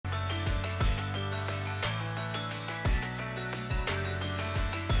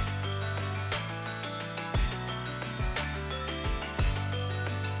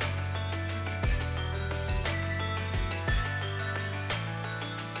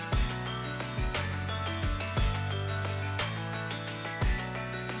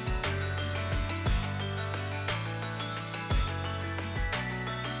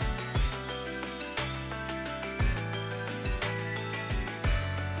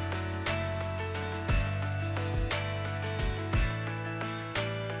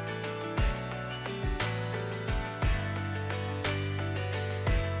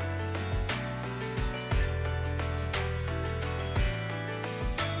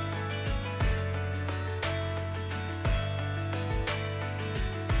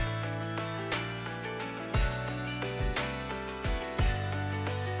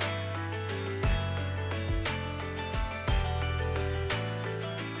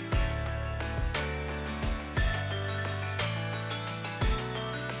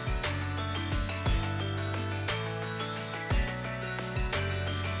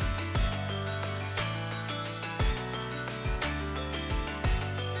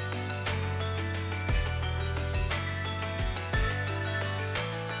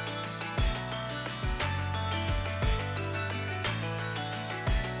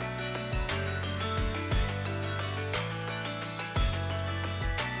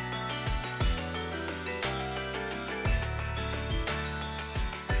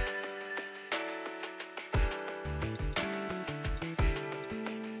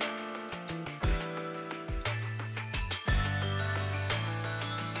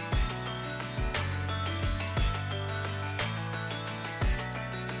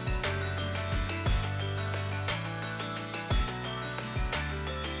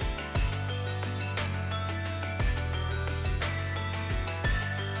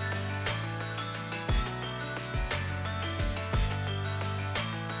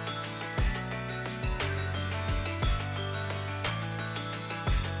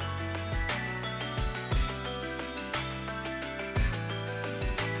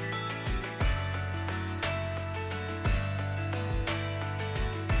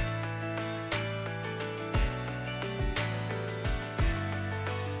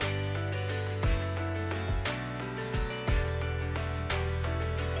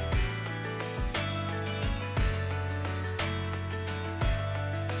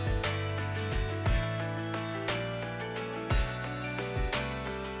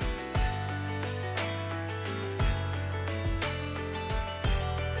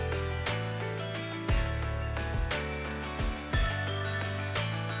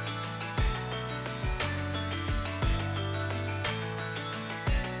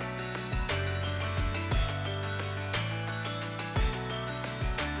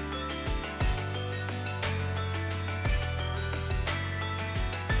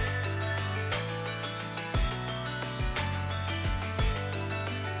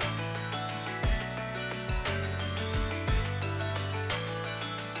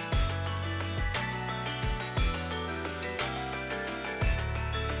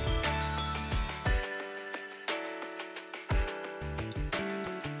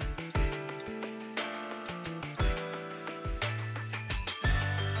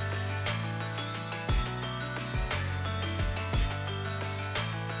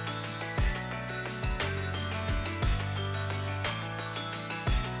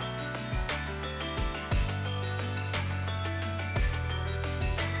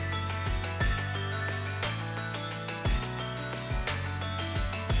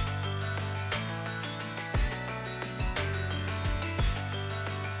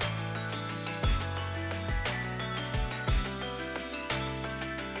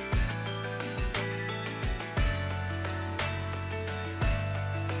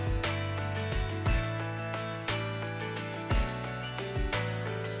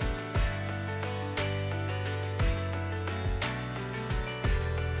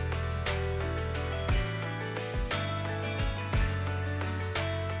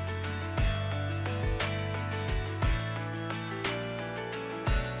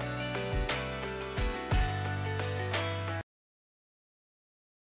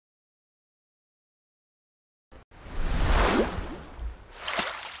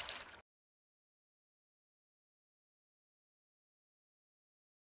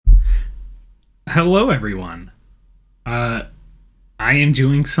Hello, everyone. Uh, I am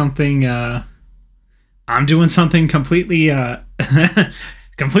doing something. I'm doing something completely,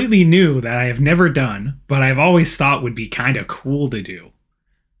 completely new that I have never done, but I've always thought would be kind of cool to do.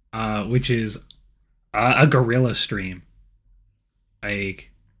 Which is a gorilla stream, a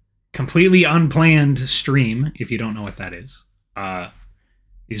completely unplanned stream. If you don't know what that is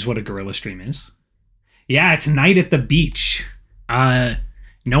what a gorilla stream is. Yeah, it's night at the beach.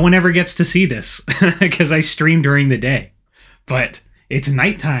 No one ever gets to see this because I stream during the day, but it's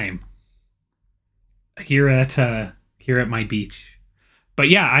nighttime here at my beach. But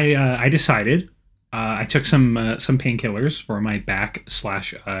yeah, I decided I took some painkillers for my back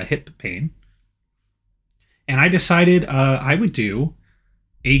slash hip pain, and I decided I would do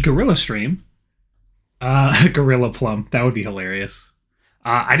a gorilla stream, gorilla plum. That would be hilarious.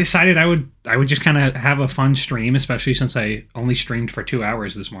 I decided I would just kind of have a fun stream, especially since I only streamed for 2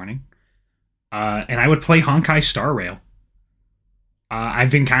 hours this morning. And I would play Honkai Star Rail. I've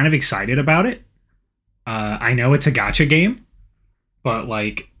been kind of excited about it. I know it's a gacha game, but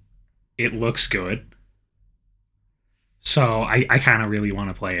like, it looks good. So I kind of really want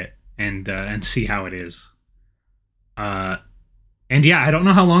to play it and see how it is. And yeah, I don't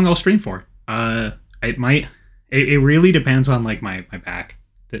know how long I'll stream for. It might. It really depends on like my back,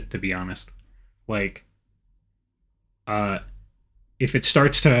 to be honest. Like, if it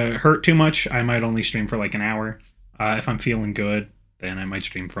starts to hurt too much, I might only stream for like an hour. If I'm feeling good, then I might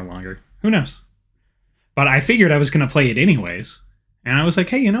stream for longer. Who knows? But I figured I was gonna play it anyways, and I was like,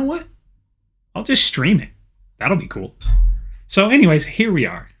 hey, you know what? I'll just stream it. That'll be cool. So, anyways, here we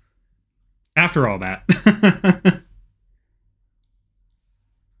are. After all that,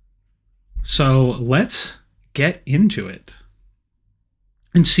 so let's get into it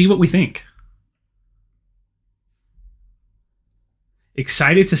and see what we think.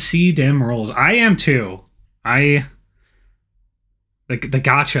 Excited to see them rolls. I am too. The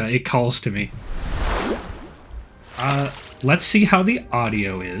gacha, it calls to me. Let's see how the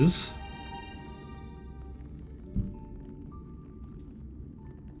audio is.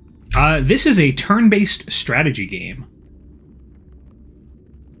 This is a turn-based strategy game.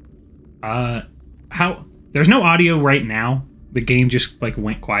 There's no audio right now. The game just like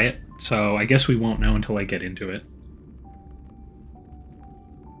went quiet, so I guess we won't know until I get into it.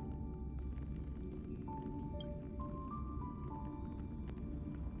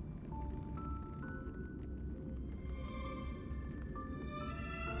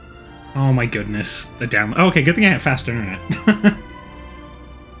 Oh my goodness, the download. Oh, okay, good thing I have fast internet.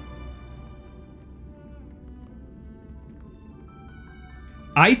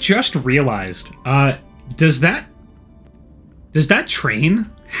 I just realized, does that train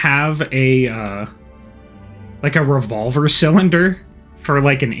have a, like a revolver cylinder for,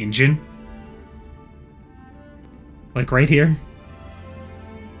 like, an engine? Like, right here?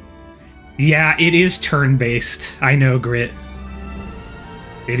 Yeah, it is turn-based. I know, Grit.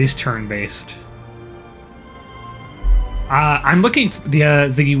 It is turn-based. I'm looking for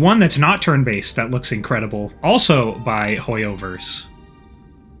the one that's not turn-based that looks incredible, also by Hoyoverse,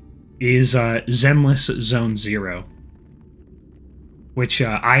 is Zenless Zone Zero, which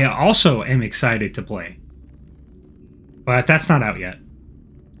I also am excited to play. But that's not out yet.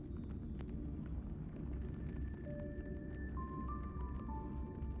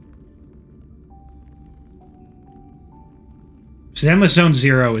 Zenless Zone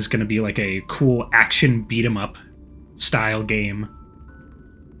Zero is going to be like a cool action beat-em-up style game.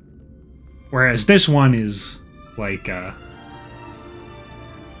 Whereas this one is like,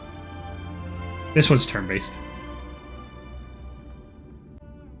 this one's turn-based.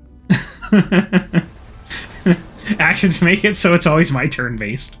 Actions make it so it's always my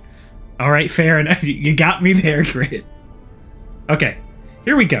turn-based. Alright, fair enough. You got me there, Grit. Okay,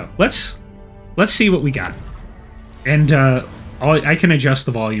 here we go. Let's see what we got. And, I can adjust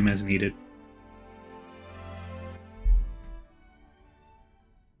the volume as needed.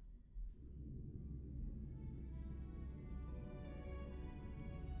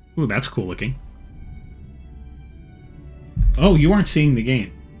 Ooh, that's cool looking. Oh, you aren't seeing the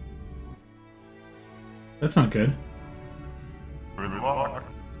game. That's not good.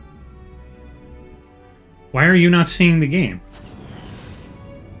 Why are you not seeing the game?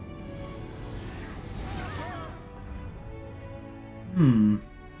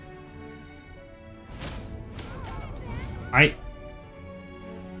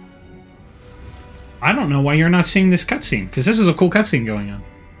 I don't know why you're not seeing this cutscene, because this is a cool cutscene going on.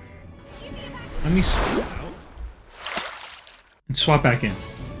 Let me swap out and swap back in.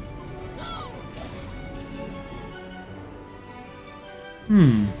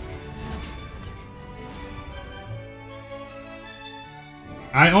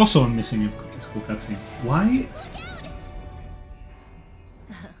 I also am missing a Cookie School cutscene. Why?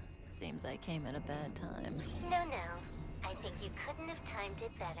 Seems I came at a bad time. No. I think you couldn't have timed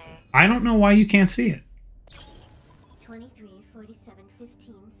it better. I don't know why you can't see it.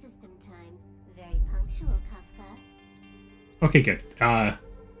 23:47:15 system time. Very punctual, Kafka. Okay, good.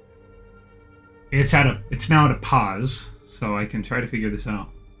 It's now at a pause, so I can try to figure this out.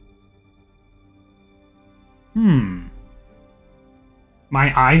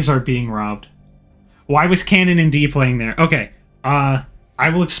 My eyes are being robbed. Why was Canon and D playing there? Okay, I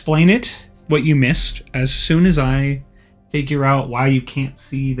will explain it, what you missed, as soon as I figure out why you can't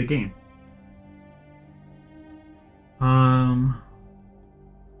see the game.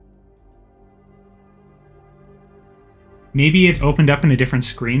 Maybe it opened up in a different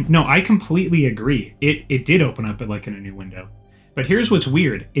screen. No, I completely agree. It did open up like in a new window. But here's what's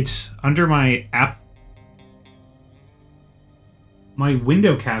weird. It's under my app. My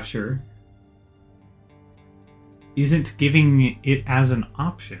window capture isn't giving it as an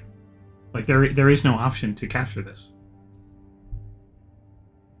option. Like there is no option to capture this.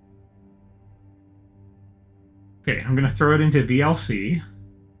 Okay, I'm gonna throw it into VLC.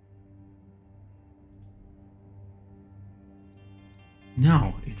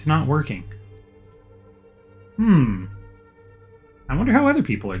 No, it's not working. I wonder how other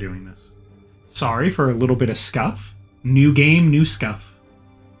people are doing this. Sorry for a little bit of scuff. New game, new scuff.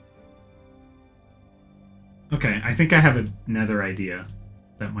 Okay, I think I have another idea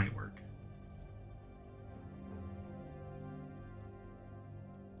that might work.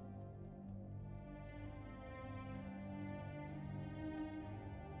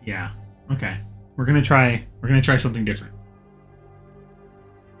 Yeah, okay. We're gonna try something different.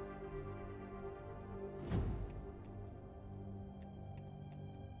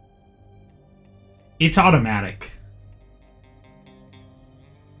 It's automatic.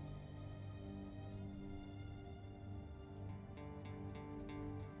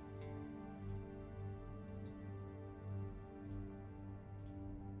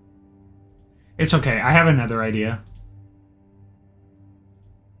 It's okay. I have another idea.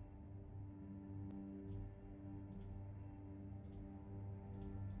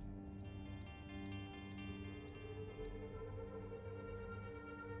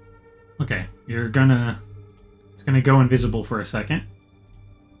 Okay, it's gonna go invisible for a second.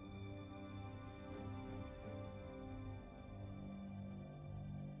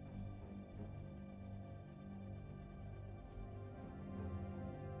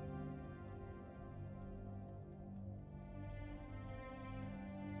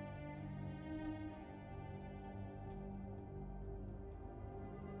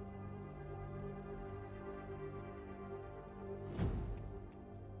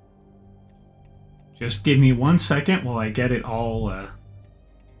 Just give me 1 second while I get it all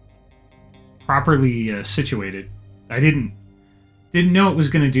properly situated. I didn't know it was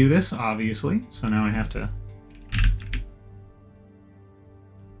going to do this, obviously, so now I have to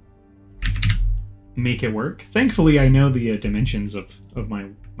make it work. Thankfully, I know the dimensions of my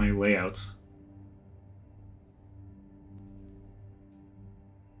layouts.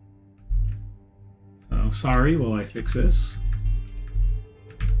 So sorry while I fix this.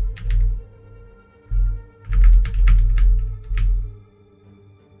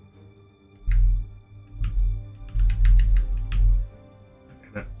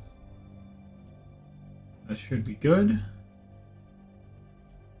 That should be good.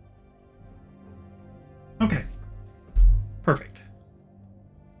 Okay. Perfect.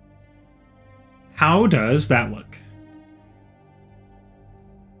 How does that look?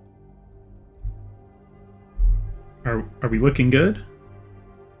 Are we looking good?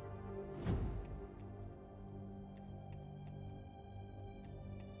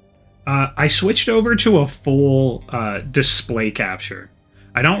 I switched over to a full display capture.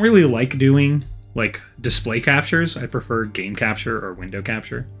 I don't really like doing like display captures. I prefer game capture or window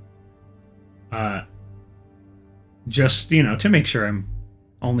capture. Just, you know, to make sure I'm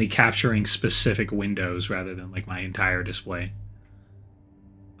only capturing specific windows rather than like my entire display.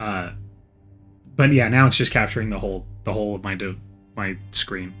 But yeah, now it's just capturing the whole of my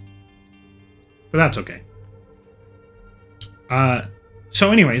screen. But that's okay.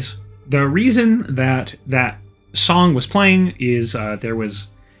 So anyways, the reason that song was playing is there was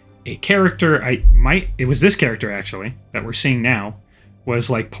a character, it was this character actually that we're seeing now, was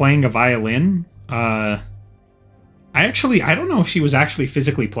like playing a violin. I don't know if she was actually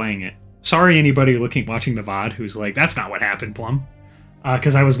physically playing it. Sorry anybody watching the VOD who's like, that's not what happened, Plum.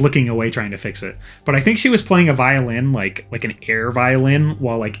 Because I was looking away trying to fix it. But I think she was playing a violin, like an air violin,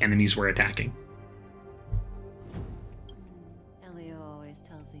 while like enemies were attacking. Elio always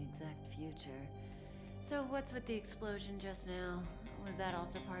future. So what's with the explosion just now? Was that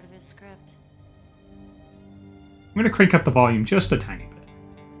also part of his script? I'm going to crank up the volume just a tiny bit.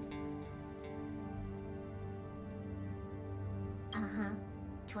 Uh-huh.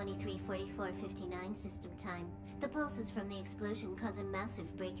 23:44:59 system time. The pulses from the explosion cause a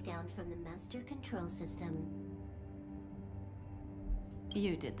massive breakdown from the master control system.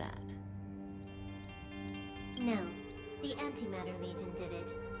 You did that. No, the Antimatter Legion did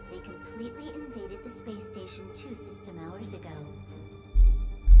it. They completely invaded the space station 2 system hours ago.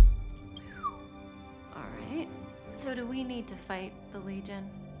 Alright. So do we need to fight the Legion?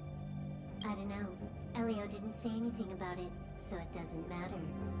 I don't know. Elio didn't say anything about it, so it doesn't matter.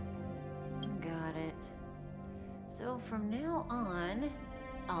 Got it. So from now on,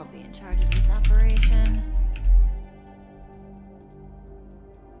 I'll be in charge of this operation.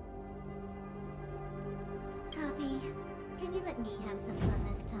 Copy. Can you let me have some fun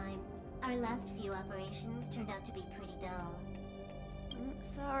this time? Our last few operations turned out to be pretty dull.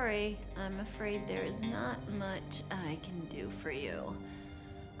 Sorry, I'm afraid there is not much I can do for you.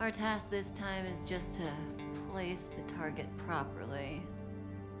 Our task this time is just to place the target properly.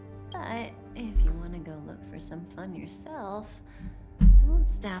 But if you want to go look for some fun yourself, I won't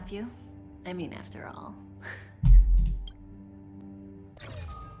stop you. I mean, after all.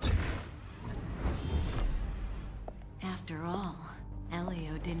 After all,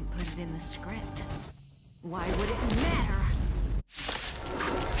 Elio didn't put it in the script. Why would it matter?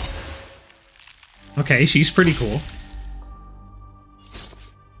 Okay, she's pretty cool.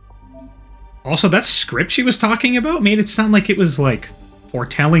 Also, that script she was talking about made it sound like it was, like,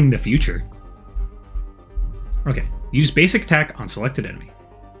 foretelling the future. Okay, use basic attack on selected enemy.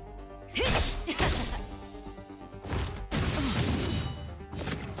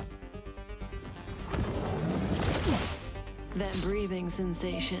 That breathing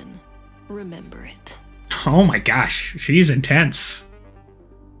sensation. Remember it. Oh my gosh, she's intense.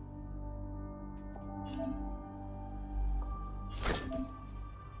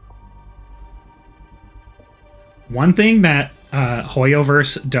 One thing that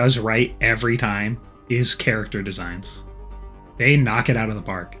Hoyoverse does right every time is character designs. They knock it out of the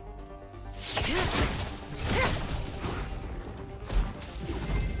park.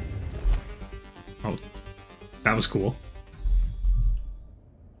 Oh, that was cool.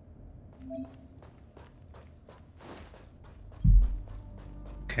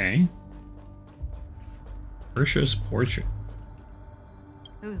 Okay. Ursha's portrait.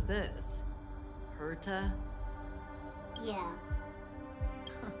 Who's this? Herta? Yeah.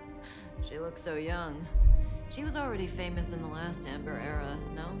 She looks so young. She was already famous in the last Amber era,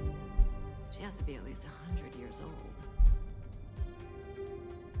 no? She has to be at least 100 years old.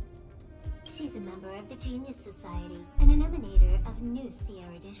 She's a member of the Genius Society and an emanator of Noose the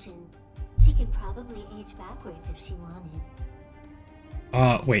Erudition. She could probably age backwards if she wanted.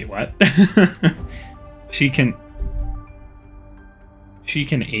 Wait, what? She can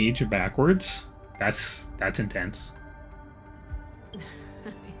age backwards? That's intense.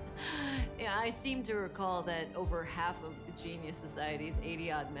 Yeah, I seem to recall that over half of the Genius Society's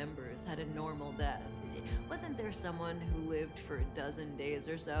 80-odd members had a normal death. Wasn't there someone who lived for a dozen days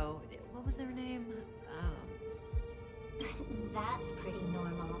or so? What was their name? That's pretty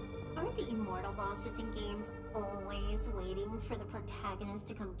normal. Aren't the immortal bosses in games always waiting for the protagonist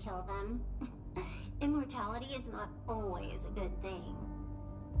to come kill them? Immortality is not always a good thing.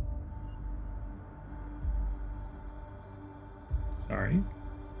 Sorry.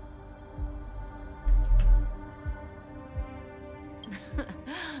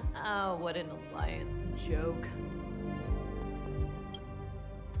 Oh, what an alliance joke.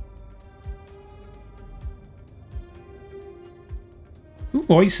 Who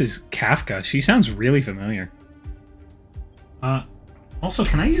voices Kafka? She sounds really familiar. Also,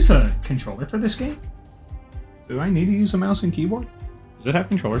 can I use a controller for this game? Do I need to use a mouse and keyboard? Does it have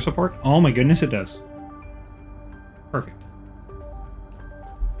controller support? Oh my goodness, it does. Perfect.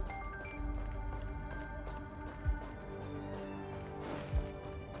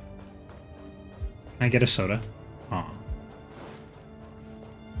 Can I get a soda? Aw.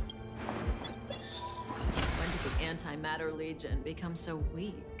 When did the Antimatter Legion become so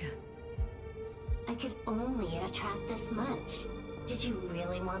weak? I could only attract this much. Did you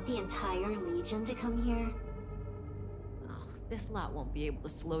really want the entire Legion to come here? Ugh, this lot won't be able to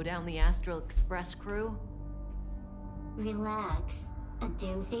slow down the Astral Express crew. Relax. A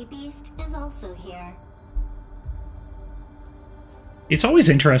Doomsday Beast is also here. It's always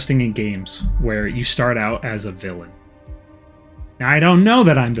interesting in games where you start out as a villain. Now, I don't know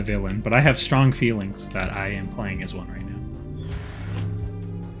that I'm the villain, but I have strong feelings that I am playing as one right now.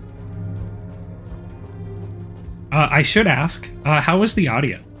 I should ask, how was the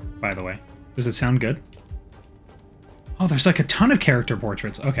audio, by the way? Does it sound good? Oh, there's like a ton of character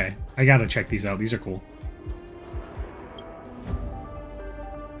portraits. Okay, I gotta check these out. These are cool.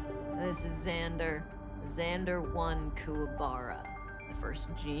 This is Xander. Xander 1 Kuwabara, the first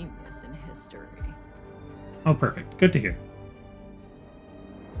genius in history. Oh, perfect. Good to hear.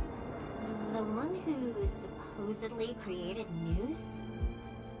 The one who supposedly created Noose?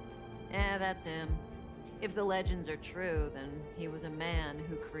 Yeah, that's him. If the legends are true, then he was a man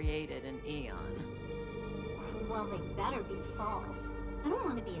who created an eon. Well, they better be false. I don't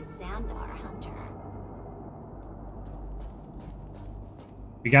want to be a Xandar hunter.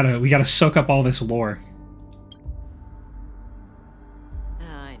 We gotta soak up all this lore.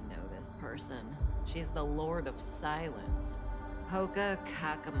 I know this person. She's the Lord of Silence. Hoka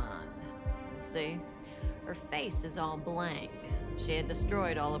Kakamand. See? Her face is all blank. She had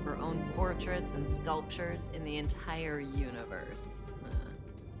destroyed all of her own portraits and sculptures in the entire universe.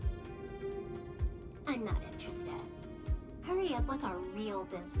 I'm not interested. Hurry up with our real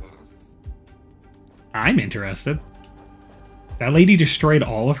business. I'm interested. That lady destroyed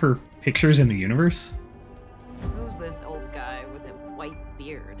all of her pictures in the universe? Who's this old guy with a white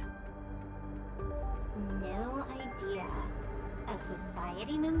beard? No idea. A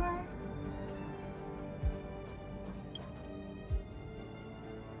society member?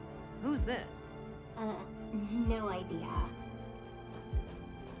 Who's this? No idea.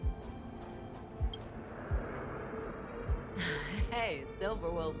 Hey,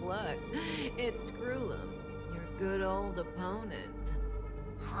 Silverwolf, look. It's Screw'em, your good old opponent.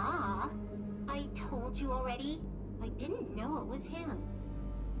 Huh? I told you already. I didn't know it was him.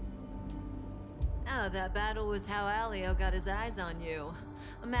 Oh, that battle was how Alio got his eyes on you.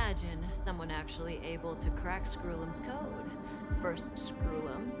 Imagine someone actually able to crack Screw'em's code. First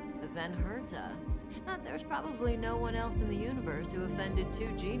Screw'em, then Herta. There's probably no one else in the universe who offended two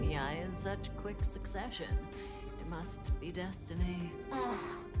genii in such quick succession. It must be destiny. Ugh.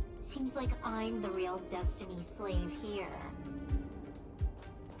 Seems like I'm the real Destiny slave here.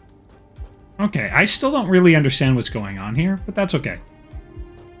 Okay, I still don't really understand what's going on here, but that's okay.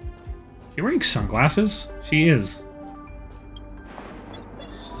 You're wearing sunglasses? She is.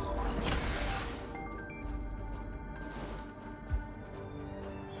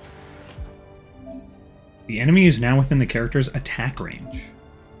 The enemy is now within the character's attack range.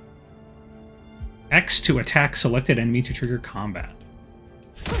 X to attack selected enemy to trigger combat.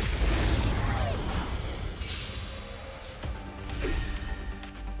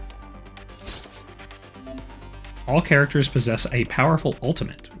 All characters possess a powerful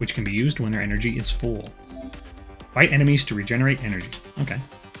ultimate, which can be used when their energy is full. Fight enemies to regenerate energy. Okay.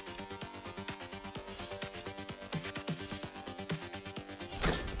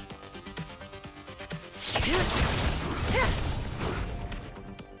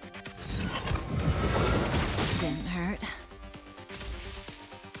 Didn't hurt.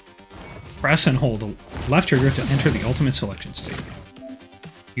 Press and hold left trigger to enter the ultimate selection state.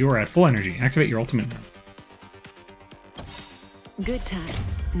 You are at full energy. Activate your ultimate now. Good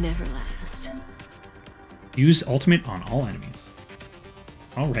times never last. Use ultimate on all enemies.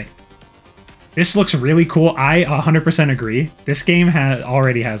 Alright. This looks really cool. I 100% agree. This game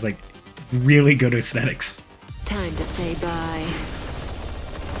already has like really good aesthetics. Time to say bye.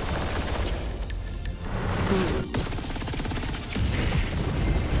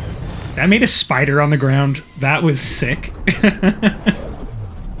 That made a spider on the ground. That was sick.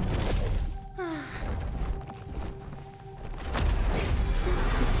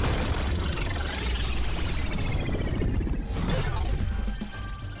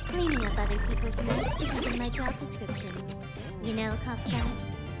 Cleaning up other people's mess isn't in my job description. You know, Kafka?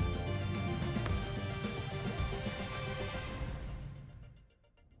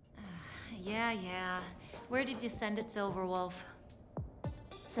 Yeah. Where did you send it, Silverwolf?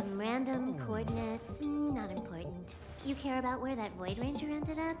 Some random coordinates, not important. You care about where that Void Ranger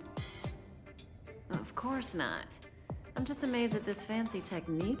ended up? Of course not. I'm just amazed at this fancy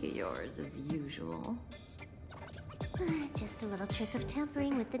technique of yours, as usual. Just a little trick of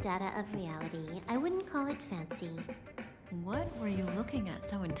tampering with the data of reality. I wouldn't call it fancy. What were you looking at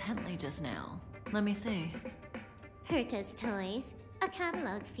so intently just now? Let me see. Herta's Toys, a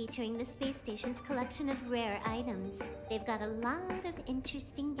catalog featuring the space station's collection of rare items. They've got a lot of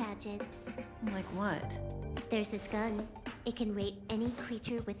interesting gadgets. Like what? There's this gun. It can rate any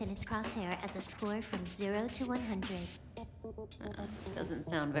creature within its crosshair as a score from 0 to 100. Doesn't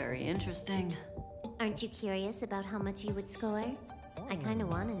sound very interesting. Aren't you curious about how much you would score? I kinda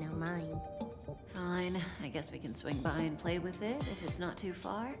wanna know mine. Fine, I guess we can swing by and play with it if it's not too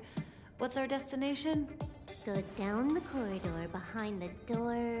far. What's our destination? Go down the corridor behind the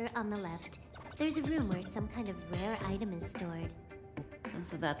door on the left. There's a room where some kind of rare item is stored.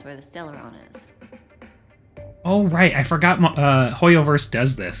 So that's where the Stellaron is. Oh, right. I forgot Hoyoverse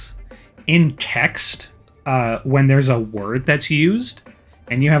does this. In text, when there's a word that's used,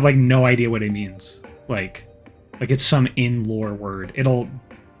 and you have, like, no idea what it means. Like it's some in-lore word. It'll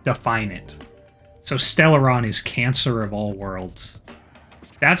define it. So Stellaron is cancer of all worlds.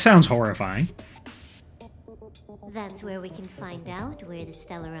 That sounds horrifying. That's where we can find out where the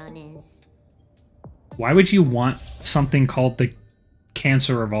Stellaron is. Why would you want something called the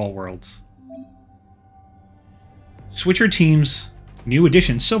cancer of all worlds? Switch your team's new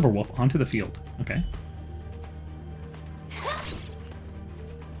addition, Silverwolf, onto the field. Okay.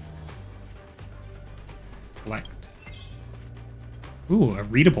 Collect. Ooh, a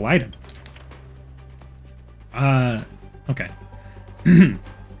readable item. Okay.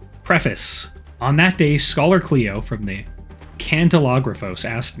 Preface. On that day, Scholar Cleo from the Candelagraphos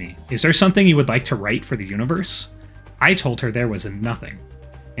asked me, "Is there something you would like to write for the universe?" I told her there was nothing.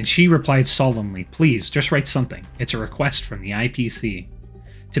 And she replied solemnly, "Please, just write something. It's a request from the IPC."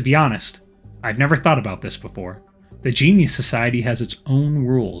 To be honest, I've never thought about this before. The Genius Society has its own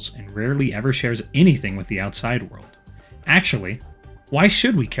rules and rarely ever shares anything with the outside world. Actually, why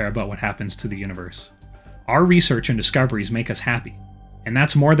should we care about what happens to the universe? Our research and discoveries make us happy, and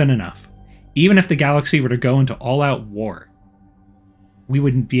that's more than enough. Even if the galaxy were to go into all-out war, we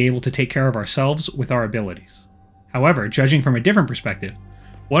wouldn't be able to take care of ourselves with our abilities. However, judging from a different perspective,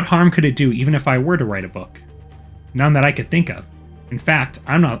 what harm could it do even if I were to write a book? None that I could think of. In fact,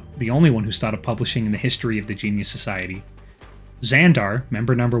 I'm not the only one who's thought of publishing in the history of the Genius Society. Xandar,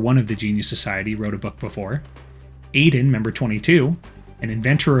 member number 1 of the Genius Society, wrote a book before. Aiden, member 22, an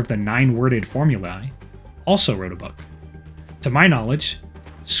inventor of the 9-worded formulae, also wrote a book. To my knowledge,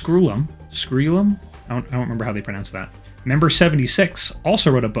 Screwlum, I don't remember how they pronounce that, member 76,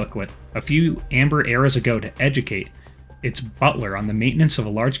 also wrote a booklet a few Amber eras ago to educate its butler on the maintenance of a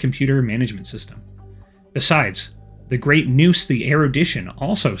large computer management system. Besides, the great Noose the Erudition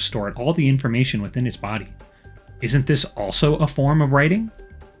also stored all the information within its body. Isn't this also a form of writing?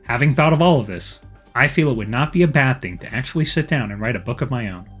 Having thought of all of this, I feel it would not be a bad thing to actually sit down and write a book of my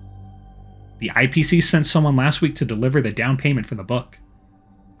own. The IPC sent someone last week to deliver the down payment for the book.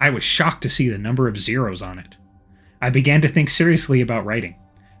 I was shocked to see the number of zeros on it. I began to think seriously about writing.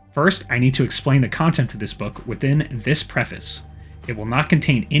 First, I need to explain the content of this book within this preface. It will not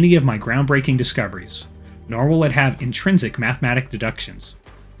contain any of my groundbreaking discoveries, nor will it have intrinsic mathematic deductions.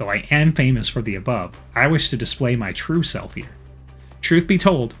 Though I am famous for the above, I wish to display my true self here. Truth be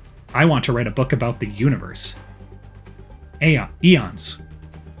told, I want to write a book about the universe. Eons,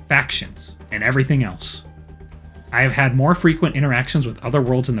 factions, and everything else. I have had more frequent interactions with other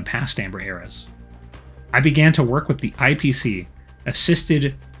worlds in the past Amber eras. I began to work with the IPC,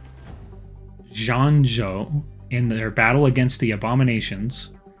 assisted Zhangzhou in their battle against the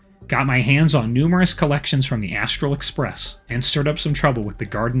abominations, got my hands on numerous collections from the Astral Express, and stirred up some trouble with the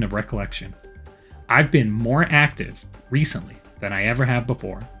Garden of Recollection. I've been more active recently than I ever have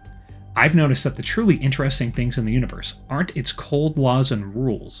before. I've noticed that the truly interesting things in the universe aren't its cold laws and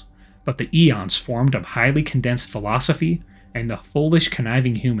rules, but the eons formed of highly condensed philosophy and the foolish,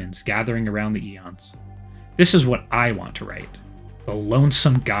 conniving humans gathering around the eons. This is what I want to write. The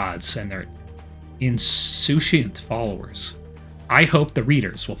lonesome gods and their insouciant followers. I hope the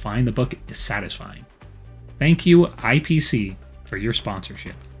readers will find the book satisfying. Thank you, IPC, for your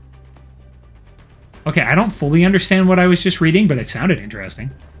sponsorship. Okay, I don't fully understand what I was just reading, but it sounded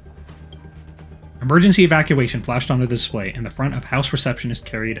interesting. Emergency evacuation flashed onto the display, and the front of house receptionist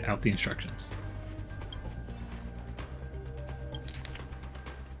carried out the instructions.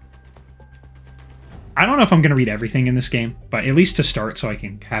 I don't know if I'm going to read everything in this game, but at least to start so I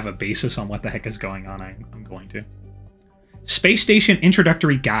can have a basis on what the heck is going on, I'm going to. Space Station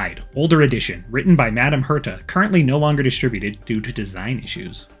Introductory Guide, Older Edition, written by Madame Herta, currently no longer distributed due to design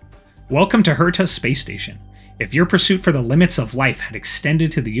issues. Welcome to Herta Space Station. If your pursuit for the limits of life had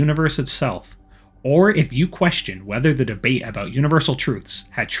extended to the universe itself, or if you question whether the debate about universal truths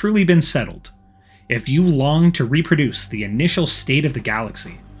had truly been settled, if you long to reproduce the initial state of the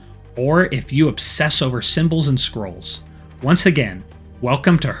galaxy, or if you obsess over symbols and scrolls, once again,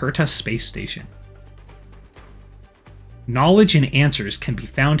 welcome to Herta Space Station. Knowledge and answers can be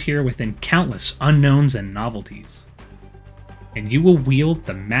found here within countless unknowns and novelties, and you will wield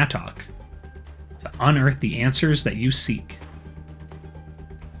the mattock to unearth the answers that you seek.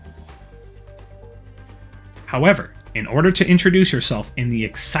 However, in order to introduce yourself in the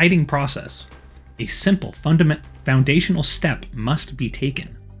exciting process, a simple foundational step must be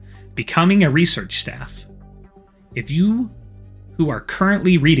taken: becoming a research staff If you who are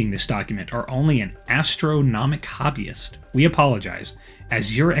currently reading this document are only an astronomic hobbyist, we apologize,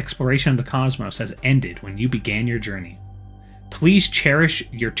 as your exploration of the cosmos has ended when you began your journey. Please cherish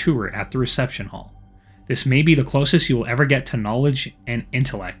your tour at the reception hall. This may be the closest you will ever get to knowledge and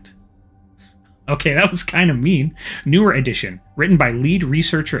intellect. Okay, that was kind of mean. Newer edition, written by lead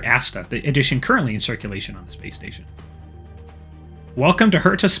researcher Asta, the edition currently in circulation on the space station. Welcome to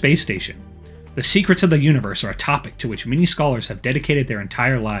Herta Space Station. The secrets of the universe are a topic to which many scholars have dedicated their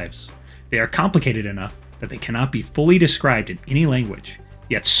entire lives. They are complicated enough that they cannot be fully described in any language,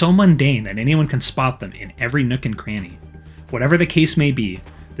 yet so mundane that anyone can spot them in every nook and cranny. Whatever the case may be,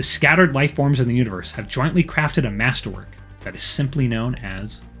 the scattered life forms in the universe have jointly crafted a masterwork that is simply known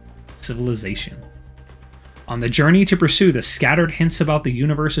as civilization. On the journey to pursue the scattered hints about the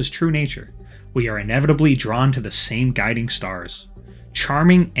universe's true nature, we are inevitably drawn to the same guiding stars.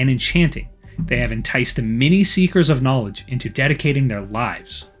 Charming and enchanting, they have enticed many seekers of knowledge into dedicating their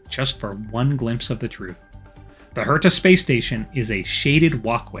lives just for one glimpse of the truth. The Herta Space Station is a shaded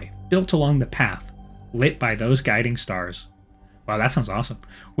walkway built along the path, lit by those guiding stars. Wow, that sounds awesome.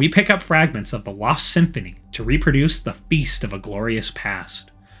 We pick up fragments of the Lost Symphony to reproduce the feast of a glorious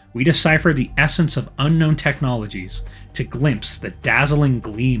past. We decipher the essence of unknown technologies to glimpse the dazzling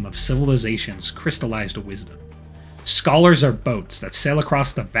gleam of civilization's crystallized wisdom. Scholars are boats that sail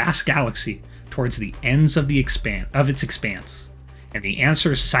across the vast galaxy towards the ends of its expanse, and the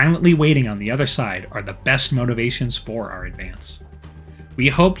answers silently waiting on the other side are the best motivations for our advance. We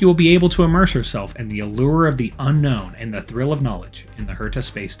hope you will be able to immerse yourself in the allure of the unknown and the thrill of knowledge in the Herta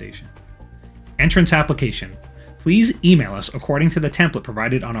Space Station. Entrance application. Please email us according to the template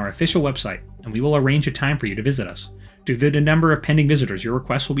provided on our official website, and we will arrange a time for you to visit us. Due to the number of pending visitors, your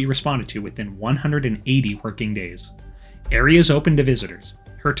request will be responded to within 180 working days. Areas open to visitors: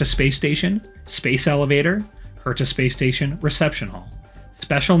 Herta Space Station, Space Elevator, Herta Space Station, Reception Hall.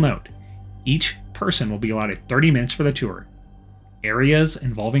 Special note, each person will be allotted 30 minutes for the tour. Areas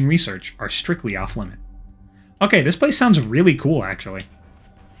involving research are strictly off-limit. Okay, this place sounds really cool, actually.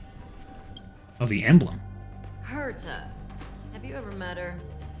 Oh, the emblem. Herta. Have you ever met her?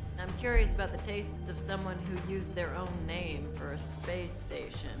 I'm curious about the tastes of someone who used their own name for a space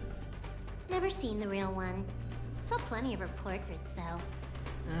station. Never seen the real one. Saw plenty of her portraits, though.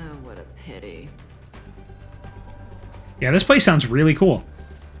 Oh, what a pity. Yeah, this place sounds really cool.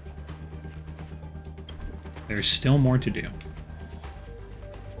 There's still more to do.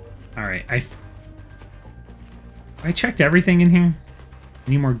 Alright, I checked everything in here.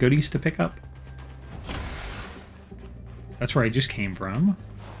 Any more goodies to pick up? That's where I just came from.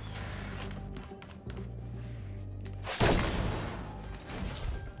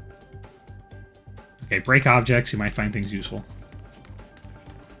 Okay, break objects. You might find things useful.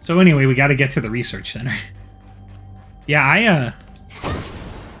 So anyway, we got to get to the research center. Yeah,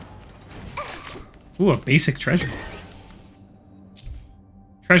 Ooh, a basic treasure.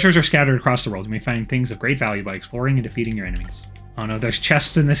 Treasures are scattered across the world. You may find things of great value by exploring and defeating your enemies. Oh no, there's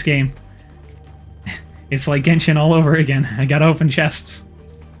chests in this game. It's like Genshin all over again. I gotta open chests.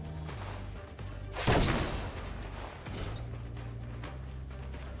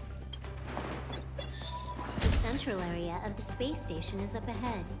 The central area of the space station is up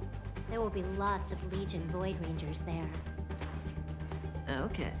ahead. There will be lots of Legion Void Rangers there.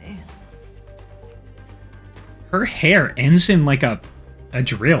 Okay. Her hair ends in like a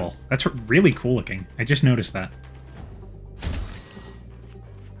drill. That's really cool looking. I just noticed that.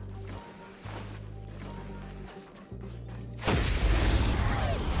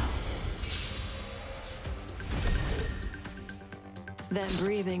 That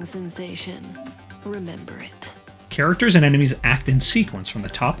breathing sensation. Remember it. Characters and enemies act in sequence from the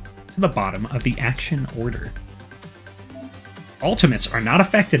top to the bottom of the action order. Ultimates are not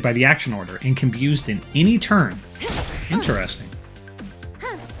affected by the action order and can be used in any turn. Interesting.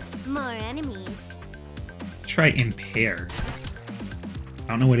 More enemies. Let's try Impair. I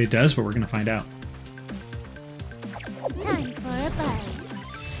don't know what it does, but we're going to find out. Time for a buzz.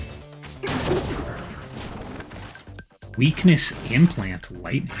 Weakness Implant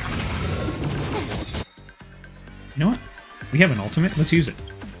Lightning. You know what? We have an ultimate. Let's use it.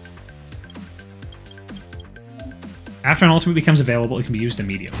 After an ultimate becomes available, it can be used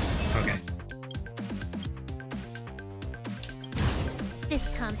immediately. Okay.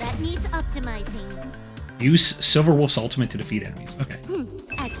 This combat needs optimizing. Use Silverwolf's ultimate to defeat enemies. Okay.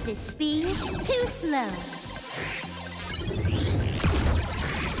 At this speed, too slow.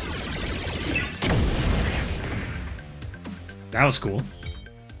 That was cool.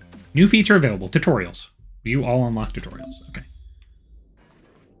 New feature available. Tutorials. View all unlocked tutorials. Okay.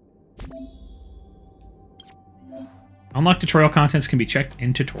 Unlocked tutorial contents can be checked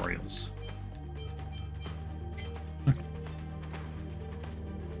in tutorials. Okay.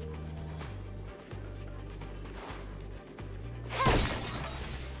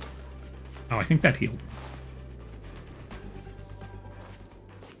 Oh, I think that healed.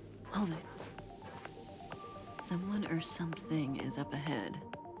 Hold it. Someone or something is up ahead.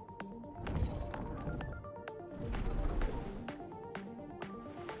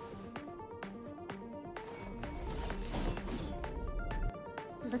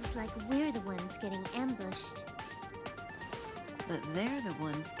 Looks like we're the ones getting ambushed. But they're the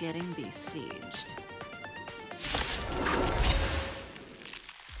ones getting besieged.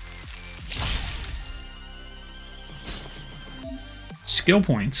 Skill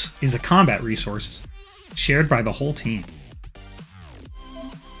points is a combat resource shared by the whole team.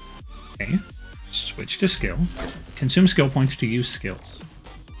 Okay, switch to skill. Consume skill points to use skills.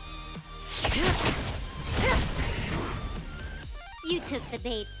 You took the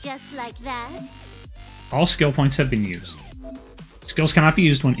bait just like that? All skill points have been used. Skills cannot be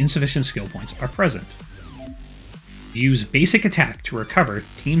used when insufficient skill points are present. Use basic attack to recover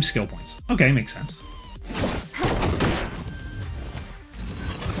team skill points. Okay, makes sense.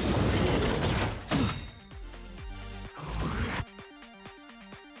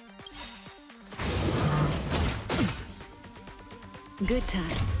 Good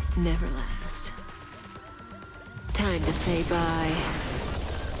times never last. Time to say bye.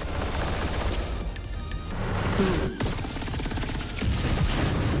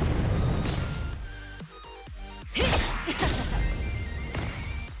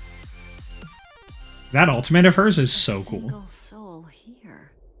 That ultimate of hers is so cool. Single soul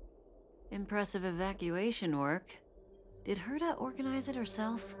here. Impressive evacuation work. Did Herta organize it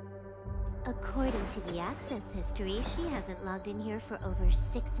herself? According to the access history, she hasn't logged in here for over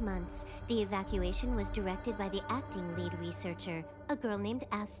 6 months. The evacuation was directed by the acting lead researcher, a girl named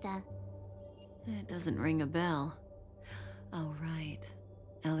Asta. It doesn't ring a bell. Oh, right.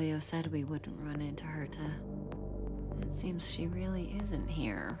 Elio said we wouldn't run into Herta. It seems she really isn't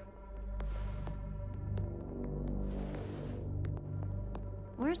here.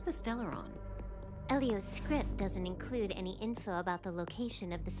 Where's the Stellaron? Elio's script doesn't include any info about the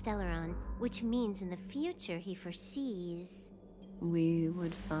location of the Stellaron, which means in the future he foresees... We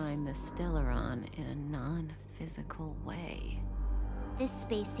would find the Stellaron in a non-physical way. This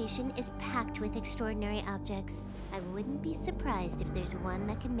space station is packed with extraordinary objects. I wouldn't be surprised if there's one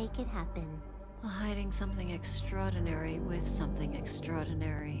that can make it happen. Hiding something extraordinary with something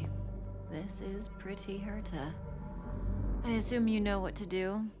extraordinary. This is pretty Herta. I assume you know what to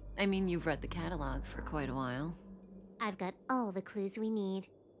do. I mean, you've read the catalog for quite a while. I've got all the clues we need.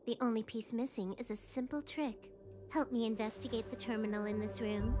 The only piece missing is a simple trick. Help me investigate the terminal in this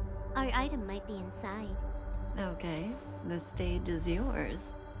room. Our item might be inside. Okay, the stage is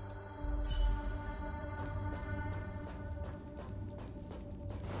yours.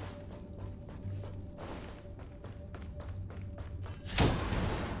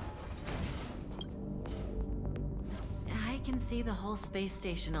 I can see the whole space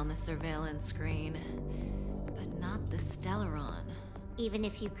station on the surveillance screen, but not the Stellaron. Even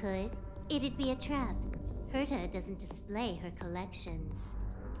if you could, it'd be a trap. Herta doesn't display her collections.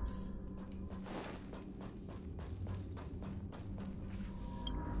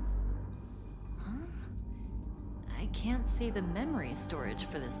 Huh? I can't see the memory storage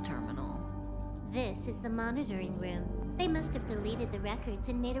for this terminal. This is the monitoring room. They must have deleted the records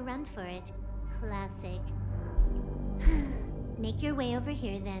and made a run for it. Classic. Make your way over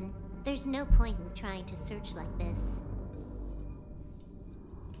here then. There's no point in trying to search like this.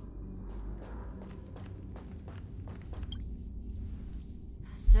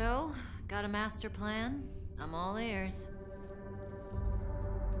 So, got a master plan? I'm all ears.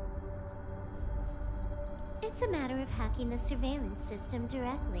 It's a matter of hacking the surveillance system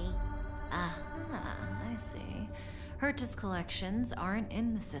directly. Aha, I see. Herta's collections aren't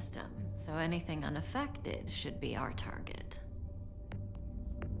in the system, so anything unaffected should be our target.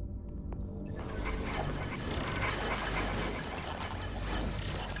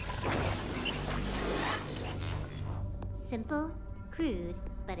 Simple, crude,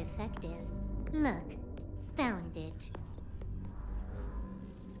 but effective. Look, found it.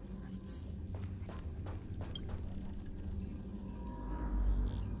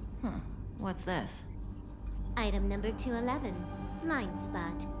 What's this? Item number 211, Line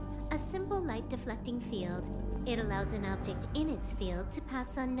Spot. A simple light deflecting field. It allows an object in its field to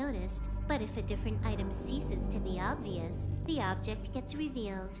pass unnoticed, but if a different item ceases to be obvious, the object gets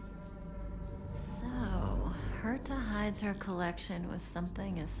revealed. So, Herta hides her collection with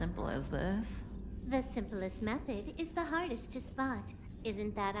something as simple as this? The simplest method is the hardest to spot.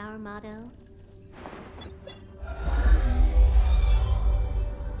 Isn't that our motto?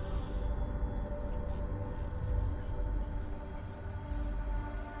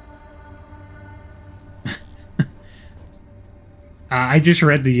 I just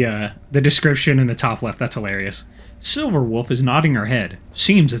read the description in the top left. That's hilarious. Silver Wolf is nodding her head.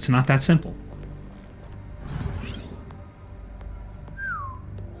 Seems it's not that simple.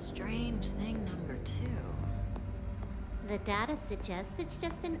 Strange thing number 2. The data suggests it's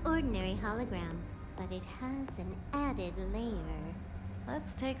just an ordinary hologram, but it has an added layer.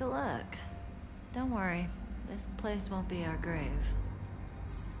 Let's take a look. Don't worry, this place won't be our grave.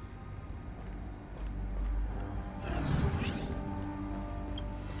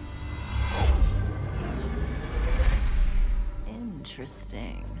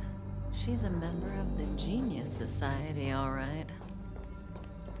 Interesting. She's a member of the Genius Society, all right.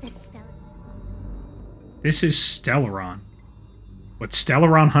 This is Stellaron. What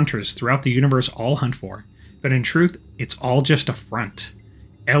Stellaron hunters throughout the universe all hunt for. But in truth, it's all just a front.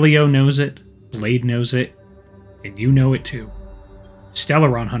 Elio knows it, Blade knows it, and you know it too.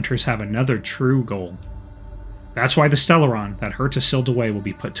 Stellaron hunters have another true goal. That's why the Stellaron that hurt Isilda away will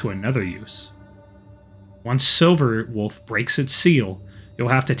be put to another use. Once Silver Wolf breaks its seal, you'll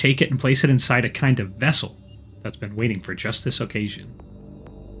have to take it and place it inside a kind of vessel that's been waiting for just this occasion.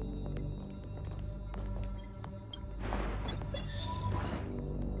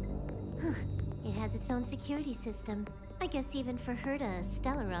 It has its own security system. I guess even for Herta,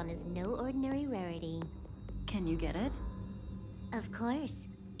 Stellaron is no ordinary rarity. Can you get it? Of course.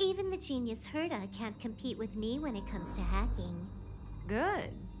 Even the genius Herta can't compete with me when it comes to hacking. Good.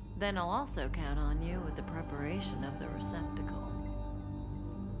 Then I'll also count on you with the preparation of the receptacle.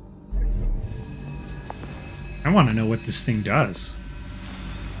 I want to know what this thing does.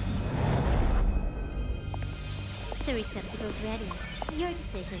 The receptacle's ready. Your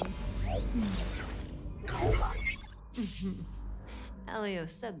decision. Elio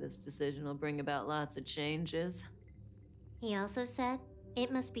said this decision will bring about lots of changes. He also said,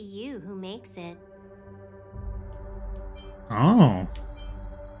 it must be you who makes it. Oh.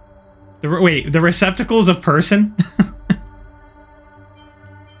 Wait, the receptacle's a person?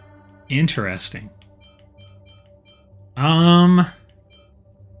 Interesting. You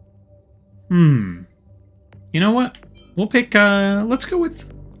know what? We'll pick, let's go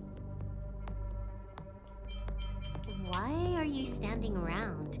with... Why are you standing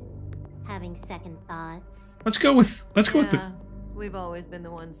around? Having second thoughts? Let's go with the... We've always been the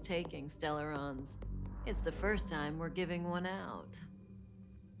ones taking Stellarons. It's the first time we're giving one out.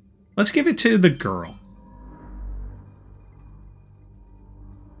 Let's give it to the girl.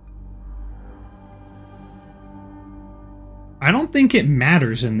 I don't think it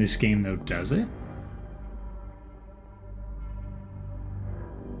matters in this game, though, does it?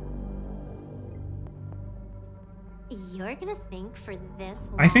 You're gonna think for this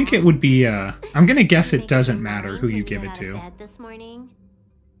long? I think it would be, I'm gonna guess it doesn't matter who you give it to. Bed this morning?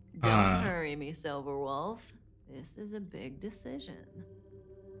 Don't hurry me, Silverwolf. This is a big decision.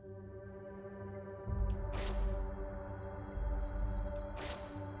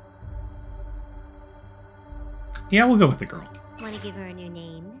 Yeah, we'll go with the girl. Want to give her a new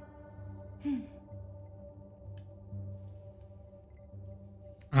name?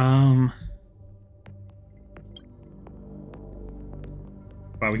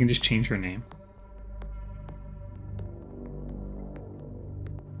 Well, we can just change her name.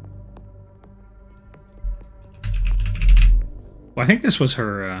 Well, I think this was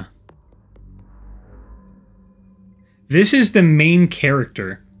her, This is the main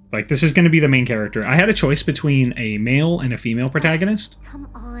character. Like, this is going to be the main character. I had a choice between a male and a female protagonist. Come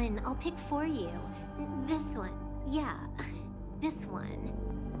on, I'll pick for you. This one. Yeah, this one.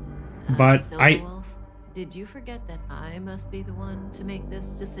 But Silverwolf, did you forget that I must be the one to make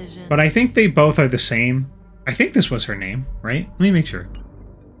this decision? But I think they both are the same. I think this was her name, right? Let me make sure.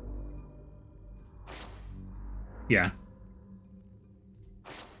 Yeah.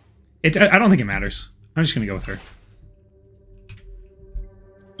 I don't think it matters. I'm just going to go with her.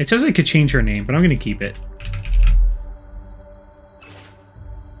 It says I could change her name, but I'm going to keep it.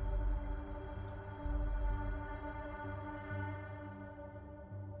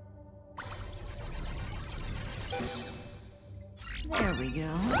 There we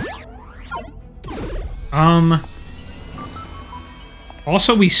go.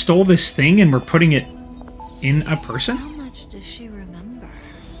 Also, we stole this thing and we're putting it in a person? How much does she remember?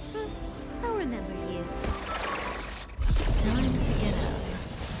 I'll remember you. Time to get up.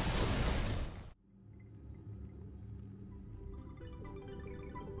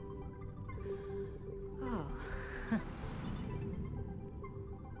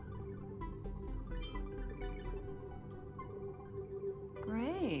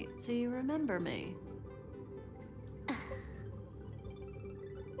 remember me.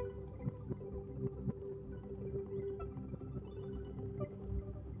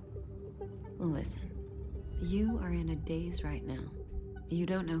 Listen, you are in a daze right now. You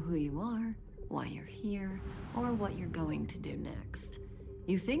don't know who you are, why you're here, or what you're going to do next.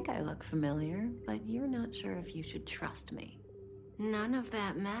 You think I look familiar, but you're not sure if you should trust me. None of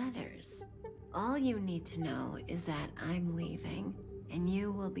that matters. All you need to know is that I'm leaving, and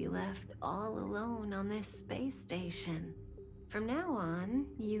you will be left all alone on this space station. From now on,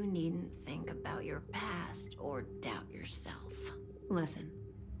 you needn't think about your past or doubt yourself. Listen,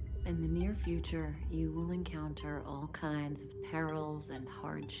 in the near future, you will encounter all kinds of perils and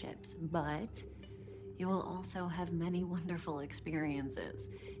hardships, but you will also have many wonderful experiences.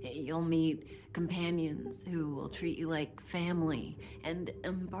 You'll meet companions who will treat you like family and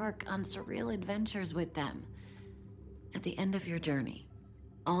embark on surreal adventures with them. At the end of your journey,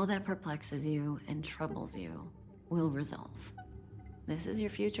 all that perplexes you and troubles you will resolve. This is your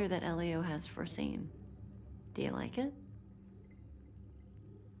future that Elio has foreseen. Do you like it?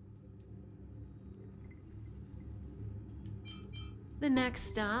 The next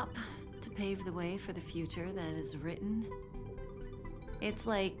stop, to pave the way for the future that is written. It's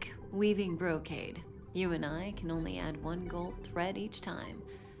like weaving brocade. You and I can only add one gold thread each time,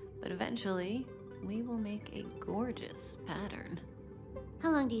 but eventually, we will make a gorgeous pattern.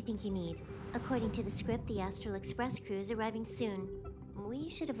 How long do you think you need? According to the script, the Astral Express crew is arriving soon. We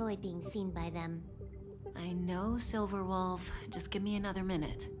should avoid being seen by them. I know, Silverwolf. Just give me another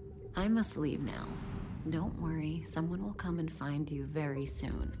minute. I must leave now. Don't worry, someone will come and find you very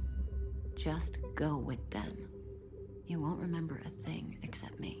soon. Just go with them. You won't remember a thing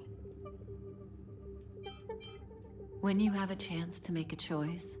except me. When you have a chance to make a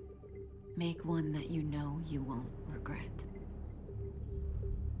choice, make one that you know you won't regret.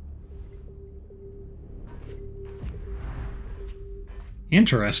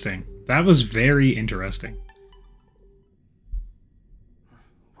 Interesting. That was very interesting.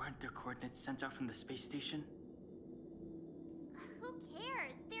 Weren't their coordinates sent out from the space station? Who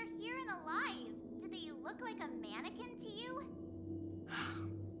cares? They're here and alive. Do they look like a mannequin to you?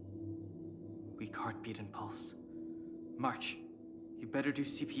 Weak heartbeat and pulse. March, you better do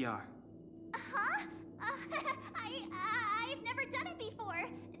CPR. Huh? I've never done it before.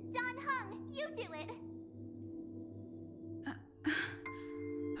 Don Hung, you do it.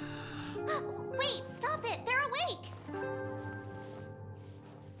 Wait, stop it! They're awake!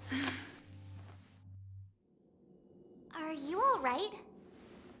 Are you alright?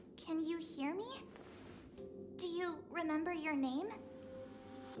 Can you hear me? Do you remember your name?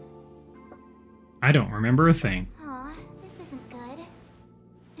 I don't remember a thing. Aw, this isn't good.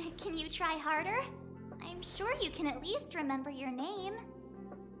 Can you try harder? I'm sure you can at least remember your name.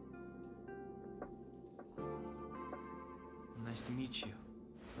 Nice to meet you.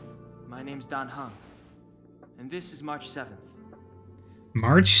 My name's Don Hung, and this is March 7th.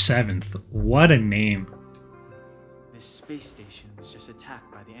 March 7th. What a name. This space station was just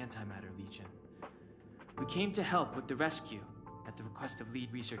attacked by the Antimatter Legion. We came to help with the rescue at the request of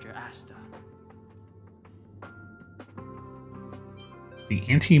lead researcher Asta. The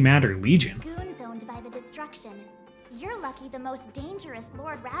Antimatter Legion. Goons owned by the destruction. You're lucky the most dangerous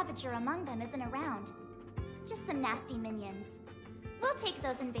Lord Ravager among them isn't around. Just some nasty minions. We'll take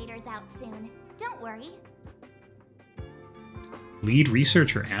those invaders out soon. Don't worry. Lead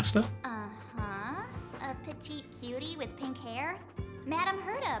researcher Asta? Uh-huh. A petite cutie with pink hair. Madame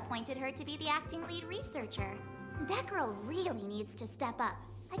Herta appointed her to be the acting lead researcher. That girl really needs to step up.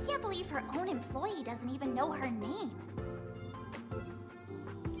 I can't believe her own employee doesn't even know her name.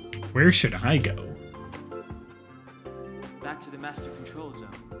 Where should I go? Back to the Master Control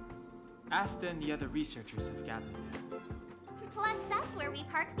Zone. Asta and the other researchers have gathered there. Plus, that's where we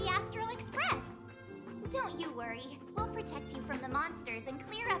parked the Astral Express. Don't you worry. We'll protect you from the monsters and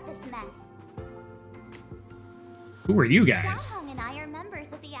clear up this mess. Who are you Don guys? Hung and I are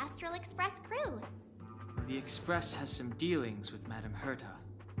members of the Astral Express crew. The Express has some dealings with Madame Herta,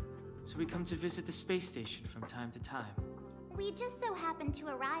 so we come to visit the space station from time to time. We just so happened to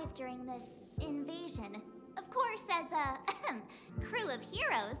arrive during this invasion. Of course, as a crew of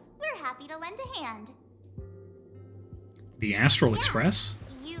heroes, we're happy to lend a hand. The Astral Express?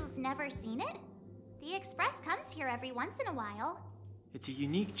 You've never seen it? The Express comes here every once in a while. It's a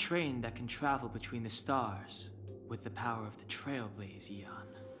unique train that can travel between the stars with the power of the Trailblaze Eon.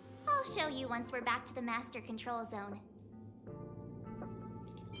 I'll show you once we're back to the Master Control Zone.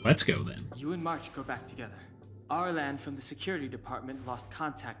 Let's go then. You and March go back together. Arlan from the security department lost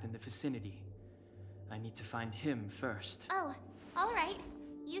contact in the vicinity. I need to find him first. Oh, all right.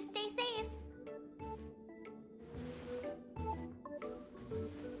 You stay safe.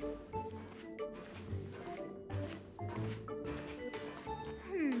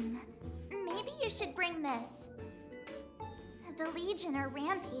 Maybe you should bring this. The Legion are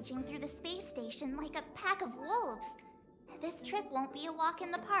rampaging through the space station like a pack of wolves. This trip won't be a walk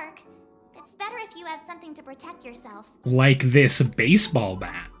in the park. It's better if you have something to protect yourself. Like this baseball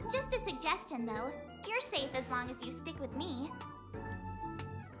bat. Just a suggestion, though. You're safe as long as you stick with me.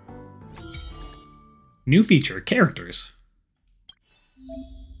 New feature, characters.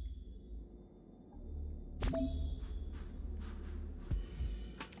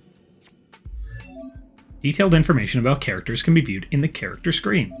 Detailed information about characters can be viewed in the character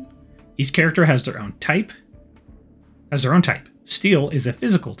screen. Each character has their own type. Steel is a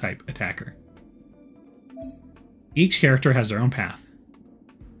physical type attacker. Each character has their own path.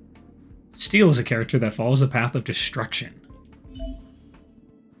 Steel is a character that follows the path of destruction.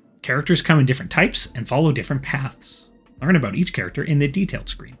 Characters come in different types and follow different paths. Learn about each character in the detailed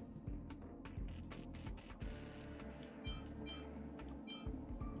screen.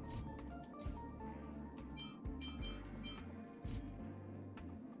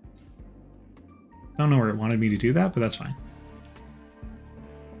 Don't know where it wanted me to do that, but that's fine.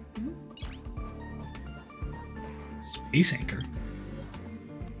 Space Anchor.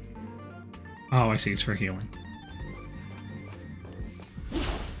 Oh, I see. It's for healing.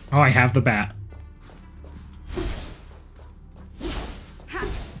 Oh, I have the bat.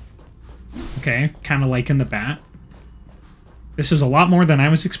 Okay, kind of liking the bat. This is a lot more than I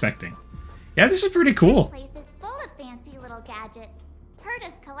was expecting. Yeah, this is pretty cool. This place is full of fancy little gadgets.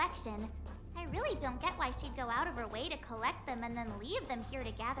 Herta's collection. I really don't get why she'd go out of her way to collect them and then leave them here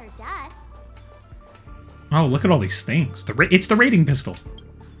to gather dust. Oh, look at all these things. It's the raiding pistol.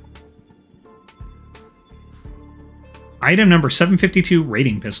 Item number 752,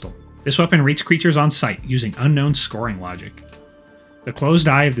 raiding pistol. This weapon rates creatures on sight using unknown scoring logic. The closed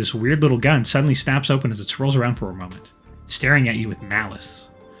eye of this weird little gun suddenly snaps open as it swirls around for a moment, staring at you with malice.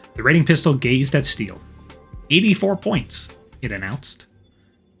 The raiding pistol gazed at Steel. 84 points, it announced.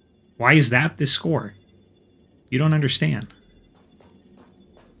 Why is that this score? You don't understand.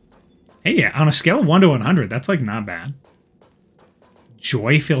 Hey, on a scale of 1 to 100, that's like not bad.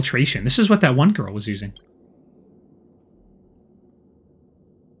 Joy filtration. This is what that one girl was using.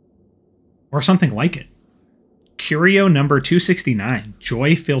 Or something like it. Curio number 269,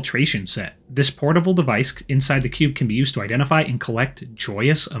 Joy Filtration Set. This portable device inside the cube can be used to identify and collect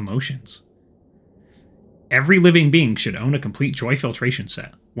joyous emotions. Every living being should own a complete Joy Filtration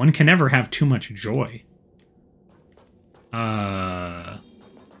Set. One can never have too much joy. As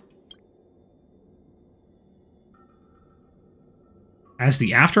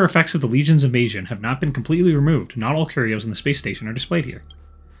the after effects of the Legion's invasion have not been completely removed, not all curios in the space station are displayed here.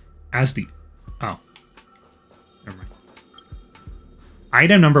 Oh. Never mind.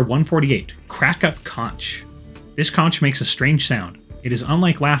 Item number 148, Crack Up Conch. This conch makes a strange sound. It is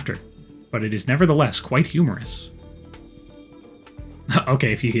unlike laughter, but it is nevertheless quite humorous.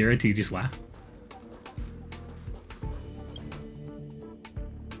 Okay, if you hear it, you just laugh.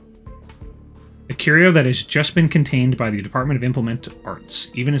 A curio that has just been contained by the Department of Implement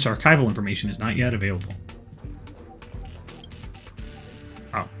Arts. Even its archival information is not yet available.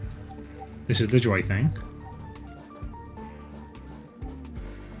 Oh. This is the joy thing.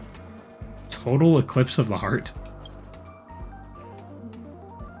 Total Eclipse of the Heart.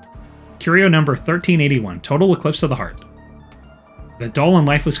 Curio number 1381, Total Eclipse of the Heart. The dull and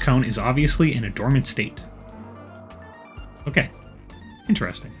lifeless cone is obviously in a dormant state. Okay.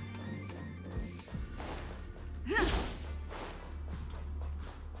 Interesting.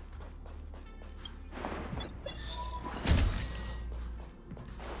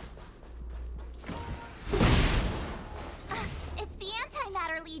 It's the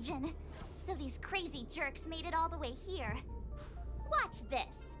Antimatter Legion. So these crazy jerks made it all the way here. Watch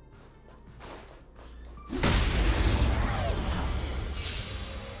this.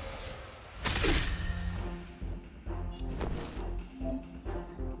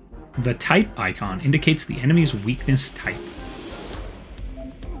 The type icon indicates the enemy's weakness type.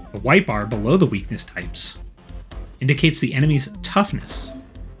 The white bar below the weakness types indicates the enemy's toughness.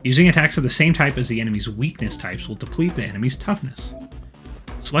 Using attacks of the same type as the enemy's weakness types will deplete the enemy's toughness.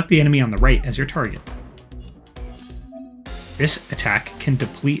 Select the enemy on the right as your target. This attack can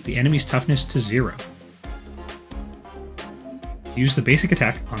deplete the enemy's toughness to 0. Use the basic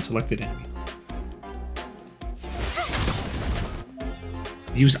attack on selected enemy.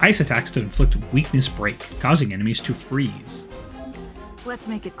 Use ice attacks to inflict weakness break, causing enemies to freeze. Let's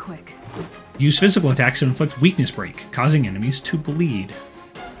make it quick. Use physical attacks to inflict weakness break, causing enemies to bleed.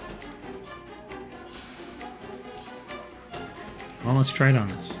 Well, let's try it on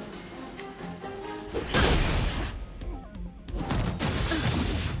this.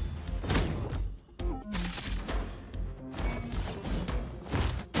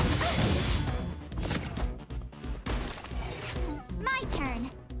 My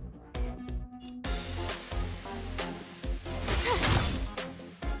turn.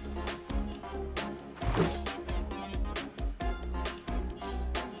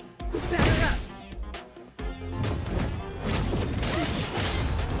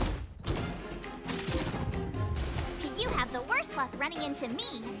 You have the worst luck running into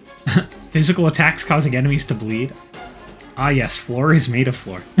me. Physical attacks causing enemies to bleed. Ah yes, floor is made of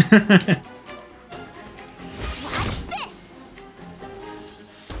floor. Watch this.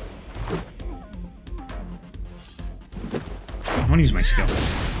 I want to use my skill.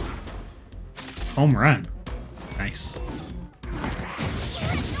 Home run. Nice. You're annoying.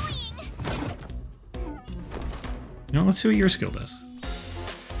 You know, let's see what your skill does.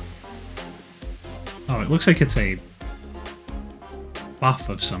 Oh, it looks like it's a buff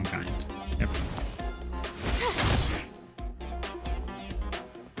of some kind. Yep.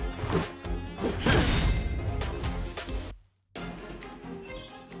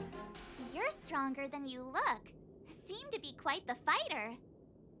 You're stronger than you look. Seem to be quite the fighter.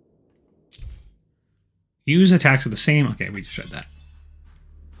 Use attacks of the same... Okay, we just read that.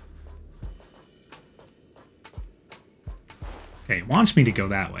 Okay, it wants me to go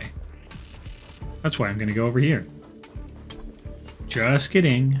that way. That's why I'm going to go over here. Just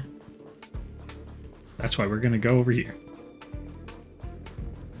kidding. That's why we're going to go over here.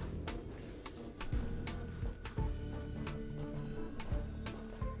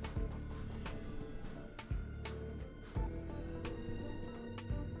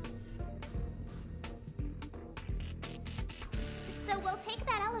 So we'll take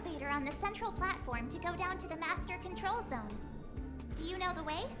that elevator on the central platform to go down to the master control zone. Do you know the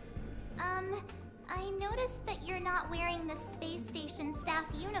way? I noticed that you're not wearing the space station staff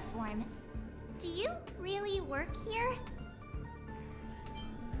uniform. Do you really work here?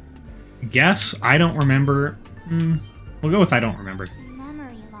 Guess I don't remember. We'll go with I don't remember.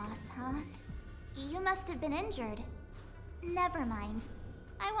 Memory loss, huh? You must have been injured. Never mind.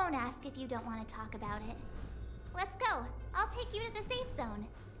 I won't ask if you don't want to talk about it. Let's go. I'll take you to the safe zone.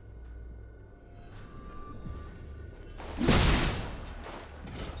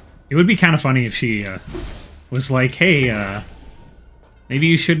 It would be kind of funny if she was like, hey, maybe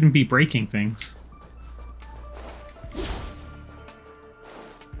you shouldn't be breaking things.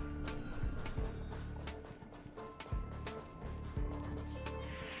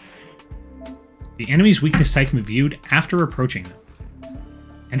 The enemy's weakness type can be viewed after approaching them.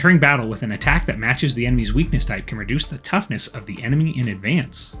 Entering battle with an attack that matches the enemy's weakness type can reduce the toughness of the enemy in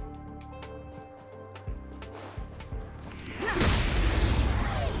advance.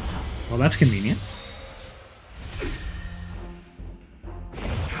 Well, that's convenient.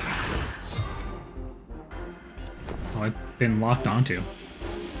 Oh, I've been locked onto.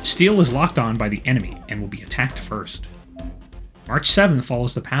 Steel is locked on by the enemy and will be attacked first. March 7th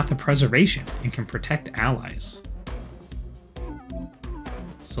follows the path of preservation and can protect allies.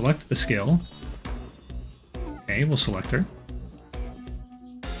 Select the skill. Okay, we'll select her.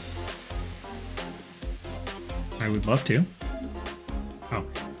 I would love to. Oh,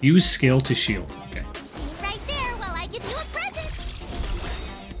 use skill to shield. Okay. Stay right there while I give you a present.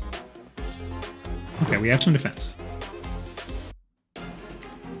 Okay, we have some defense.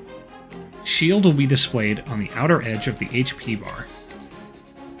 Shield will be displayed on the outer edge of the HP bar.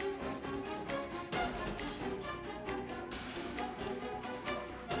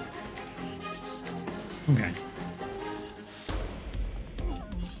 Okay.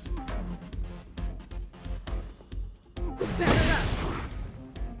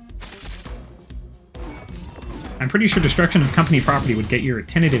 I'm pretty sure destruction of company property would get your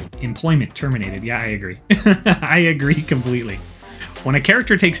tentative employment terminated. Yeah, I agree. I agree completely. When a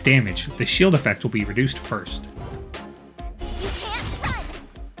character takes damage, the shield effect will be reduced first. You can't run.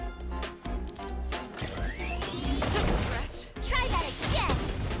 Try that again.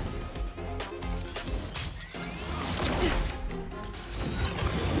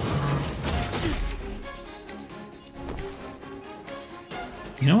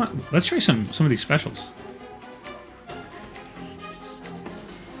 You know what? Let's try some of these specials.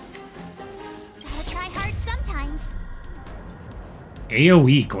 Gotta try hard sometimes.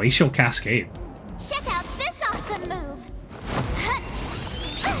 AoE Glacial Cascade. Check out this awesome move.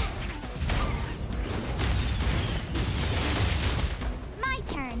 My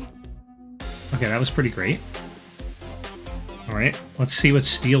turn. Okay, that was pretty great. Alright, let's see what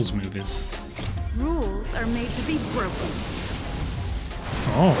Steel's move is. Rules are made to be broken.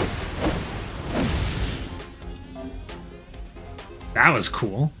 Oh. That was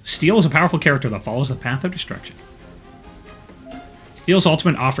cool. Steel is a powerful character that follows the path of destruction. Steel's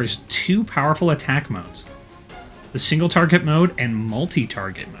ultimate offers 2 powerful attack modes. The single target mode and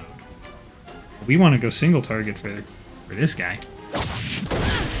multi-target mode. We want to go single target for this guy.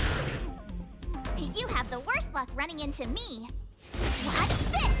 You have the worst luck running into me. Watch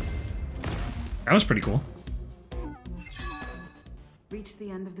this! That was pretty cool. Reach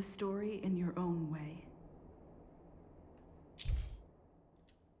the end of the story in your own way.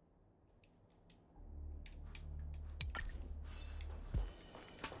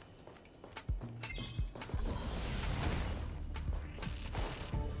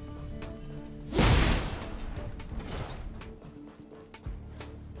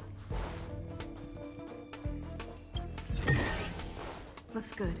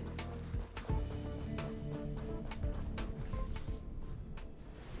 Looks good.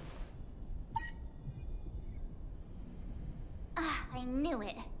 I knew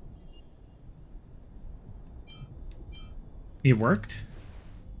it. It worked?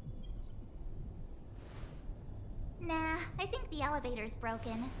 Nah, I think the elevator's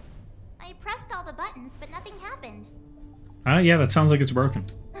broken. I pressed all the buttons, but nothing happened. Yeah, that sounds like it's broken.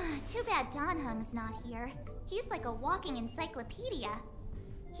 Too bad Don Hung's not here. He's like a walking encyclopedia.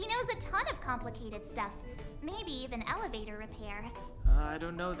 He knows a ton of complicated stuff. Maybe even elevator repair. I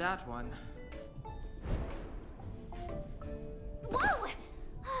don't know that one. Whoa!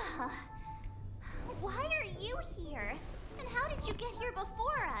 Why are you here? And how did you get here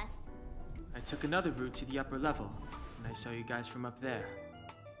before us? I took another route to the upper level, and I saw you guys from up there.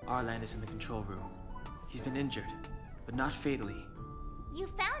 Arlan is in the control room. He's been injured, but not fatally. You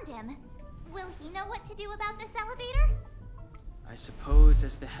found him. Will he know what to do about this elevator? I suppose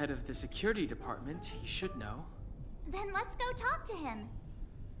as the head of the security department, he should know. Then let's go talk to him.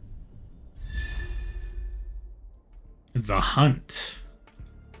 The Hunt.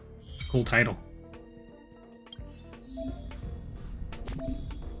 Cool title.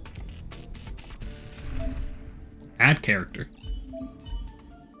 Add character.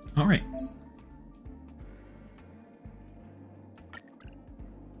 Alright.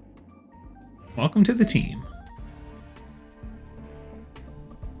 Welcome to the team.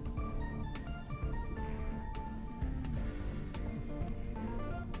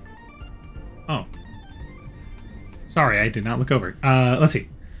 Oh. Sorry, I did not look over. Let's see.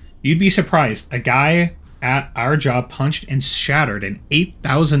 You'd be surprised. A guy at our job punched and shattered an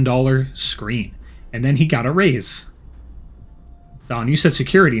 $8,000 screen. And then he got a raise. Don, you said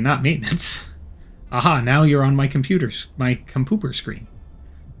security, not maintenance. Aha, now you're on my computers, my computer screen.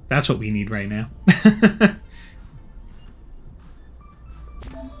 That's what we need right now.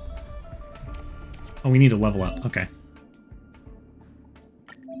 Oh, we need to level up. Okay.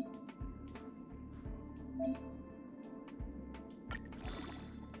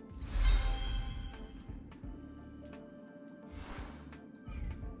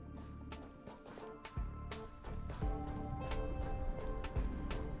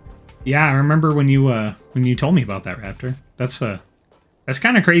 Yeah, I remember when you told me about that, Raptor. That's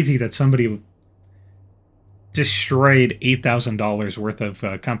kind of crazy that somebody destroyed $8,000 worth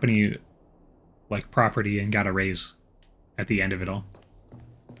of company like property and got a raise at the end of it all.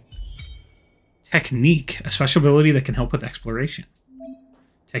 Technique, a special ability that can help with exploration.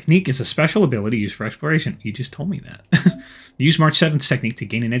 Technique is a special ability used for exploration. You just told me that. Use March 7th's technique to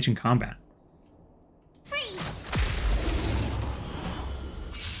gain an edge in combat.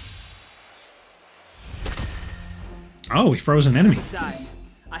 Oh, we froze an enemy. Aside,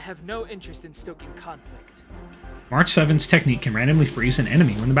 I have no interest in stoking conflict. March 7th's technique can randomly freeze an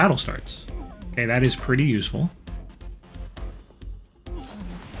enemy when the battle starts. Okay, that is pretty useful.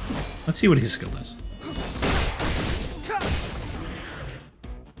 Let's see what his skill does.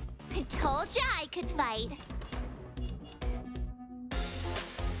 I told ya I could fight.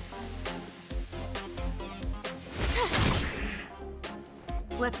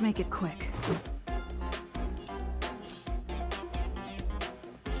 Let's make it quick.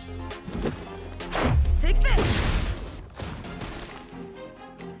 Take this!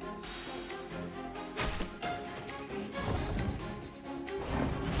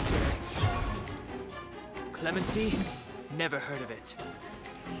 Clemency? Never heard of it.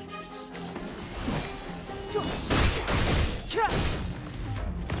 You're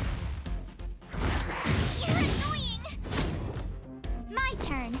annoying! My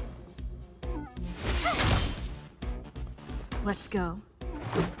turn. Let's go.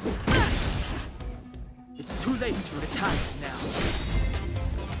 It's too late to retire now.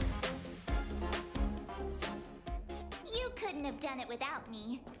 You couldn't have done it without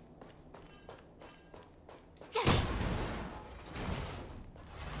me.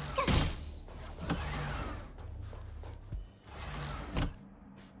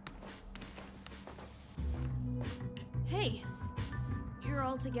 Hey, you're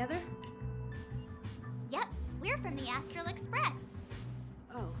all together? Yep, we're from the Astral Express.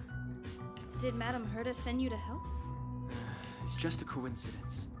 Oh. Did Madame Herta send you to help? It's just a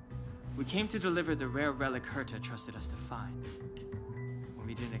coincidence. We came to deliver the rare relic Herta trusted us to find.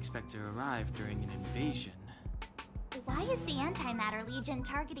 We didn't expect to arrive during an invasion. Why is the Antimatter Legion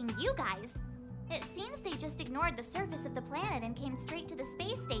targeting you guys? It seems they just ignored the surface of the planet and came straight to the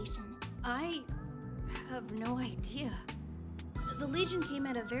space station. I have no idea. The Legion came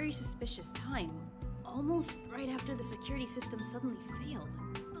at a very suspicious time, almost right after the security system suddenly failed.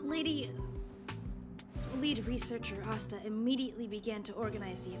 Lead researcher Asta immediately began to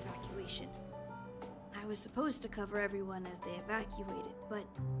organize the evacuation. I was supposed to cover everyone as they evacuated, but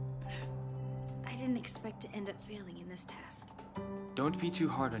I didn't expect to end up failing in this task. Don't be too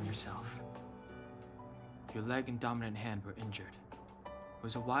hard on yourself. Your leg and dominant hand were injured. It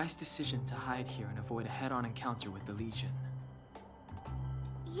was a wise decision to hide here and avoid a head-on encounter with the Legion.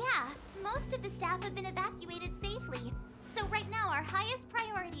 Yeah, most of the staff have been evacuated safely. So right now our highest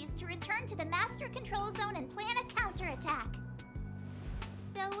priority is to return to the Master Control Zone and plan a counterattack.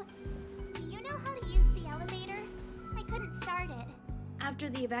 So, do you know how to use the elevator? I couldn't start it. After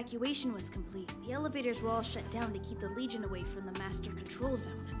the evacuation was complete, the elevators were all shut down to keep the Legion away from the Master Control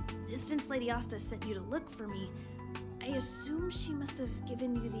Zone. Since Lady Asta sent you to look for me, I assume she must have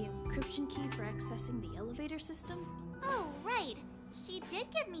given you the encryption key for accessing the elevator system? Oh, right. She did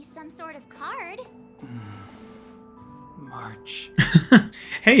give me some sort of card. March.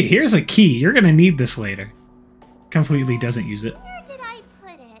 Hey, here's a key. You're gonna need this later. Completely doesn't use it. Where did I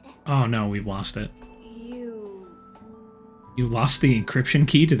put it? Oh no, we've lost it. You lost the encryption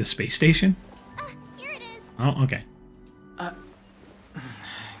key to the space station? Here it is. Oh, okay.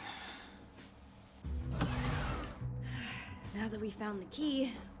 Now that we found the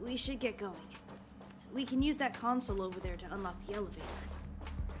key, we should get going. We can use that console over there to unlock the elevator.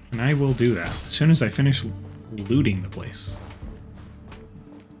 And I will do that as soon as I finish looting the place.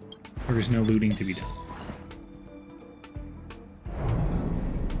 There is no looting to be done.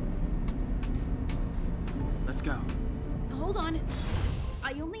 Let's go. Hold on.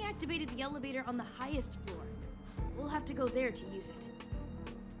 I only activated the elevator on the highest floor. We'll have to go there to use it.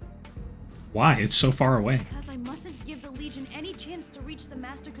 Why? It's so far away. Because I mustn't give the Legion any chance to reach the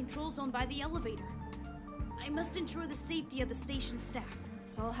Master Control Zone by the elevator. I must ensure the safety of the station staff,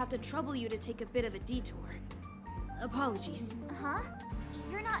 so I'll have to trouble you to take a bit of a detour. Apologies. Huh?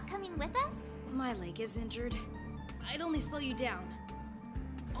 You're not coming with us? My leg is injured. I'd only slow you down.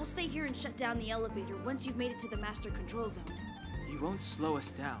 I'll stay here and shut down the elevator once you've made it to the Master Control Zone. You won't slow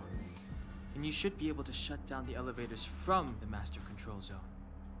us down. And you should be able to shut down the elevators from the Master Control Zone,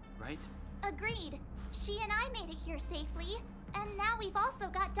 right? Agreed. She and I made it here safely, and now we've also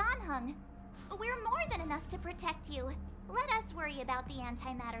got Danhung. We're more than enough to protect you. Let us worry about the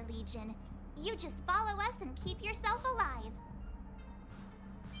Antimatter Legion. You just follow us and keep yourself alive.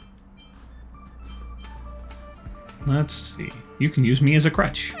 Let's see. You can use me as a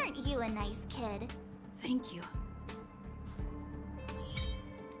crutch. Aren't you a nice kid? Thank you.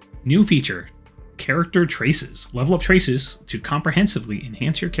 New feature. Character traces. Level up traces to comprehensively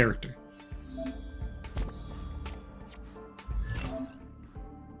enhance your character.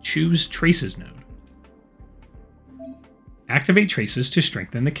 Choose Traces node. Activate traces to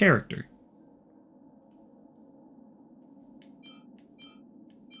strengthen the character.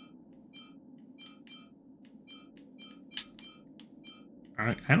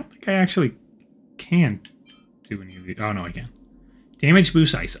 I don't think I actually can do any of these. Oh, no, I can. Damage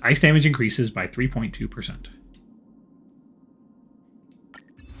boosts ice. Ice damage increases by 3.2%.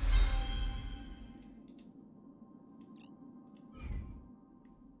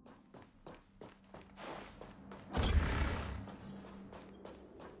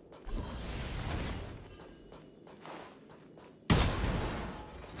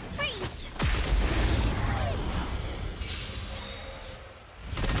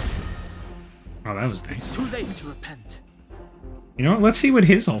 Oh, that was nice. It's too late to repent. You know what? Let's see what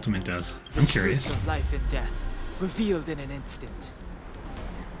his ultimate does. I'm The curious. truth of life and death, revealed in an instant.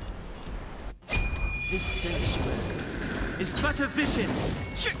 This sanctuary is but a vision.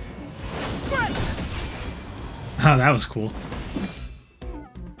 Oh, that was cool.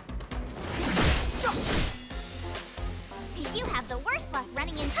 You have the worst luck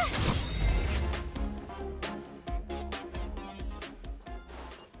running into...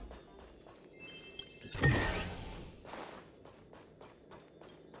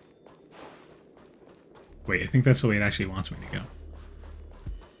 Wait, I think that's the way it actually wants me to go.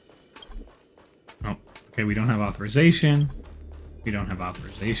 Oh, okay, we don't have authorization. We don't have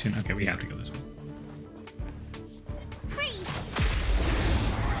authorization. Okay, we have to go this way.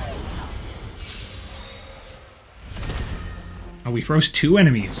 Oh, we froze 2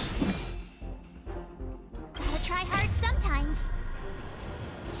 enemies. Gotta try hard sometimes.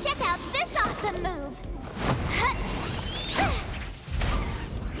 Check out this awesome move.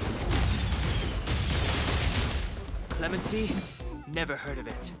 Clemency? Never heard of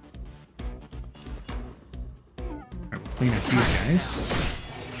it. Alright, we'll clean up these guys.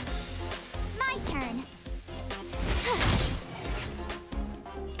 My turn.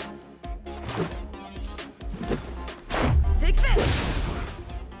 Take this!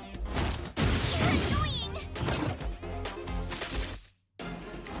 You're annoying.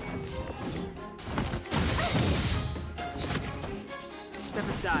 Step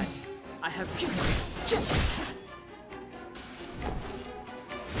aside. I have...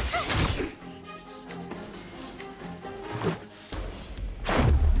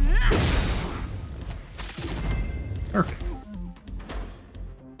 Perfect.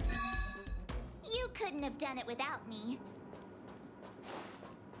 You couldn't have done it without me.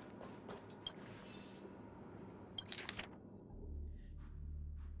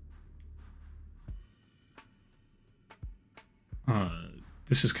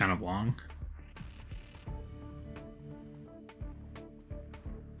 This is kind of long.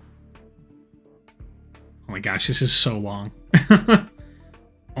 Oh my gosh, this is so long.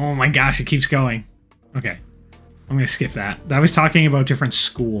 Oh my gosh, it keeps going. Okay, I'm gonna skip that. I was talking about different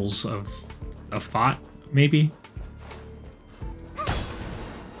schools of thought, maybe.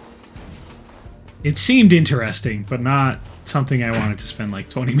 It seemed interesting, but not something I wanted to spend like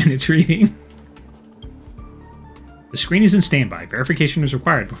 20 minutes reading. The screen is in standby. Verification is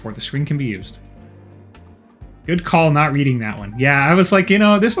required before the screen can be used. Good call not reading that one. Yeah, I was like, you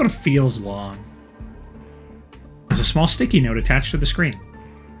know, this one feels long. There's a small sticky note attached to the screen.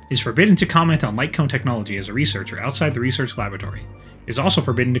 It is forbidden to comment on light cone technology as a researcher outside the research laboratory. It is also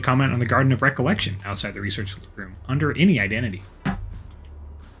forbidden to comment on the Garden of Recollection outside the research room under any identity.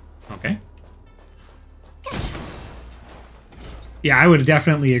 Okay. Yeah, I would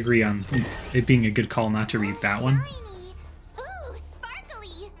definitely agree on it being a good call not to read that one. Shiny. Ooh,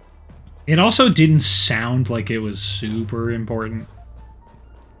 sparkly. It also didn't sound like it was super important.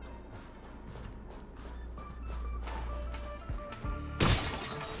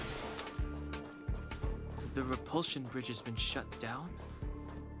 The repulsion bridge has been shut down?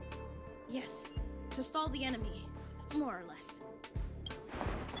 Yes, to stall the enemy, more or less.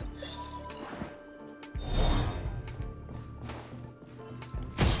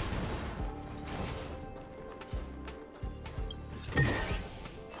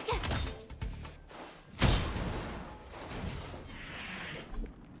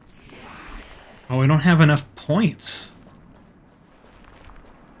 Oh, I don't have enough points.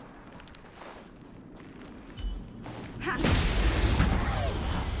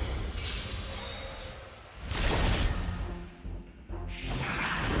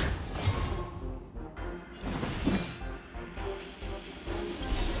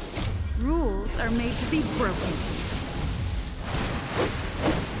 Rules are made to be broken.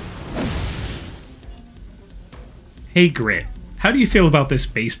 Hey, Grit. How do you feel about this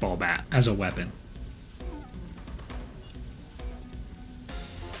baseball bat as a weapon?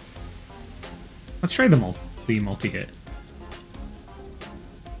 Let's try the multi-hit.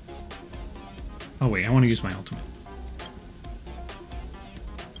 Oh wait, I want to use my ultimate.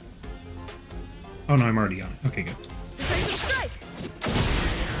 Oh no, I'm already on it. Okay, good.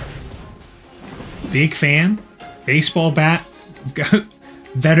 Big fan. Baseball bat.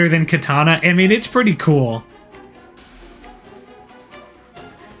 Better than katana. I mean, it's pretty cool.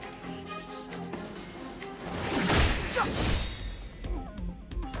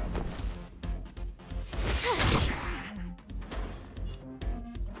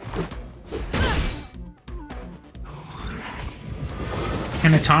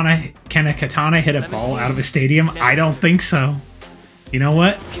 Can a katana hit a ball out of a stadium? I don't think so. You know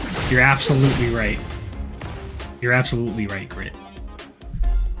what? You're absolutely right. You're absolutely right, Grit.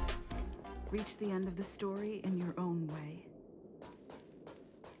 Reach the end of the story in your own way.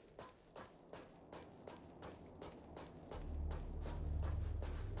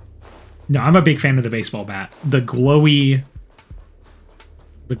 No, I'm a big fan of the baseball bat. The glowy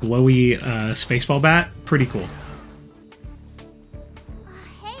spaceball bat, pretty cool.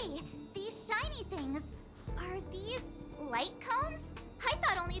 Hey, these shiny things. Are these light cones? I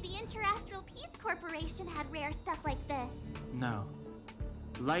thought only the Interastral Peace Corporation had rare stuff like this. No.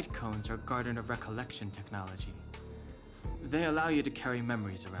 Light light cones are Garden of Recollection technology. They allow you to carry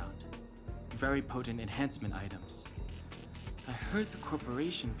memories around. Very potent enhancement items. I heard the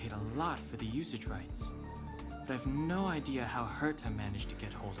corporation paid a lot for the usage rights, but I've no idea how Herta managed to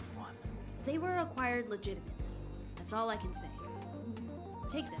get hold of one. They were acquired legitimately. That's all I can say.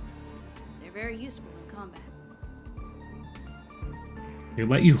 Take them. They're very useful in combat. They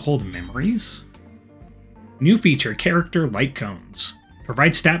let you hold memories? New feature, character light cones.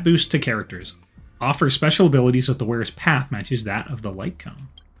 Provide stat boost to characters. Offers special abilities if the wearer's path matches that of the light cone.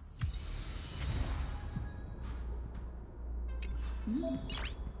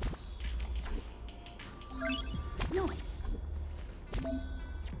 Nice.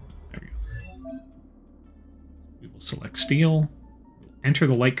 There we go. We will select steel. Enter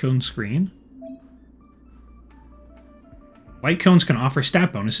the light cone screen. Light cones can offer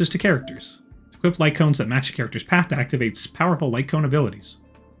stat bonuses to characters. Equip light cones that match the character's path to activate powerful light cone abilities.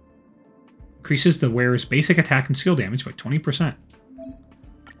 Increases the wearer's basic attack and skill damage by 20%.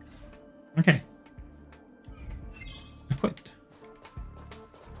 Okay. Equipped.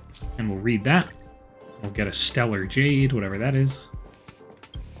 And we'll read that. We'll get a Stellar Jade, whatever that is.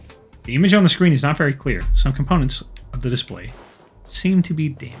 The image on the screen is not very clear. Some components of the display seem to be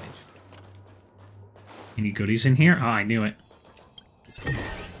damaged. Any goodies in here? Ah, I knew it.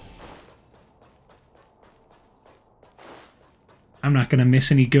 I'm not gonna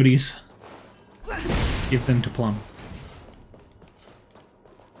miss any goodies. Give them to Plum.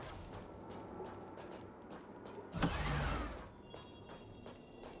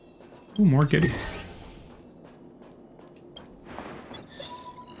 Ooh, more goodies.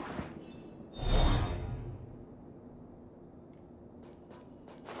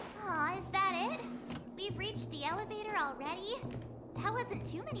 Aw, is that it? We've reached the elevator already? That wasn't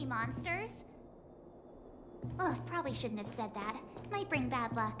too many monsters. Ugh, probably shouldn't have said that. Might bring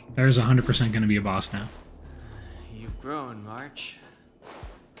bad luck. There's 100% gonna be a boss now. You've grown, March.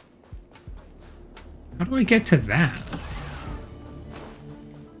 How do I get to that?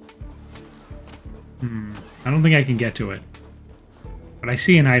 I don't think I can get to it. But I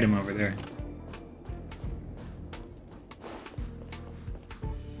see an item over there.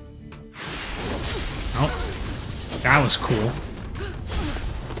 Oh, that was cool.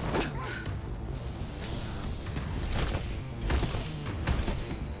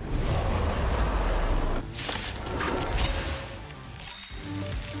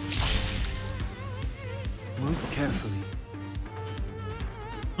 Move carefully.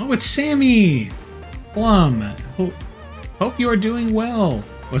 Oh, it's Sammy! Plum, hope you are doing well.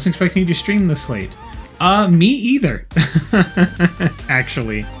 Wasn't expecting you to stream this late. Me either.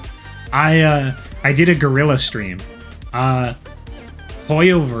 Actually, I did a gorilla stream.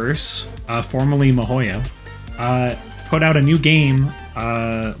 Hoyoverse, formerly Mahoyo, put out a new game.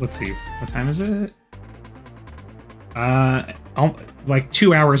 Let's see, what time is it? Like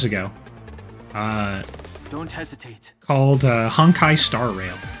 2 hours ago. Don't hesitate. Called Honkai Star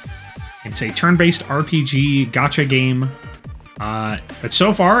Rail. It's a turn-based RPG gacha game, but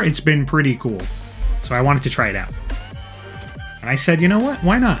so far it's been pretty cool. So I wanted to try it out. And I said, you know what?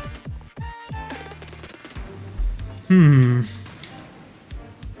 Why not?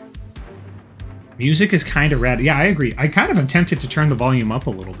 Music is kind of rad. Yeah, I agree. I kind of am tempted to turn the volume up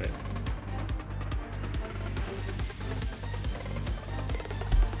a little bit.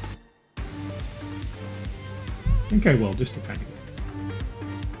 I think I will, just a tiny bit.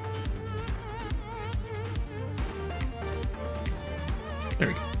 There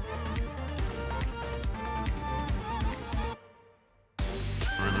we go.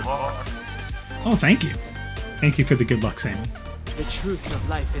 Oh, thank you. Thank you for the good luck, Sammy. The truth of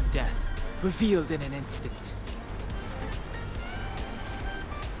life and death, revealed in an instant.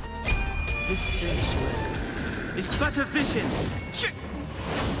 This sanctuary is but a vision.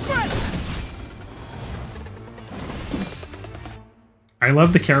 I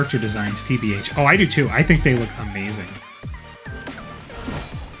love the character designs, TBH. Oh, I do too. I think they look amazing.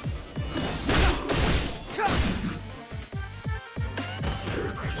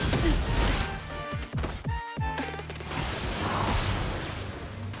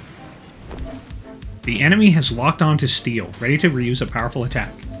 The enemy has locked onto steel, ready to reuse a powerful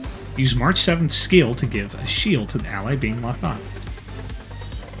attack. Use March 7th skill to give a shield to the ally being locked on.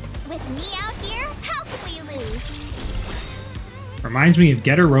 With me out here, how can we lose? Reminds me of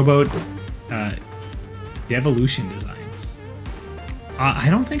Getter Robo Devolution designs. I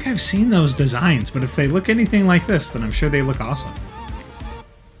don't think I've seen those designs, but if they look anything like this, then I'm sure they look awesome.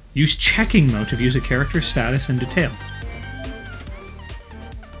 Use checking mode to view a character's status in detail.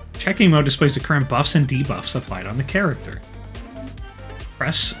 Checking mode displays the current buffs and debuffs applied on the character.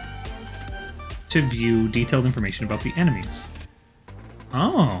 Press to view detailed information about the enemies.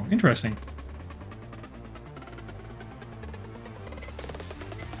 Oh, interesting.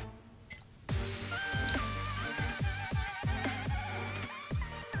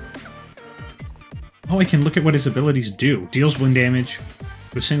 Oh, I can look at what his abilities do. Deals wound damage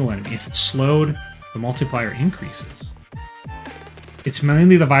to a single enemy. If it's slowed, the multiplier increases. It's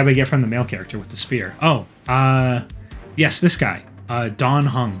mainly the vibe I get from the male character with the spear. Oh, yes, this guy. Don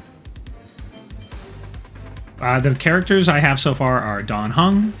Hung. The characters I have so far are Don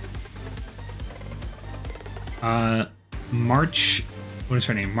Hung, March, what is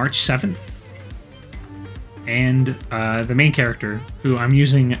her name? March 7th. And the main character, who I'm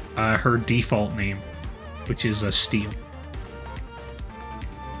using her default name, which is Steel.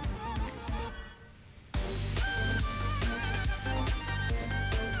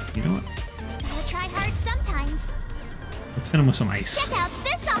 You know what? Gotta try hard sometimes. Let's hit him with some ice. Check out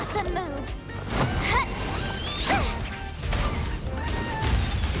this awesome move.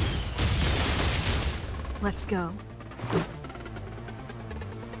 Let's go.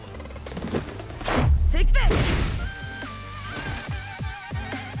 Take this!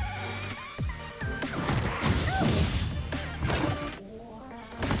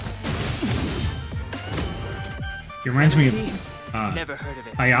 It reminds me of Never heard of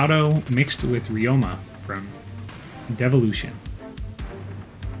it. Hayato mixed with Ryoma from Devolution.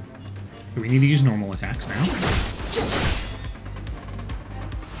 Do we need to use normal attacks now?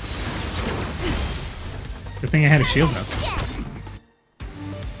 Good thing I had a shield up.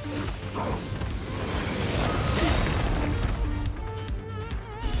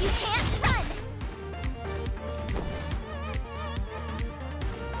 You can't run.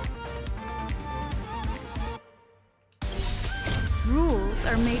 Rules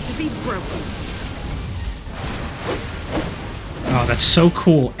are made to be broken. Oh, that's so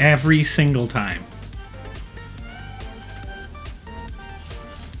cool every single time.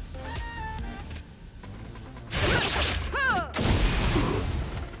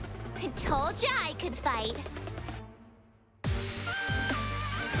 Told ya I could fight.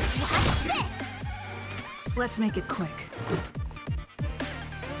 Watch this. Let's make it quick.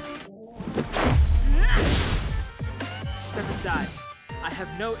 Step aside. I have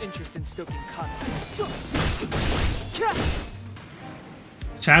no interest in stoking conflict.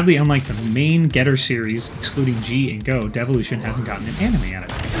 Sadly, unlike the main Getter series, excluding G and Go, Devolution hasn't gotten an anime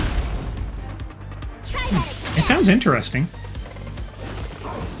out of it. Try that It sounds interesting.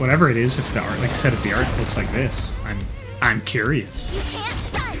 Whatever it is, if the art, like I said, if the art looks like this, I'm curious. You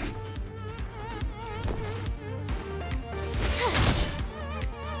can't run.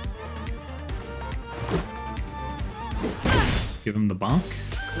 Give him the bonk.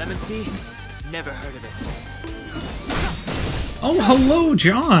 Clemency? Never heard of it. Oh, hello,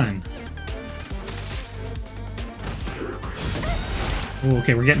 John! Oh,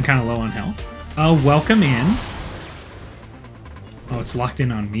 okay, we're getting kind of low on health. Welcome in. Oh, it's locked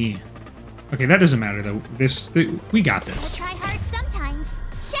in on me. Okay, that doesn't matter, though. We got Gotta this. try hard sometimes.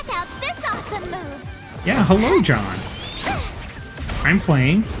 Check out this awesome move. Yeah, hello, John. I'm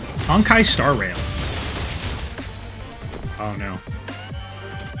playing Honkai Star Rail. Oh, no.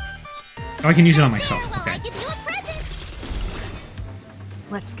 Oh, I can use it on myself. Well, I Okay. give you a present.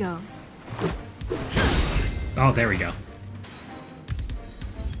 Let's go. Oh, there we go.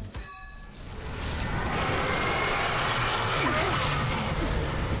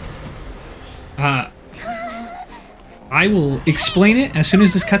 I will explain it as soon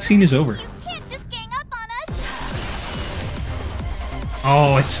as this cutscene is over. You can't just gang up on us.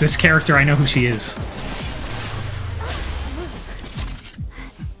 Oh, it's this character. I know who she is.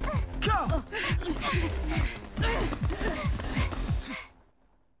 Go!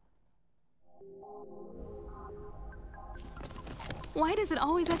 Why does it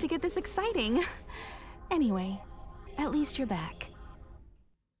always have to get this exciting? Anyway, at least you're back.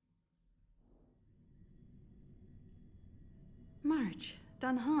 March,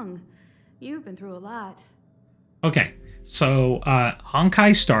 Don Hung, you've been through a lot. Okay, so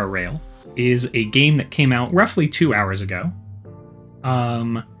Honkai Star Rail is a game that came out roughly 2 hours ago.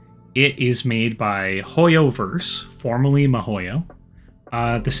 It is made by Hoyoverse, formerly Mihoyo,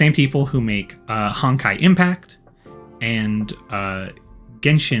 the same people who make Honkai Impact and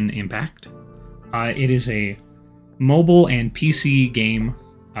Genshin Impact. It is a mobile and PC game.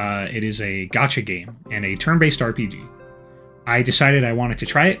 It is a gacha game and a turn-based RPG. I decided I wanted to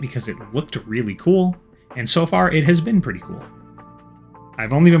try it because it looked really cool, and so far it has been pretty cool.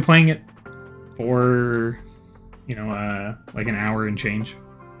 I've only been playing it for, like an hour and change.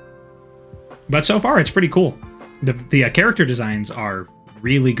 But so far it's pretty cool. The character designs are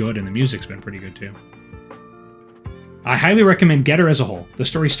really good, and the music's been pretty good too. I highly recommend Getter as a whole. The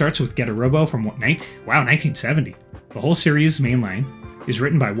story starts with Getter Robo from 1970. The whole series mainline is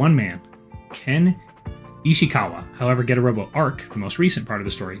written by one man, Ken Ishikawa. However, Getter Robo Arc, the most recent part of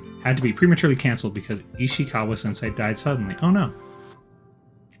the story, had to be prematurely cancelled because Ishikawa-sensei died suddenly. Oh no.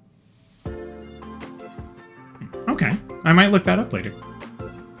 Okay, I might look that up later.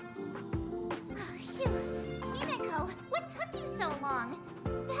 Himeko, what took you so long?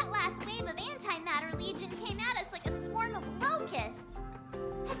 That last wave of antimatter legion came at us like a swarm of locusts.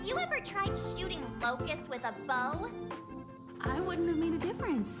 Have you ever tried shooting locusts with a bow? I wouldn't have made a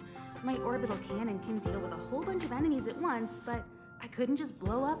difference. My orbital cannon can deal with a whole bunch of enemies at once, but I couldn't just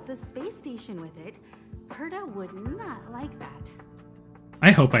blow up the space station with it. Herta would not like that.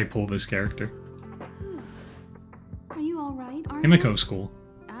 I hope I pull this character. Are you alright, aren't Himiko's cool.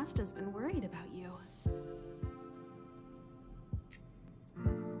 Asta's been worried about you.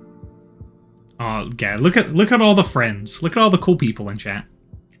 Oh, Gad, look at all the friends. Look at all the cool people in chat.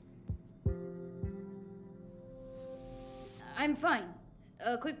 I'm fine.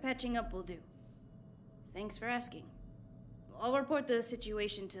 A quick patching up will do. Thanks for asking. I'll report the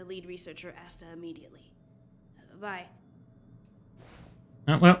situation to lead researcher Asta immediately. Bye.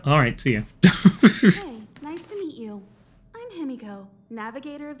 Well, alright, see ya. Hey, nice to meet you. I'm Himiko,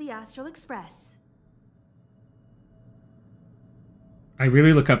 navigator of the Astral Express. I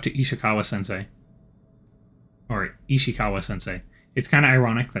really look up to Ishikawa-sensei. Or Ishikawa-sensei. It's kind of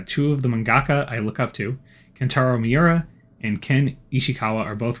ironic that two of the mangaka I look up to, Kentaro Miura and Ken Ishikawa,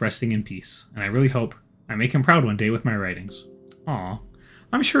 are both resting in peace, and I really hope I make him proud one day with my writings. Aw.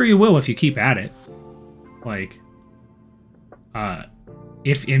 I'm sure you will if you keep at it. Like,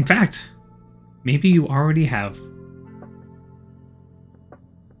 if, in fact, maybe you already have.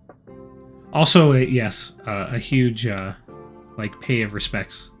 Also, yes, a huge, like, pay of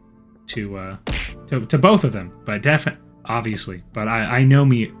respects to both of them, but obviously. But I know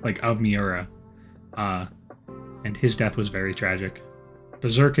of Miura, and his death was very tragic.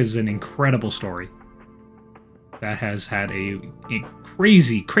 Berserk is an incredible story that has had a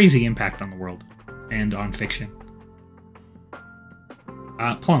crazy, crazy impact on the world and on fiction.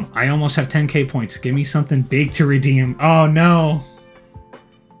 Plum, I almost have 10k points. Give me something big to redeem. Oh no!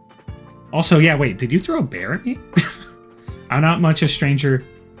 Also, yeah, wait, did you throw a bear at me? I'm not much a stranger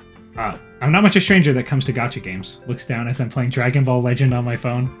that comes to gacha games. Looks down as I'm playing Dragon Ball Legend on my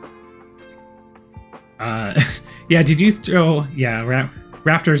phone. Yeah, did you throw... Yeah,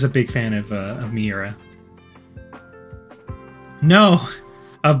 Raptor is a big fan of Miura. No!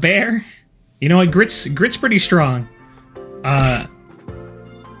 A bear? You know what, Grit's pretty strong.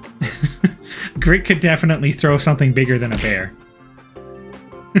 Grit could definitely throw something bigger than a bear.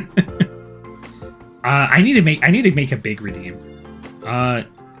 I need to make a big redeem.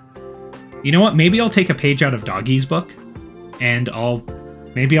 You know what? Maybe I'll take a page out of Doggy's book, and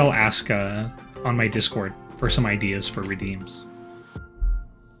maybe I'll ask on my Discord for some ideas for redeems.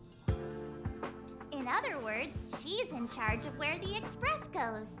 In other words, she's in charge of where the express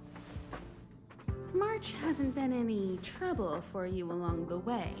goes. March hasn't been any trouble for you along the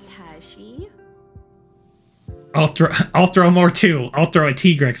way, has she? I'll throw more too. I'll throw a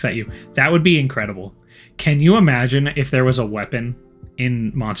Tigrex at you. That would be incredible. Can you imagine if there was a weapon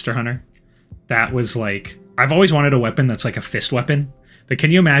in Monster Hunter that was like... I've always wanted a weapon that's like a fist weapon, but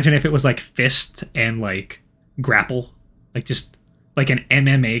can you imagine if it was like fist and like grapple? Like just like an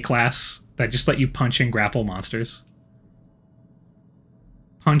MMA class that just let you punch and grapple monsters.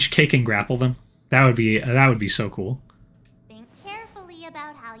 Punch, kick, and grapple them. That would be so cool. Think carefully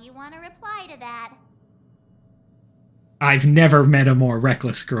about how you want to reply to that. I've never met a more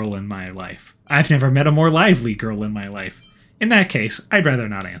reckless girl in my life. I've never met a more lively girl in my life. In that case, I'd rather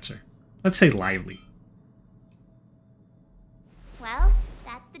not answer. Let's say lively. Well,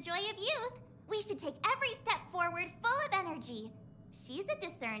 that's the joy of youth. We should take every step forward full of energy. She's a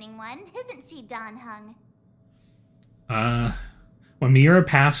discerning one, isn't she, Dan Hung? When Miura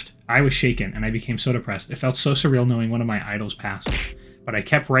passed, I was shaken, and I became so depressed. It felt so surreal knowing one of my idols passed. But I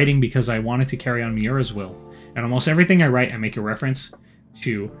kept writing because I wanted to carry on Miura's will. And almost everything I write, I make a reference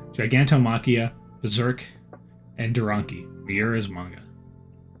to Gigantomachia, Berserk, and Duranki, Miura's manga.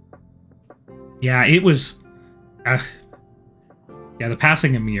 Yeah, it was... yeah, the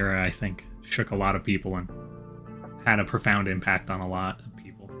passing of Miura, I think, shook a lot of people and had a profound impact on a lot of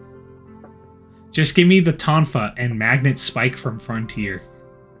people. Just give me the Tonfa and Magnet Spike from Frontier.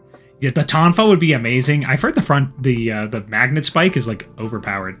 Yeah, the Tonfa would be amazing. I've heard the Magnet Spike is, like,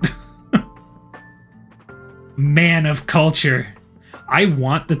 overpowered. Man of culture. I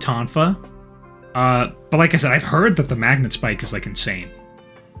want the Tonfa. But like I said, I've heard that the Magnet Spike is, like, insane.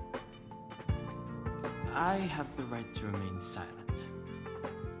 I have the right to remain silent.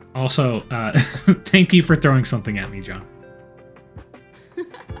 Also, thank you for throwing something at me, John.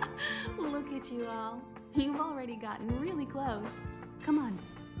 Look at you all. You've already gotten really close. Come on.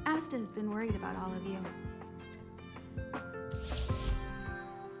 Asta's been worried about all of you.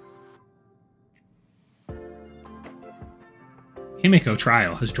 Himiko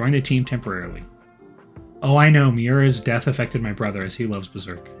Trial has joined the team temporarily. Oh, I know, Miura's death affected my brother as he loves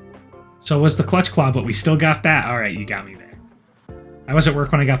Berserk. So was the Clutch Claw, but we still got that. Alright, you got me there. I was at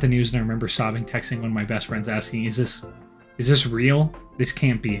work when I got the news and I remember sobbing, texting one of my best friends asking, is this real? This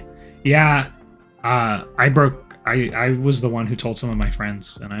can't be. Yeah, I was the one who told some of my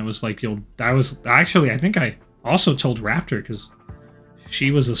friends, and I was like, I think I also told Raptor, because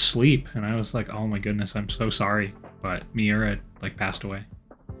she was asleep, and I was like, oh my goodness, I'm so sorry, but Miura, like, passed away.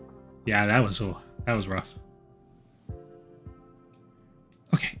 Yeah, that was rough.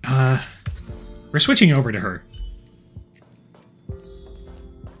 Okay, we're switching over to her.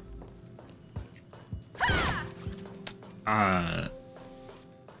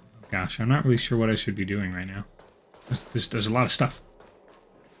 Gosh, I'm not really sure what I should be doing right now. There's a lot of stuff.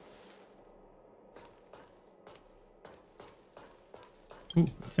 Ooh, a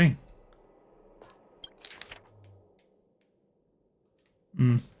thing.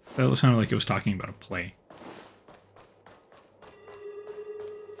 That sounded like it was talking about a play.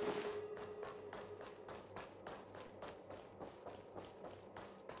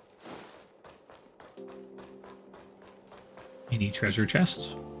 Any treasure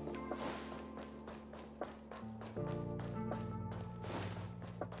chests?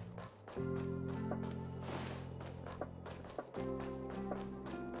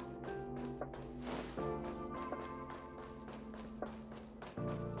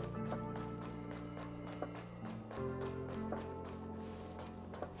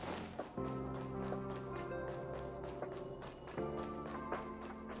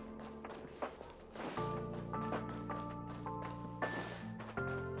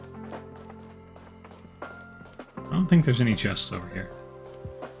 I don't think there's any chests over here.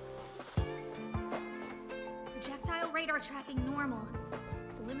 Projectile radar tracking normal.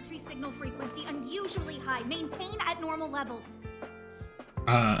 Telemetry signal frequency unusually high. Maintain at normal levels.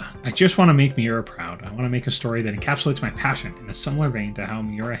 I just want to make Miura proud. I want to make a story that encapsulates my passion in a similar vein to how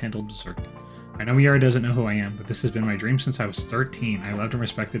Miura handled Berserk. I know Miura doesn't know who I am, but this has been my dream since I was 13. I loved and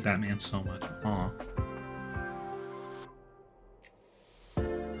respected that man so much. Aw.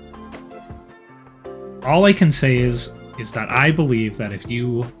 All I can say is that I believe that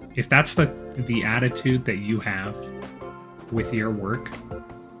if that's the attitude that you have with your work,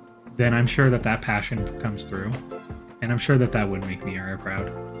 then I'm sure that passion comes through, and I'm sure that would make Miura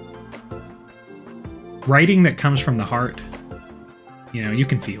proud. Writing that comes from the heart, you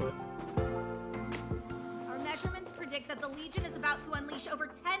can feel it. Our measurements predict that the Legion is about to unleash over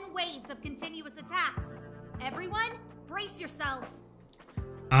 10 waves of continuous attacks. Everyone, brace yourselves.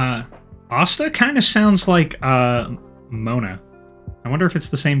 Asta kind of sounds like Mona. I wonder if it's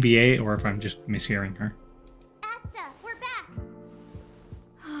the same VA or if I'm just mishearing her. Asta, we're back!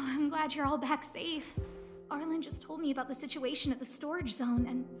 Oh, I'm glad you're all back safe. Arlen just told me about the situation at the storage zone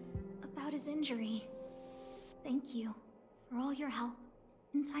and about his injury. Thank you for all your help.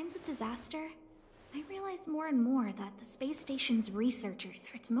 In times of disaster, I realize more and more that the space station's researchers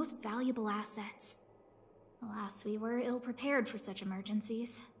are its most valuable assets. Alas, we were ill-prepared for such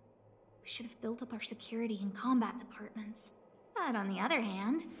emergencies. We should have built up our security and combat departments. But on the other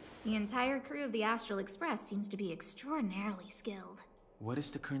hand, the entire crew of the Astral Express seems to be extraordinarily skilled. What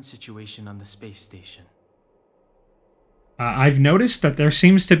is the current situation on the space station? I've noticed that there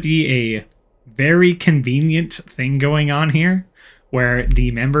seems to be a very convenient thing going on here, where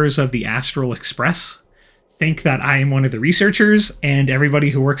the members of the Astral Express think that I am one of the researchers, and everybody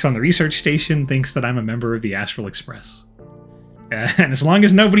who works on the research station thinks that I'm a member of the Astral Express. And as long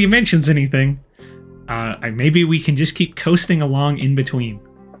as nobody mentions anything, maybe we can just keep coasting along in between.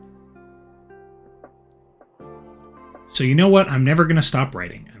 So you know what? I'm never going to stop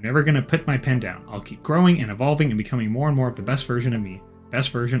writing. I'm never going to put my pen down. I'll keep growing and evolving and becoming more and more of the best version of me.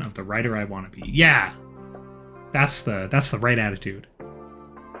 Best version of the writer I want to be. Yeah! That's the right attitude.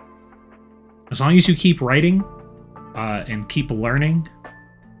 As long as you keep writing and keep learning,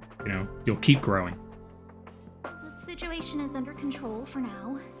 you'll keep growing. The situation is under control for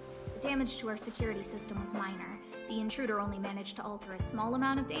now. The damage to our security system was minor. The intruder only managed to alter a small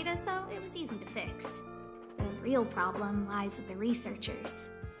amount of data, so it was easy to fix. The real problem lies with the researchers.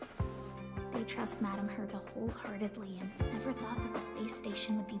 They trust Madame Herta wholeheartedly and never thought that the space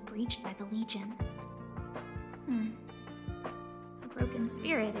station would be breached by the Legion. A broken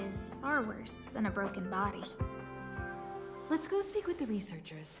spirit is far worse than a broken body. Let's go speak with the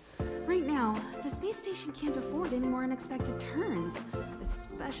researchers. Right now, the space station can't afford any more unexpected turns,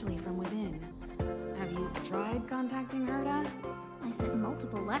 especially from within. Have you tried contacting Herta? I sent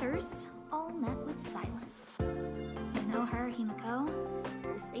multiple letters, all met with silence. You know her, Himiko?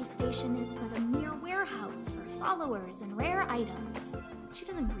 The space station is but a mere warehouse for followers and rare items. She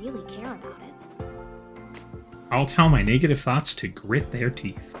doesn't really care about it. I'll tell my negative thoughts to grit their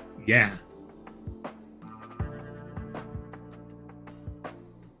teeth. Yeah.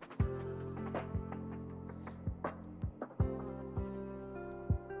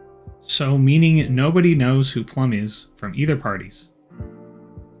 So, meaning nobody knows who Plum is from either parties.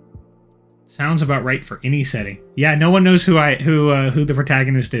 Sounds about right for any setting. Yeah, no one knows who the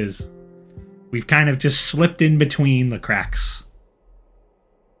protagonist is. We've kind of just slipped in between the cracks.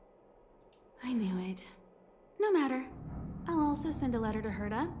 I knew it. No matter. I'll also send a letter to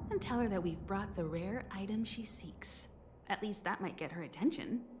Herta and tell her that we've brought the rare item she seeks. At least that might get her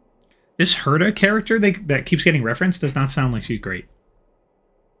attention. This Herta character that keeps getting referenced does not sound like she's great.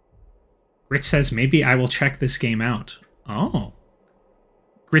 Grit says, maybe I will check this game out. Oh.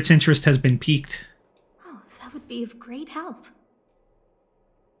 Grit's interest has been piqued. Oh, that would be of great help.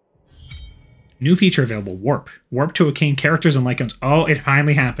 New feature available, Warp. Warp to obtain characters and icons. Oh, it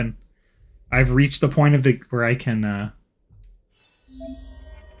finally happened. I've reached the point of where I can,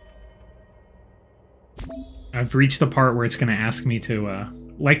 I've reached the part where it's going to ask me to,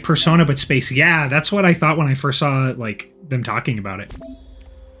 like Persona but space. Yeah, that's what I thought when I first saw, like, them talking about it.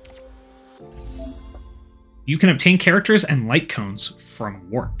 You can obtain characters and light cones from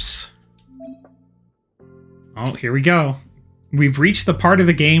warps. Oh, here we go. We've reached the part of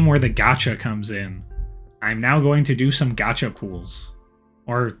the game where the gacha comes in. I'm now going to do some gacha pools.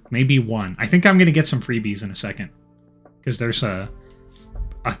 Or maybe one. I think I'm going to get some freebies in a second. Because there's a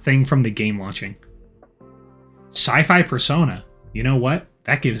thing from the game launching. Sci-fi Persona. You know what?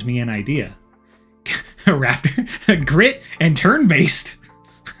 That gives me an idea. Raptor, grit, and turn-based.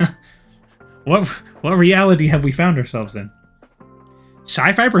 What reality have we found ourselves in?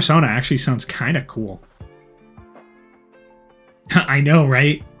 Sci-fi Persona actually sounds kind of cool. I know,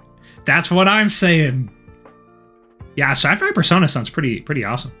 right? That's what I'm saying. Yeah, Sci-fi Persona sounds pretty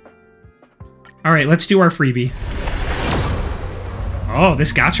awesome. All right, let's do our freebie. Oh,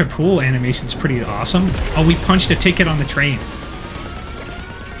 this gacha pool animation's pretty awesome. Oh, we punched a ticket on the train.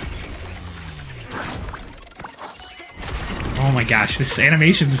 Oh my gosh, this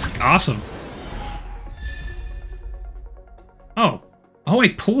animation's awesome. Oh, I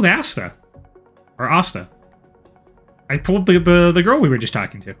pulled Asta. Or Asta. I pulled the girl we were just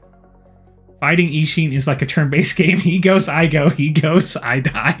talking to. Fighting Ishin is like a turn-based game. He goes, I go. He goes, I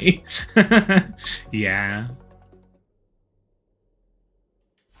die. Yeah.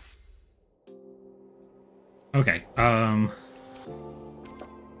 Okay, I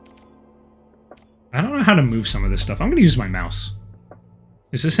don't know how to move some of this stuff. I'm gonna use my mouse.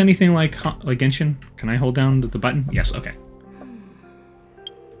 Is this anything like Genshin? Can I hold down the button? Yes, okay.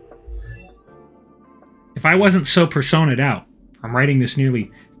 If I wasn't so persona'd out from writing this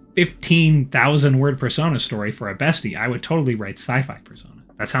nearly 15,000 word Persona story for a bestie, I would totally write sci-fi Persona.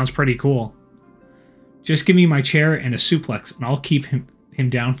 That sounds pretty cool. Just give me my chair and a suplex, and I'll keep him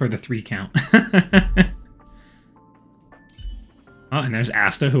down for the 3 count. Oh, and there's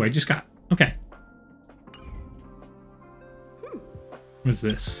Asta, who I just got. Okay. What's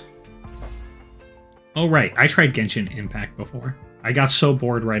this? Oh, right. I tried Genshin Impact before. I got so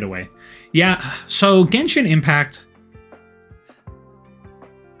bored right away. Yeah, so Genshin Impact...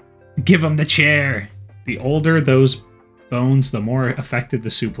 Give him the chair! The older those bones, the more affected the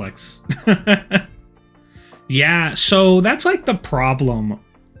suplex. Yeah, so that's like the problem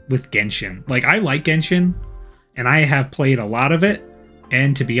with Genshin. Like, I like Genshin, and I have played a lot of it,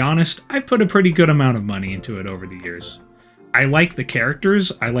 and to be honest, I've put a pretty good amount of money into it over the years. I like the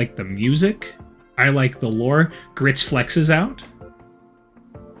characters, I like the music, I like the lore. Grits flexes out.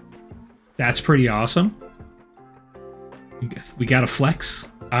 That's pretty awesome. We got a flex.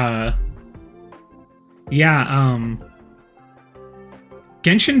 Genshin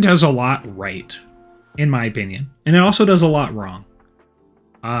does a lot right, in my opinion. And it also does a lot wrong.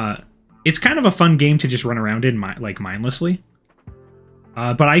 It's kind of a fun game to just run around in, like, mindlessly.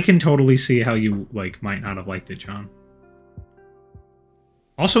 But I can totally see how you, like, might not have liked it, John.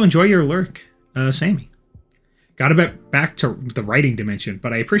 Also, enjoy your lurk, Sammy. Got a bit back to the writing dimension,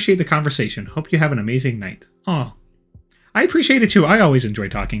 but I appreciate the conversation. Hope you have an amazing night. Oh, I appreciate it too. I always enjoy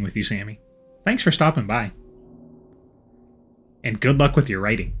talking with you, Sammy. Thanks for stopping by. And good luck with your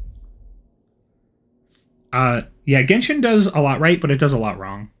writing. Yeah, Genshin does a lot right, but it does a lot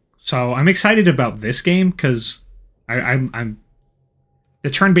wrong. So I'm excited about this game because I'm the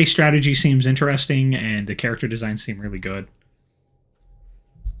turn-based strategy seems interesting and the character designs seem really good.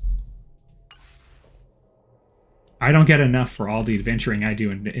 I don't get enough for all the adventuring I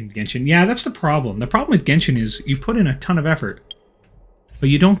do in Genshin. Yeah, that's the problem. The problem with Genshin is you put in a ton of effort, but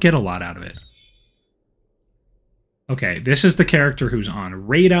you don't get a lot out of it. Okay, this is the character who's on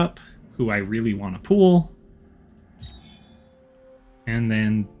Raid Up, who I really want to pool. And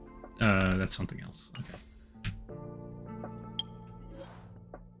then, that's something else. Okay.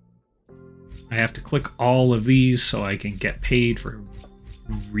 I have to click all of these so I can get paid for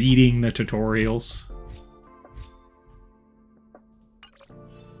reading the tutorials.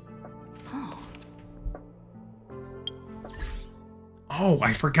 Oh,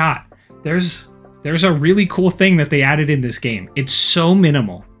 I forgot. There's a really cool thing that they added in this game. It's so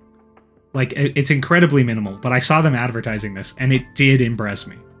minimal. Like, it's incredibly minimal, but I saw them advertising this, and it did impress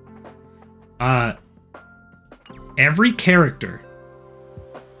me. Every character...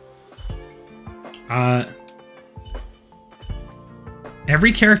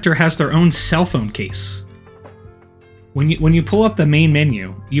 every character has their own cell phone case. When you pull up the main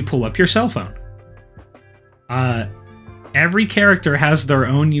menu, you pull up your cell phone. Every character has their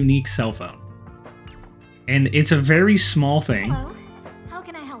own unique cell phone. And it's a very small thing. Hello? How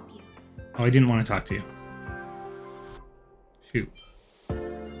can I help you? Oh, I didn't want to talk to you. Shoot.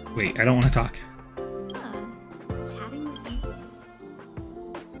 Wait, I don't want to talk. Chatting with you?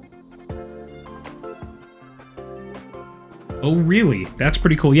 Oh, really? That's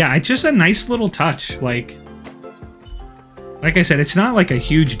pretty cool. Yeah, it's just a nice little touch. Like I said, it's not like a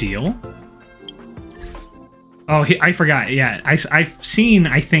huge deal. Oh, I forgot. Yeah, I've seen,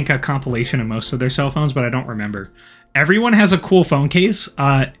 I think, a compilation of most of their cell phones, but I don't remember. Everyone has a cool phone case.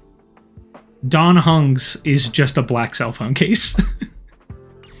 Don Hung's is just a black cell phone case.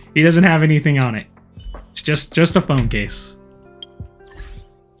 He doesn't have anything on it. It's just a phone case.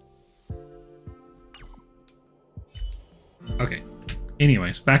 Okay.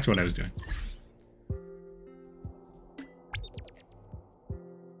 Anyways, back to what I was doing.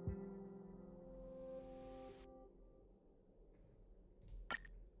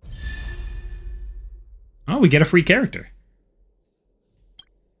 Oh, we get a free character.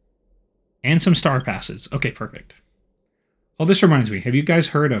 And some star passes. Okay, perfect. Oh, this reminds me. Have you guys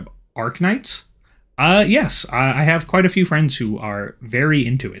heard of Arknights? Yes. I have quite a few friends who are very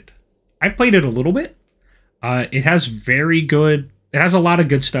into it. I've played it a little bit. It has it has a lot of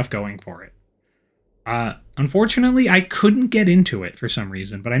good stuff going for it. Unfortunately, I couldn't get into it for some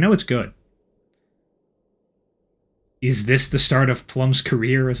reason, but I know it's good. Is this the start of Plum's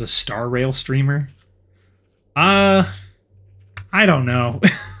career as a Star Rail streamer? I don't know.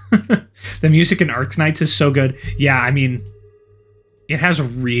 The music in Arknights is so good. Yeah, I mean, it has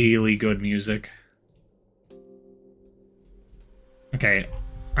really good music. Okay,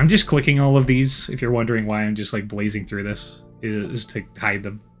 I'm just clicking all of these. If you're wondering why I'm just like blazing through this, is to hide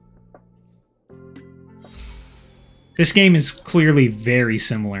them. This game is clearly very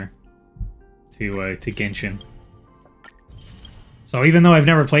similar to Genshin. So even though I've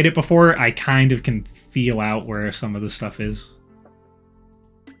never played it before, I kind of can feel out where some of the stuff is.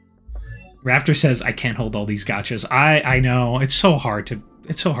 Raptor says, I can't hold all these gachas. I know. It's so hard to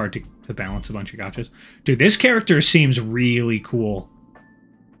balance a bunch of gachas. Dude, this character seems really cool.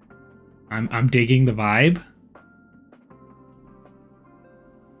 I'm digging the vibe.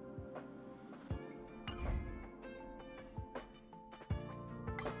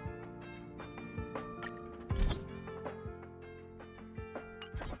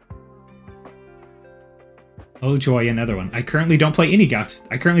 Oh joy, another one. I currently don't play any gacha.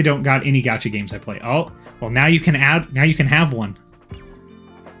 I currently don't got any gacha games I play. Oh, well now you can have one.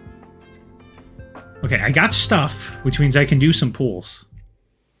 Okay, I got stuff, which means I can do some pulls.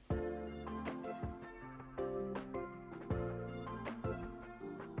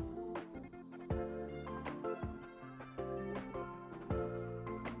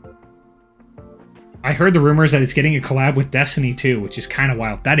 I heard the rumors that it's getting a collab with Destiny 2, which is kind of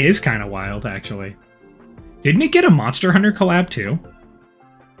wild. That is kind of wild, actually. Didn't it get a Monster Hunter collab too?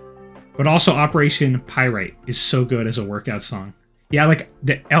 But also Operation Pyrite is so good as a workout song. Yeah, like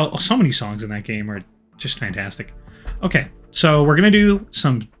so many songs in that game are just fantastic. Okay, so we're gonna do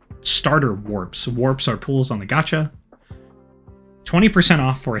some starter warps. Warps are pulls on the gacha. 20%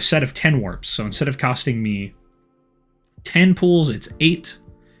 off for a set of 10 warps. So instead of costing me 10 pulls, it's 8.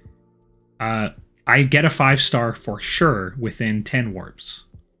 I get a 5-star for sure within 10 warps.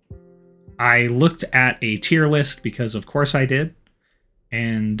 I looked at a tier list because of course I did.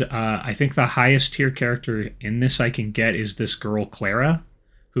 And I think the highest tier character in this I can get is this girl, Clara,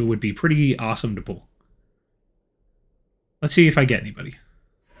 who would be pretty awesome to pull. Let's see if I get anybody.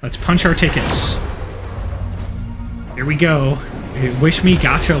 Let's punch our tickets. Here we go. Wish me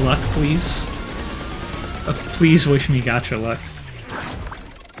gacha luck, please. Please wish me gacha luck.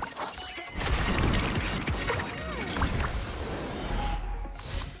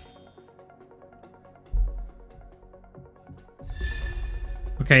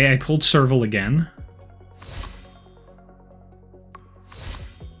 Okay, I pulled Serval again.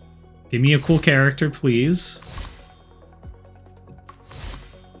 Give me a cool character, please.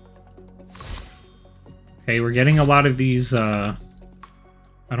 Okay, we're getting a lot of these, I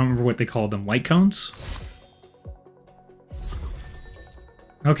don't remember what they call them, light cones?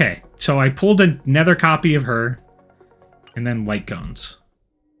 Okay, so I pulled another copy of her, and then light cones.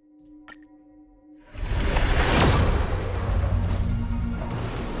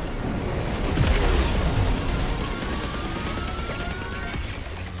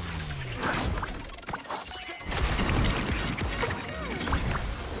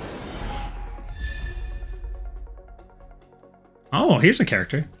 Oh, here's a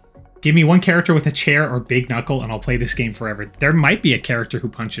character. Give me one character with a chair or big knuckle and I'll play this game forever. There might be a character who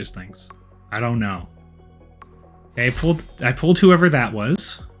punches things. I don't know. Okay, I pulled whoever that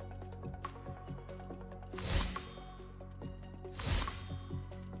was.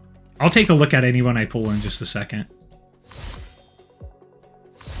 I'll take a look at anyone I pull in just a second.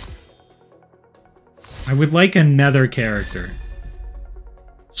 I would like another character.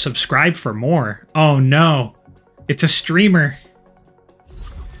 Subscribe for more. Oh no. It's a streamer.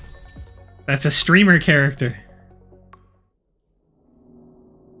 That's a streamer character.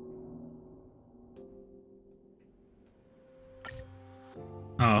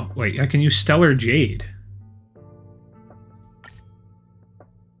 Oh, wait, I can use Stellar Jade.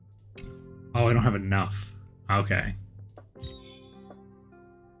 Oh, I don't have enough. Okay.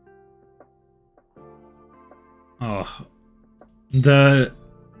 Oh. The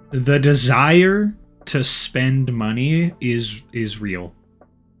desire to spend money is real.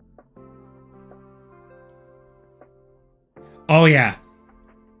 Oh yeah.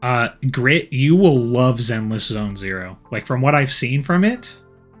 Grit, you will love Zenless Zone Zero. Like, from what I've seen from it,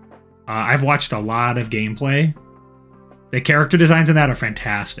 I've watched a lot of gameplay. The character designs in that are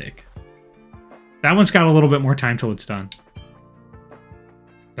fantastic. That one's got a little bit more time till it's done.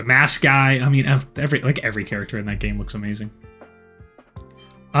 The mask guy, I mean, every character in that game looks amazing.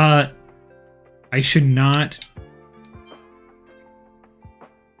 I should not...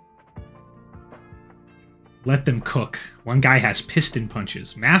 let them cook. One guy has piston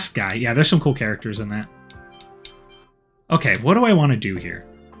punches. Mask guy, yeah, there's some cool characters in that. Okay, what do I want to do here?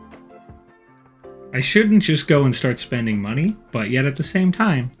 I shouldn't just go and start spending money, but yet at the same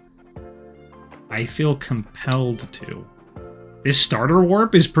time, I feel compelled to. This starter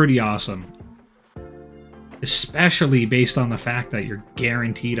warp is pretty awesome. Especially based on the fact that you're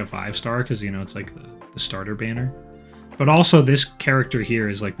guaranteed a 5-star, because, you know, it's like the starter banner. But also, this character here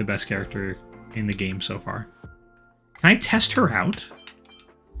is like the best character in the game so far. Can I test her out?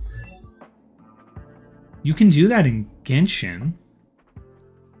 You can do that in Genshin.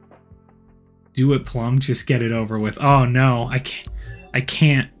 Do it, Plum. Just get it over with. Oh no, I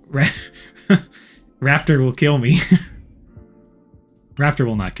can't. Raptor will kill me. Raptor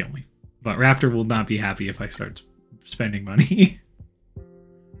will not kill me. But Raptor will not be happy if I start spending money.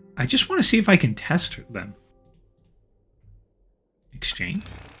 I just want to see if I can test them. Exchange?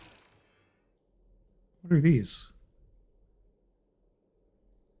 What are these?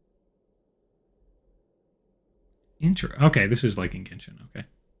 Okay, this is like in Genshin, okay.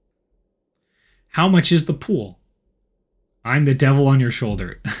 How much is the pool? I'm the devil on your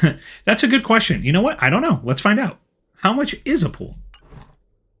shoulder. That's a good question. You know what? I don't know. Let's find out. How much is a pool?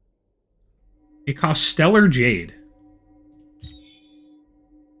 It costs Stellar Jade.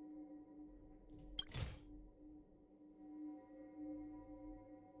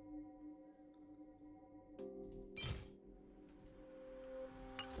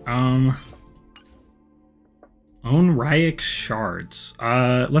 Own Ryek shards.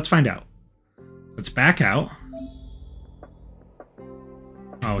 Let's find out. Let's back out.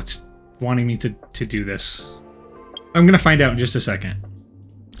 Oh, it's wanting me to do this. I'm gonna find out in just a second.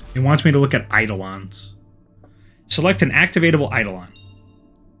 It wants me to look at Eidolons. Select an activatable Eidolon.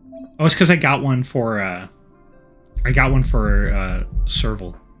 Oh, it's because I got one for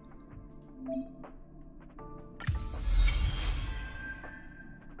Serval.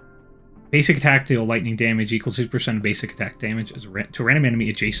 Basic attack deal lightning damage equals 6% of basic attack damage to a random enemy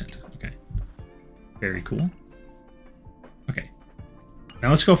adjacent. Okay. Very cool. Okay. Now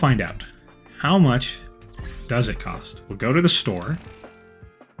let's go find out. How much does it cost? We'll go to the store.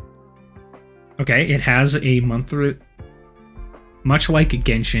 Okay, it has a monthly... Much like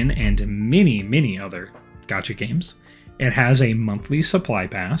Genshin and many other gacha games, it has a monthly supply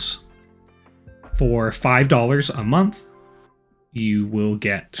pass. For $5 a month, you will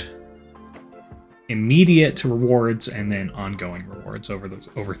get immediate rewards and then ongoing rewards over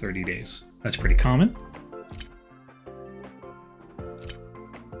 30 days. That's pretty common.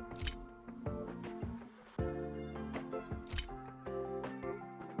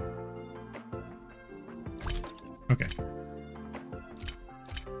 Okay.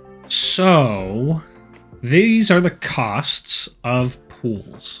 So, these are the costs of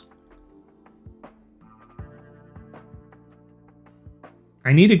pools.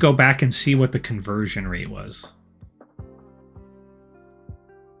 I need to go back and see what the conversion rate was.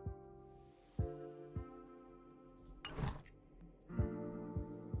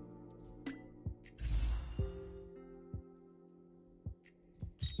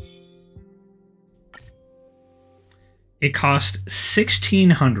 It cost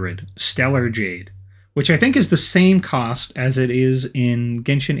 1,600 Stellar Jade, which I think is the same cost as it is in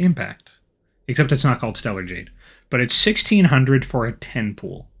Genshin Impact, except it's not called Stellar Jade. But it's 1,600 for a 10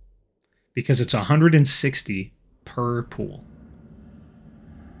 pool, because it's 160 per pool.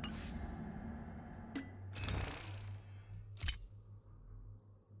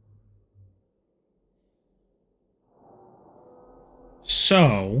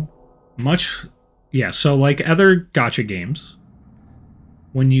 So much. Yeah, so like other gacha games,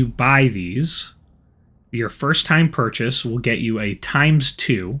 when you buy these, your first time purchase will get you a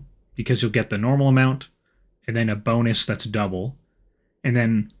 ×2, because you'll get the normal amount, and then a bonus that's double. And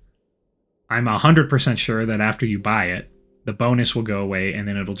then I'm 100% sure that after you buy it, the bonus will go away, and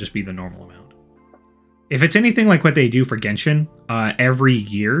then it'll just be the normal amount. If it's anything like what they do for Genshin, every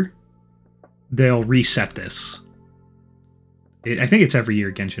year, they'll reset this. I think it's every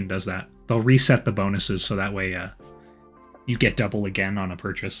year Genshin does that. They'll reset the bonuses so that way you get double again on a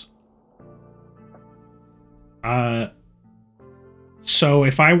purchase. So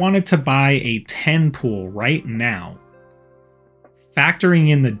if I wanted to buy a 10 pool right now, factoring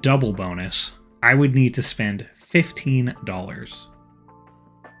in the double bonus, I would need to spend $15.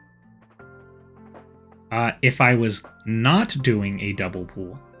 If I was not doing a double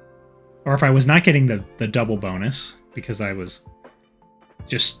pool, or if I was not getting the double bonus, because I was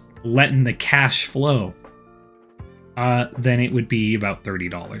just letting the cash flow, then it would be about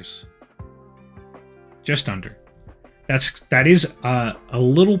 $30. Just under. That is a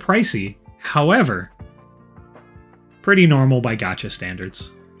little pricey. However, pretty normal by gacha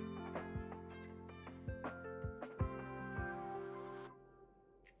standards.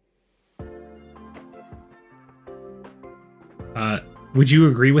 Would you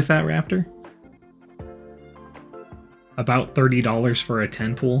agree with that, Raptor? About $30 for a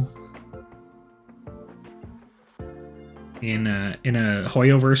 10 pool in a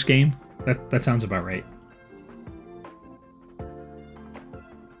Hoyoverse game? That sounds about right.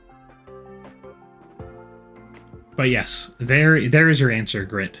 But yes, there is your answer,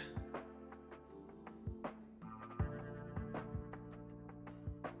 Grit.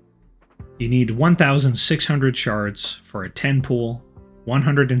 You need 1,600 shards for a 10 pool,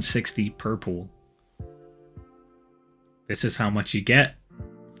 160 per pool. This is how much you get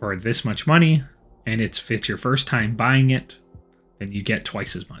for this much money, and if it's your first time buying it, then you get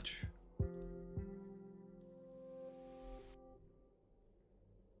twice as much.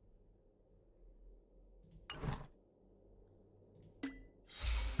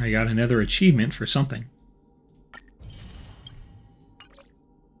 I got another achievement for something.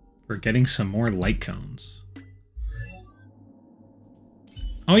 For getting some more light cones.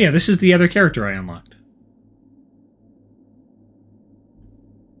 Oh yeah, this is the other character I unlocked.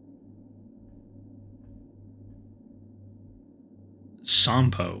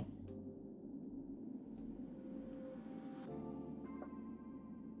 Sampo.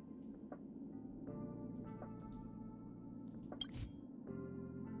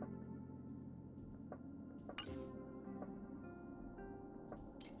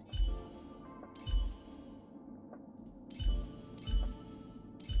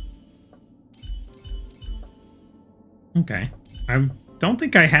 Okay. I don't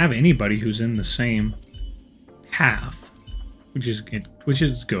think I have anybody who's in the same path, which is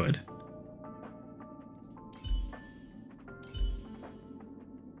good.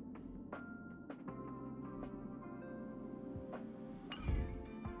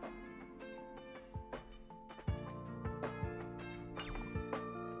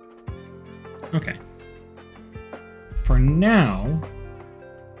 Okay. For now,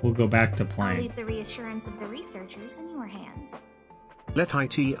 we'll go back to I'll playing. leave the reassurance of the researchers in your hands. Let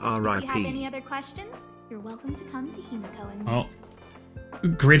it If you have any RIP. other questions, you're welcome to come to Himiko and me. Oh,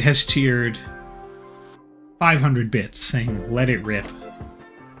 Grid has cheered 500 bits, saying "Let it rip."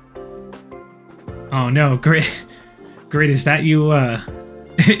 Oh no, Grid, is that you?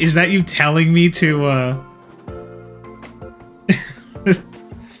 Is that you telling me to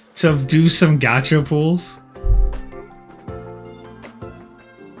to do some gacha pools?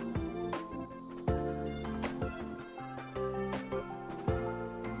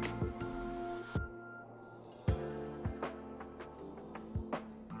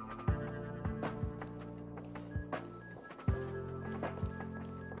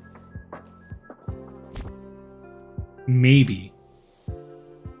 Maybe.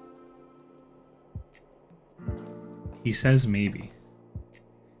 He says maybe.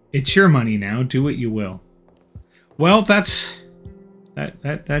 It's your money now, do what you will. Well, that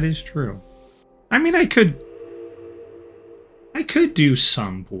is true. I mean, I could do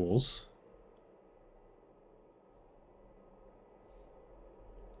some pools.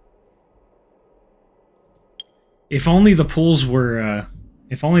 If only the pools were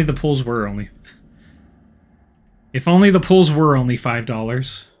only if only the pools were only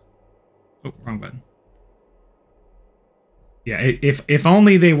 $5. Oh, wrong button. Yeah, if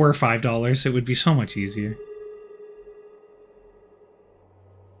only they were $5, it would be so much easier.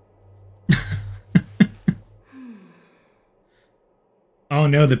 Oh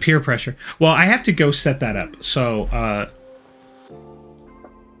no, the peer pressure. Well, I have to go set that up. So,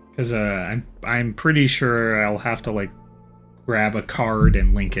 because I'm pretty sure I'll have to like grab a card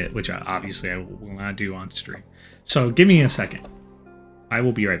and link it, which obviously I will not do on stream. So give me a second. I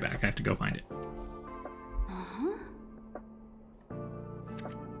will be right back. I have to go find it.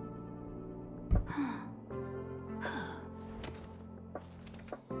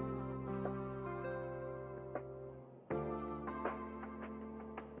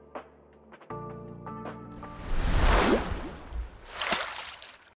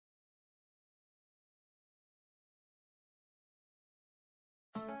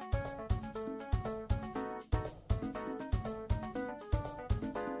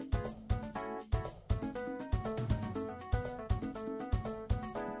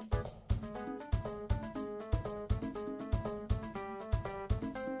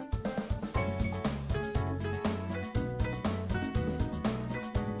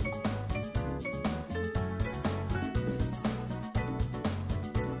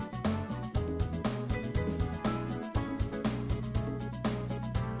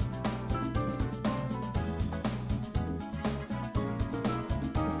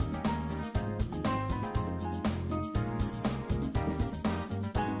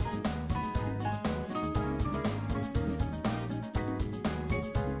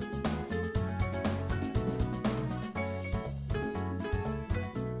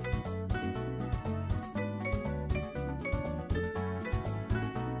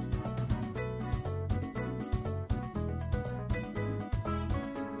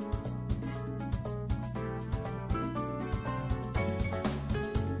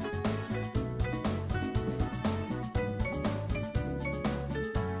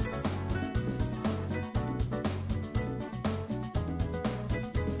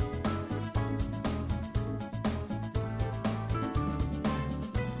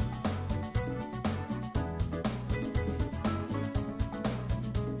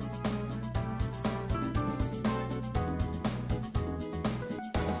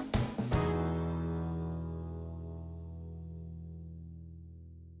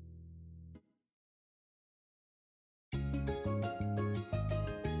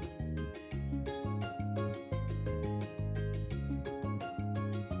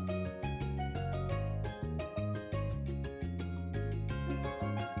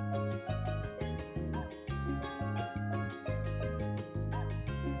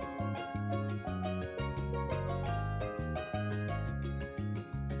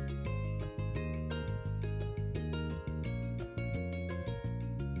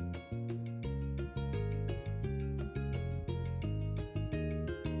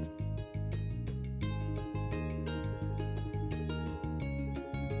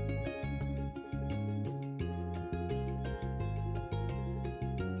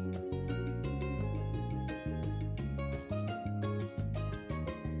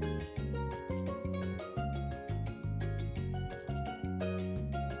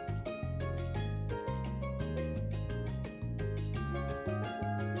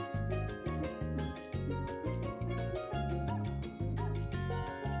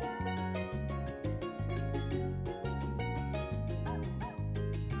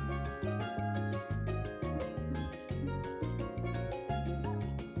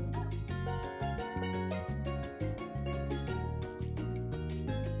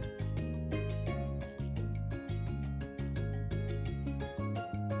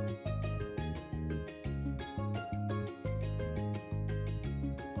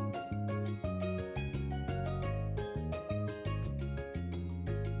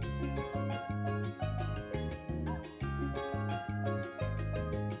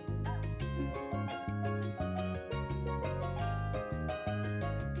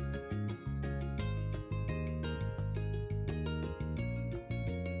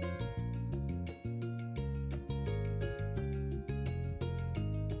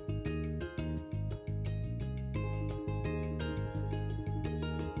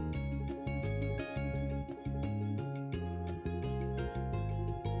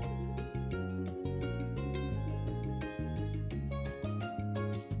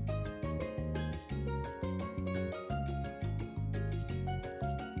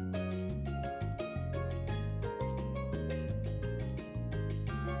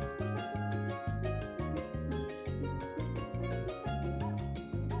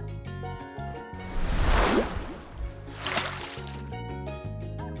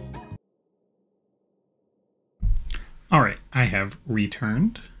 All right, I have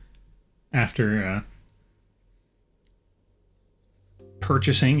returned after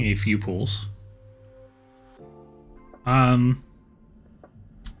purchasing a few pools.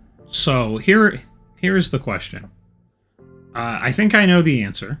 So here's the question. I think I know the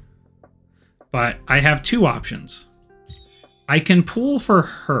answer, but I have two options. I can pool for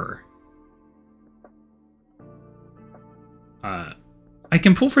her. I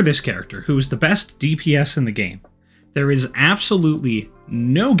can pull for this character, who is the best DPS in the game. There is absolutely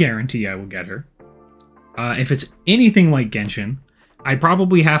no guarantee I will get her. If it's anything like Genshin, I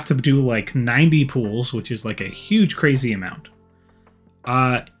probably have to do like 90 pools, which is like a huge, crazy amount.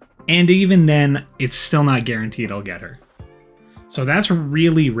 And even then, it's still not guaranteed I'll get her. So that's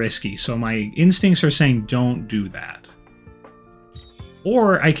really risky. So my instincts are saying don't do that.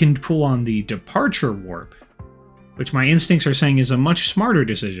 Or I can pull on the Departure Warp, which my instincts are saying is a much smarter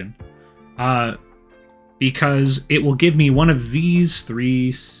decision. Because it will give me one of these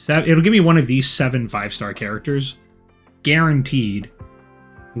it'll give me one of these 7 5-star characters guaranteed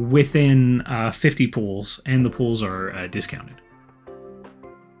within 50 pools, and the pools are discounted.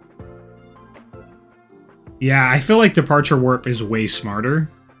 Yeah, I feel like Departure Warp is way smarter.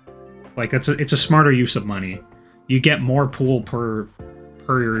 Like it's a smarter use of money. You get more pool per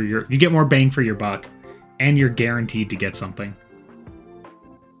you get more bang for your buck, and you're guaranteed to get something.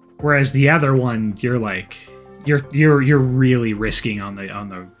 Whereas the other one, you're like you're really risking on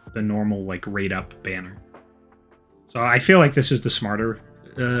the normal like rate up banner. So I feel like this is the smarter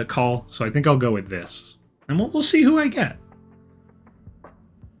call. So I think I'll go with this, and we'll see who I get.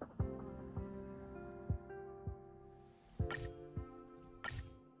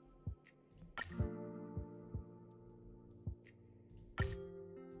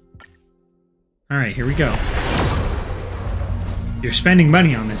 All right, here we go. You're spending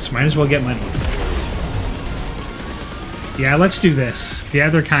money on this. Might as well get money. Yeah, let's do this. The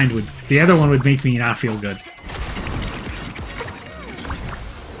other one would make me not feel good.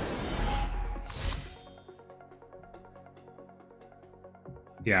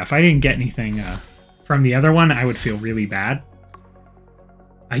 Yeah, if I didn't get anything from the other one, I would feel really bad.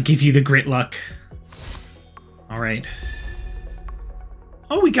 I give you the grit luck. All right.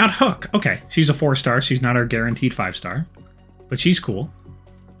 Oh, we got Hook. Okay, she's a 4-star. She's not our guaranteed 5-star, but she's cool.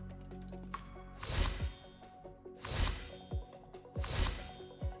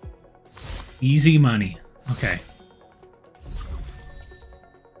 Easy money. Okay.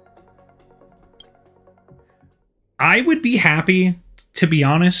 I would be happy, to be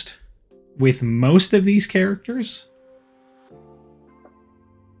honest, with most of these characters.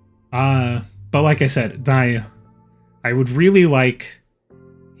 But like I said, I would really like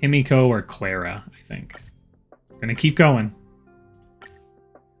Himiko or Clara, I think. Gonna keep going.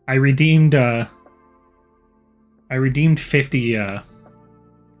 I redeemed 50, I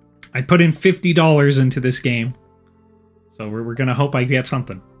put in $50 into this game. So we're gonna hope I get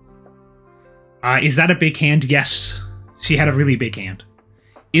something. Is that a big hand? Yes. She had a really big hand.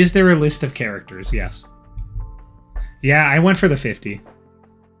 Is there a list of characters? Yes. Yeah, I went for the 50.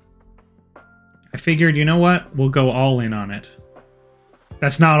 I figured, you know what? We'll go all in on it.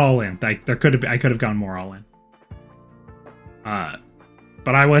 That's not all in. Like I could have gone more all in.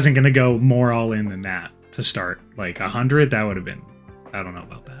 But I wasn't gonna go more all in than that to start. Like 100, that would have been. I don't know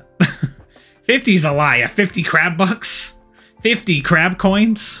about that. 50's a lie. 50 crab bucks, 50 crab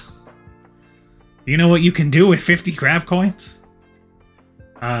coins. Do you know what you can do with 50 crab coins?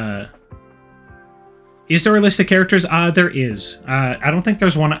 Is there a list of characters? There is. I don't think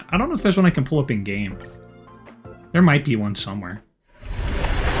there's one. I don't know if there's one I can pull up in game. There might be one somewhere.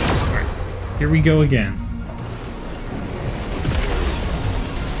 Here we go again.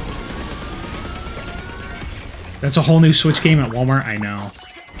 That's a whole new Switch game at Walmart, I know.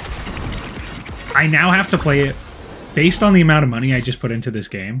 I now have to play it based on the amount of money I just put into this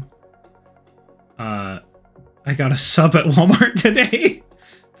game. I got a sub at Walmart today.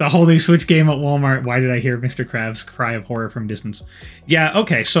 It's a whole new Switch game at Walmart. Why did I hear Mr. Krabs' cry of horror from distance? Yeah,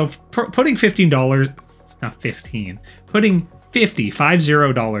 okay, so putting $15, not 15, putting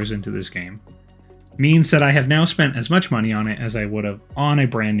 $50 into this game means that I have now spent as much money on it as I would have on a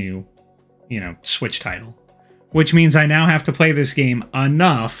brand new, Switch title. Which means I now have to play this game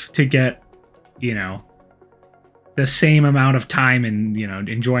enough to get, the same amount of time and,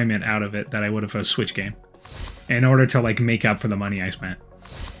 enjoyment out of it that I would have a Switch game. In order to, make up for the money I spent.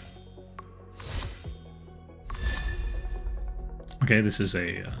 Okay, this is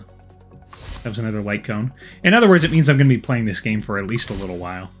that was another light cone. In other words, it means I'm going to be playing this game for at least a little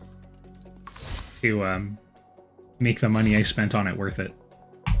while. To make the money I spent on it worth it.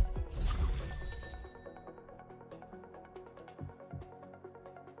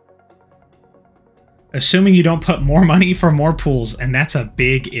 Assuming you don't put more money for more pools, and that's a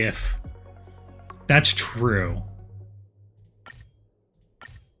big if. That's true.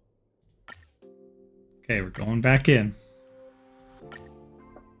 Okay, we're going back in.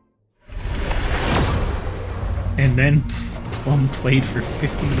 And then Plum played for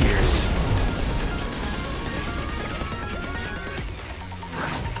 50 years.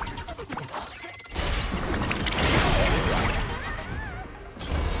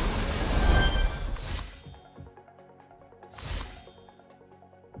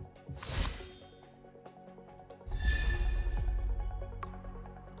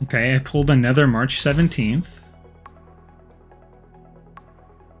 Okay, I pulled another March 17th.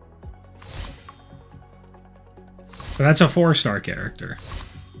 So that's a 4-star character.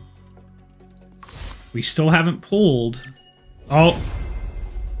 We still haven't pulled... Oh!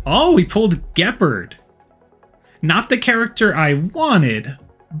 Oh, we pulled Gepard. Not the character I wanted,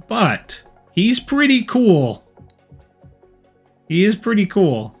 but he's pretty cool. He is pretty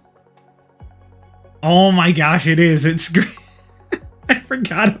cool. Oh my gosh, it is. It's great.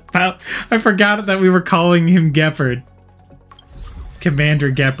 I forgot that we were calling him Gepard.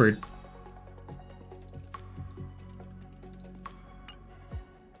 Commander Gepard.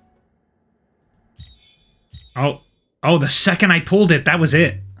 Oh, the second I pulled it, that was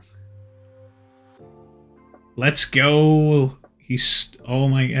it. Let's go. Oh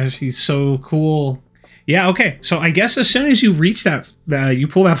my gosh, he's so cool. Yeah, okay. So I guess as soon as you reach that, you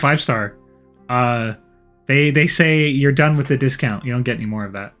pull that 5-star, they say you're done with the discount. You don't get any more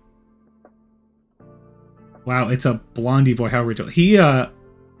of that. Wow, it's a blondie boy. How original.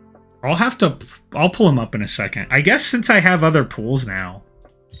 I'll pull him up in a second. I guess since I have other pools now.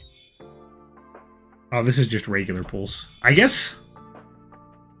 Oh, this is just regular pools. I guess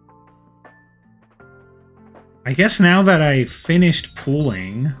now that I finished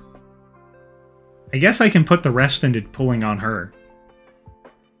pooling, I guess I can put the rest into pulling on her.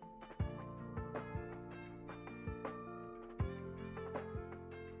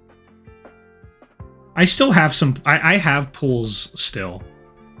 I still have some... I have pools still.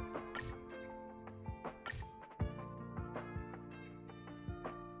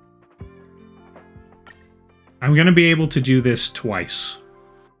 I'm going to be able to do this twice.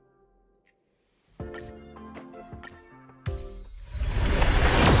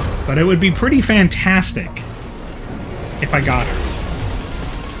 But it would be pretty fantastic if I got her.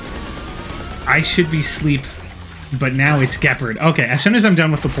 I should be asleep, but now it's Gepard. Okay, as soon as I'm done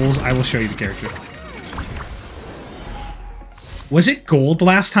with the pools, I will show you the character. Was it gold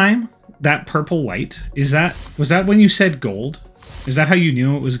last time? That purple light? Was that when you said gold? Is that how you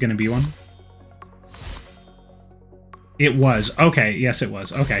knew it was going to be one? It was. Okay, yes it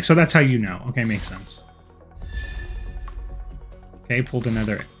was. Okay, so that's how you know. Okay, makes sense. Okay, pulled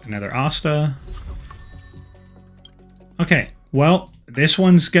another Asta. Okay, well, this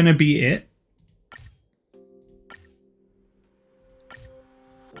one's gonna be it.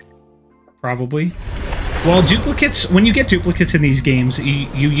 Probably. Well, duplicates, when you get duplicates in these games,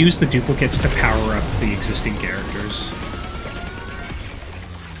 you use the duplicates to power up the existing characters.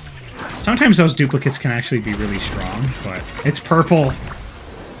 Sometimes those duplicates can actually be really strong, but it's purple.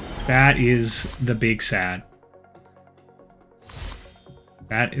 That is the big sad.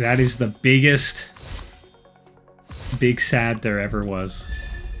 That is the biggest big sad there ever was.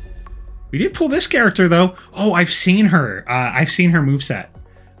 We did pull this character though. Oh, I've seen her. I've seen her moveset.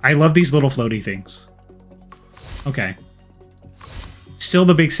 I love these little floaty things. Okay. Still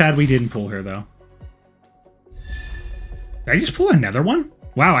the big sad we didn't pull her though. Did I just pull another one?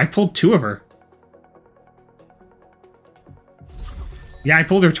 Wow, I pulled 2 of her. Yeah, I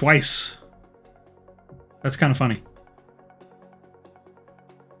pulled her twice. That's kind of funny.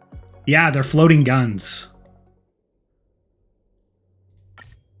 Yeah, they're floating guns.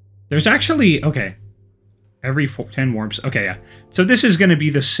 There's actually... Okay. Every 10 warps. Okay, yeah. So this is going to be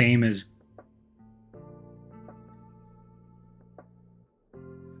the same as...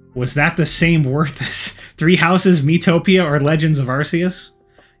 Was that the same worth as 3 Houses, Metopia, or Legends of Arceus?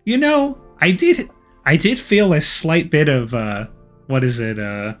 You know, I did feel a slight bit of, what is it,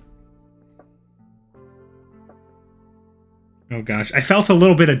 oh gosh, I felt a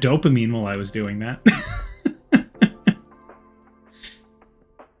little bit of dopamine while I was doing that.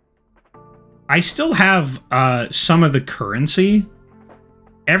 I still have, some of the currency.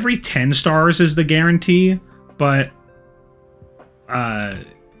 Every 10 stars is the guarantee, but,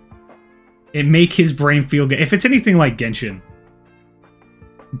 it make his brain feel good. If it's anything like Genshin.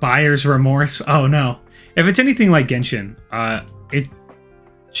 Buyer's remorse. Oh no. If it's anything like Genshin, it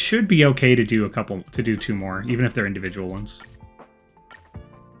should be okay to do 2 more, even if they're individual ones.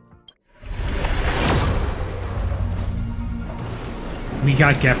 We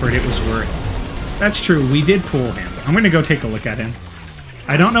got Gepard, it was worth. That's true, we did pull him. I'm gonna go take a look at him.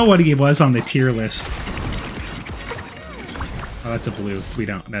 I don't know what he was on the tier list. Oh, that's a blue.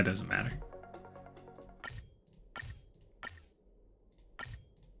 That doesn't matter.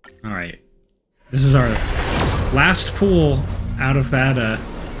 Alright. This is our last pool out of that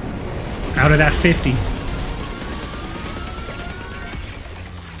 50.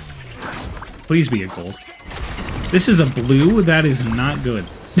 Please be a gold. This is a blue? That is not good.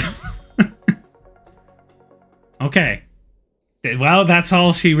 Okay. Well, that's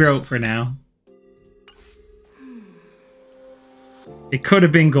all she wrote for now. It could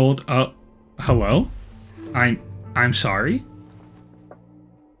have been gold. Oh, hello? I'm sorry?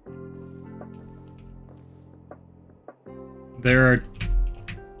 There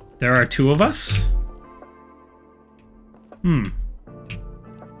are two of us?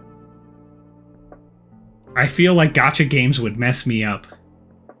 I feel like gacha games would mess me up.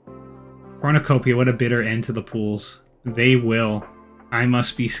 Cornucopia, what a bitter end to the pools. They will. I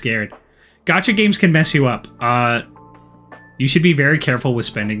must be scared. Gacha games can mess you up. You should be very careful with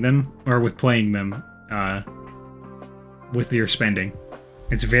spending them, or with playing them, with your spending.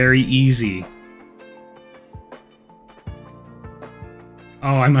 It's very easy.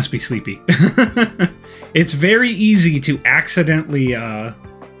 Oh, I must be sleepy. It's very easy to accidentally, oh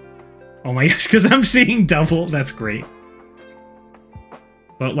my gosh, because I'm seeing double. That's great.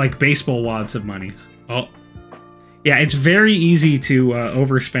 But like baseball wads of monies. Oh. Yeah, it's very easy to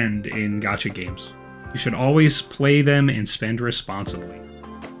overspend in gacha games. You should always play them and spend responsibly.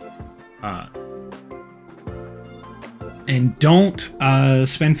 And don't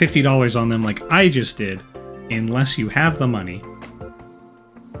spend $50 on them like I just did, unless you have the money.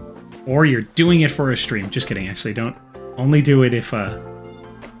 Or you're doing it for a stream. Just kidding, actually. Don't. Only do it if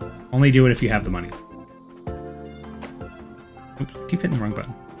you have the money. Oops, keep hitting the wrong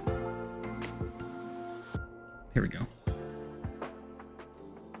button. Here we go.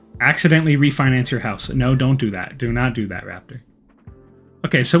 Accidentally refinance your house. No, don't do that. Do not do that, Raptor.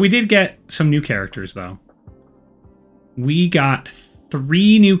 Okay, so we did get some new characters, though. We got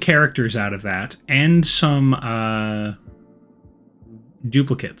 3 new characters out of that, and some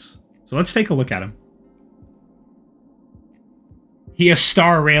duplicates. So let's take a look at him. He a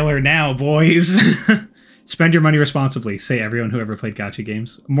star railer now, boys. Spend your money responsibly. Say everyone who ever played gacha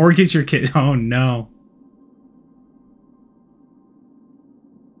games. Mortgage your kid. Oh no.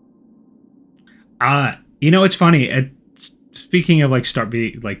 You know, it's funny. Speaking of like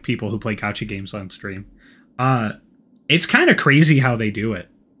people who play gacha games on stream, it's kind of crazy how they do it.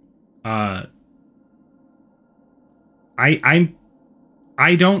 I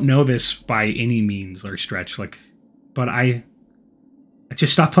don't know this by any means or stretch, but I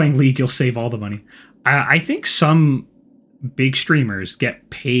just stop playing League. You'll save all the money. I think some big streamers get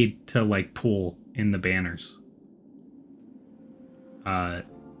paid to like pool in the banners.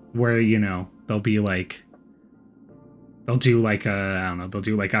 Where, you know, they'll do like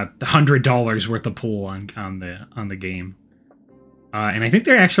 $100 worth of pool on the game. And I think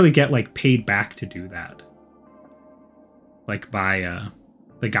they actually get like paid back to do that. Like by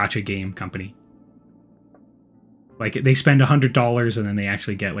the gacha game company. Like they spend $100 and then they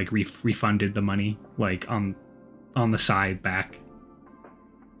actually get like refunded the money like on the side back.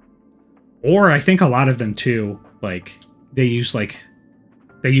 Or I think a lot of them too, like they use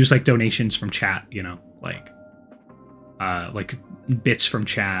donations from chat, you know, like bits from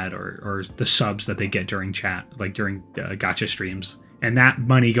chat or the subs that they get during chat, like during gacha streams, and that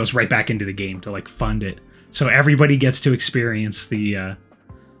money goes right back into the game to like fund it. So everybody gets to experience the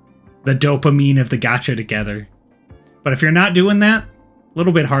dopamine of the gacha together. But if you're not doing that, a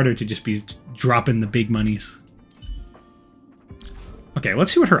little bit harder to just be dropping the big monies. Okay,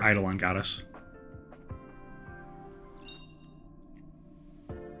 let's see what her Eidolon got us.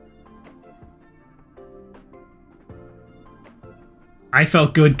 I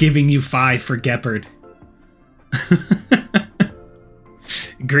felt good giving you 5 for Gepard.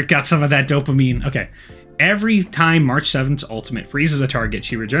 Grit got some of that dopamine. Okay. Every time March 7th's ultimate freezes a target,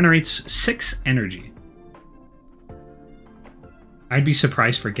 she regenerates 6 energy. I'd be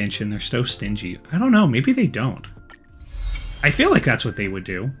surprised for Genshin. They're so stingy. I don't know. Maybe they don't. I feel like that's what they would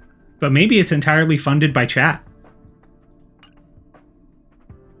do. But maybe it's entirely funded by chat.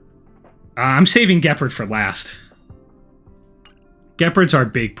 I'm saving Gepard for last. Gepard's our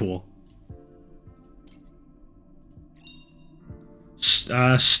big pool.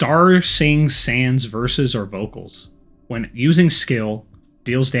 Star sings sans verses or vocals. When using skill,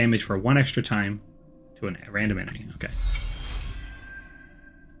 deals damage for 1 extra time to a random enemy. Okay.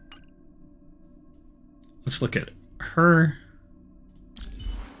 Let's look at her.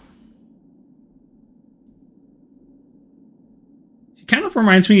 kind of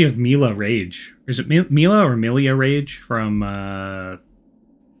reminds me of Mila Rage. Is it Mila or Milia Rage from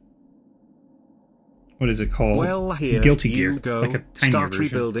what is it called? Well, here Guilty you Gear. go. Like a tinier Start version.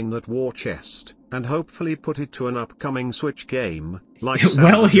 rebuilding that war chest, and hopefully put it to an upcoming Switch game. Like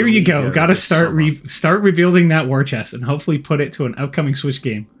Well, here you go. Amigo Gotta this start summer. start rebuilding that war chest and hopefully put it to an upcoming Switch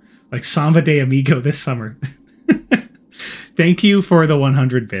game, like Samba de Amigo this summer. Thank you for the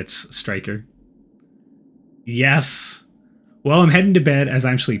 100 bits, Striker. Yes. Well, I'm heading to bed as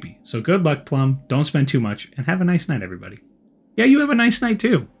I'm sleepy. So good luck, Plum. Don't spend too much, and have a nice night, everybody. Yeah, you have a nice night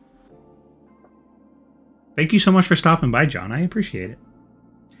too. Thank you so much for stopping by, John. I appreciate it.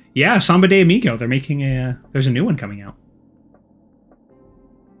 Yeah, Samba de Amigo. They're making there's a new one coming out.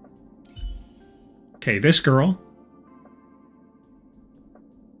 Okay, this girl.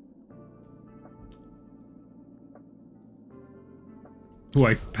 Who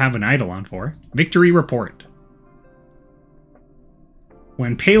I have an eidolon for. Victory Report.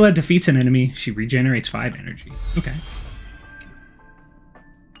 When Pela defeats an enemy, she regenerates 5 energy. Okay.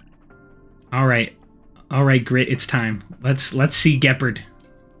 Alright. Alright, Grit, it's time. Let's see Gepard.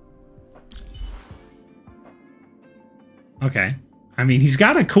 Okay. I mean, he's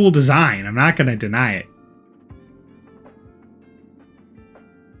got a cool design. I'm not gonna deny it.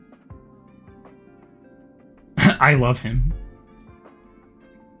 I love him.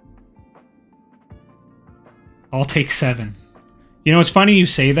 I'll take 7. You know, it's funny you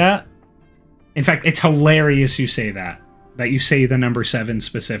say that. In fact, it's hilarious you say that. That you say the number 7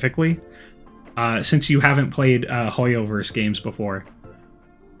 specifically. Since you haven't played Hoyoverse games before.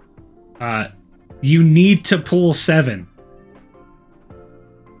 You need to pull 7.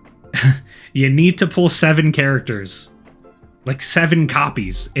 You need to pull 7 characters. Like 7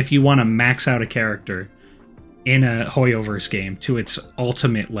 copies if you want to max out a character in a Hoyoverse game to its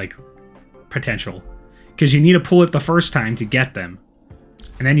ultimate, like, potential. Because you need to pull it the first time to get them.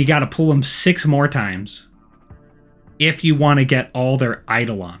 And then you got to pull them 6 more times if you want to get all their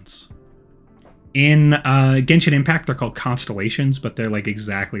eidolons. In Genshin Impact, they're called constellations, but they're like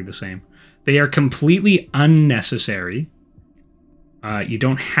exactly the same. They are completely unnecessary. You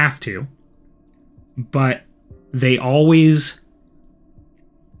don't have to. But they always...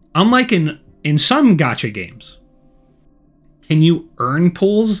 Unlike in some gacha games, can you earn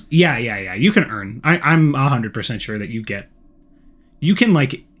pulls? Yeah. You can earn. I'm 100% sure that you get... You can,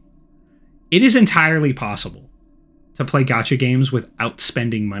 like... It is entirely possible to play gacha games without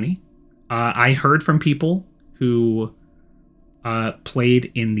spending money. I heard from people who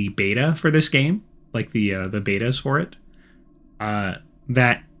played in the beta for this game, like the betas for it,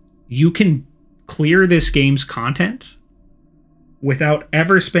 that you can clear this game's content without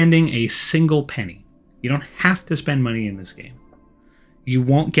ever spending a single penny. You don't have to spend money in this game. You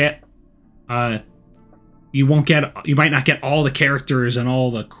won't get you might not get all the characters and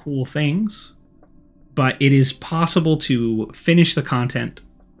all the cool things, but it is possible to finish the content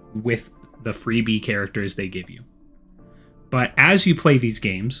with the freebie characters they give you. But as you play these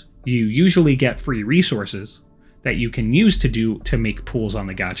games, you usually get free resources that you can use to make pulls on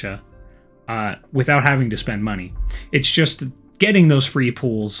the gacha without having to spend money. It's just getting those free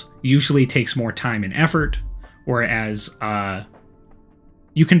pulls usually takes more time and effort, whereas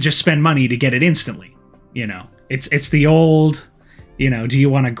you can just spend money to get it instantly. You know, it's the old, you know, do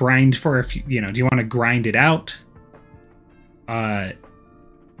you want to grind for a few, you know, do you want to grind it out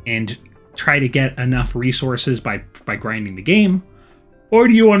and try to get enough resources by grinding the game, or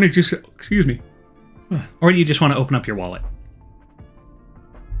do you want to just, excuse me, or do you just want to open up your wallet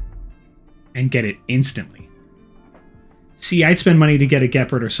and get it instantly? See, I'd spend money to get a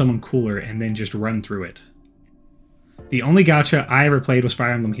Gepard or someone cooler and then just run through it. The only gacha I ever played was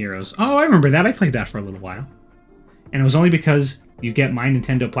Fire Emblem Heroes. Oh, I remember that. I played that for a little while. And it was only because you get My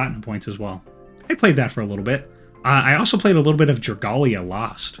Nintendo Platinum points as well. I played that for a little bit. I also played a little bit of Dragalia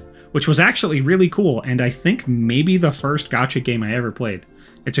Lost, which was actually really cool, and I think maybe the first gacha game I ever played.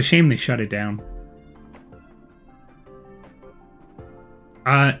 It's a shame they shut it down.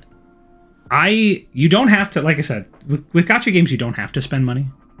 You don't have to, like I said, with gacha games, you don't have to spend money.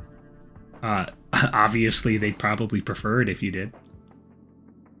 Obviously, they'd probably prefer it if you did.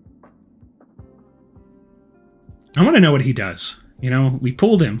 I want to know what he does. You know, we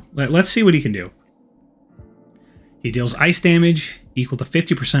pulled him. Let's see what he can do. He deals ice damage equal to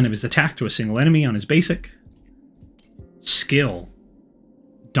 50% of his attack to a single enemy on his basic. Skill.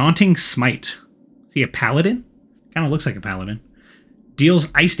 Daunting Smite. Is he a paladin? Kind of looks like a paladin. Deals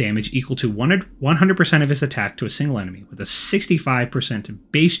ice damage equal to 100% of his attack to a single enemy with a 65%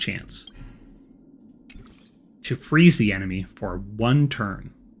 base chance to freeze the enemy for 1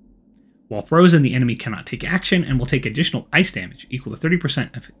 turn. While frozen, the enemy cannot take action and will take additional ice damage equal to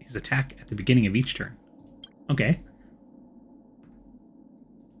 30% of his attack at the beginning of each turn. Okay.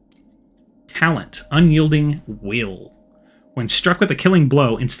 Talent, Unyielding Will. When struck with a killing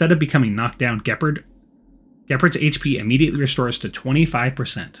blow, instead of becoming knocked down, Gepard's HP immediately restores to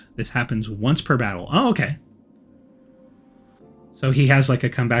 25%. This happens once per battle. Oh, okay. So he has like a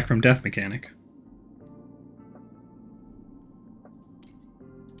comeback from death mechanic.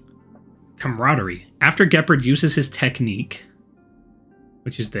 Camaraderie. After Gepard uses his technique,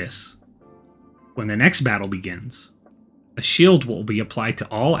 which is this, when the next battle begins, a shield will be applied to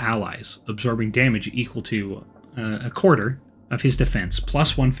all allies, absorbing damage equal to a quarter of his defense,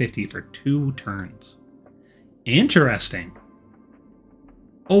 plus 150 for 2 turns. Interesting.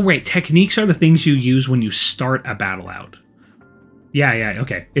 Oh, wait. Techniques are the things you use when you start a battle out. Yeah,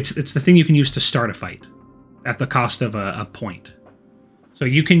 okay. It's the thing you can use to start a fight at the cost of a point. So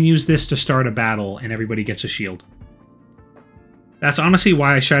you can use this to start a battle and everybody gets a shield. That's honestly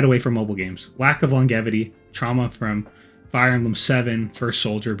why I shied away from mobile games. Lack of longevity, trauma from Fire Emblem 7, First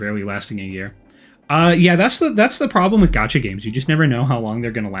Soldier barely lasting a year. Yeah, that's the problem with gacha games. You just never know how long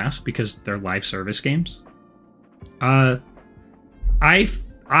they're going to last because they're live service games. I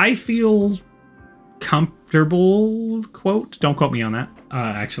feel comfortable, quote, don't quote me on that.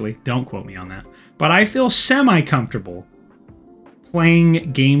 Actually, don't quote me on that. But I feel semi-comfortable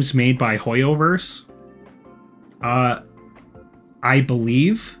playing games made by Hoyoverse. I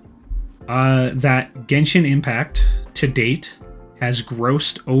believe that Genshin Impact to date has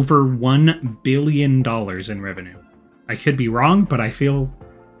grossed over $1 billion in revenue. I could be wrong, but I feel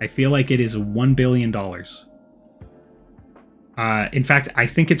like it is $1 billion. In fact, I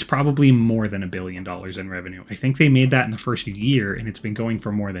think it's probably more than $1 billion in revenue. I think they made that in the first year, and it's been going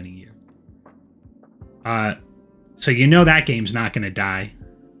for more than a year. So you know that game's not going to die.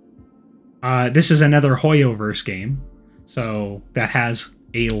 This is another Hoyoverse game, so that has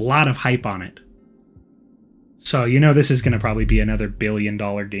a lot of hype on it. So you know this is going to probably be another $1 billion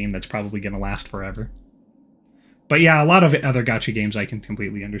game that's probably going to last forever. But yeah, a lot of other gacha games I can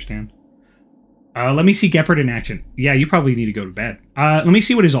completely understand. Let me see Gepard in action. Yeah, you probably need to go to bed. Let me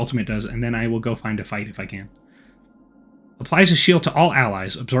see what his ultimate does, and then I will go find a fight if I can. Applies a shield to all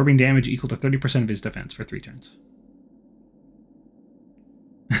allies, absorbing damage equal to 30% of his defense for 3 turns.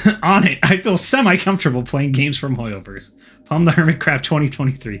 On it, I feel semi-comfortable playing games from Hoyoverse. Plum the Hermit Craft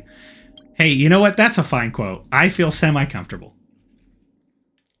 2023. Hey, you know what? That's a fine quote. I feel semi-comfortable.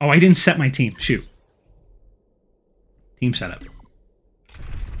 Oh, I didn't set my team. Shoot. Team setup.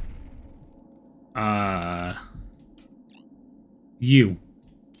 You.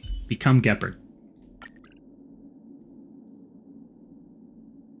 Become Gepard.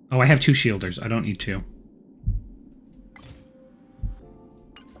 Oh, I have 2 shielders. I don't need 2.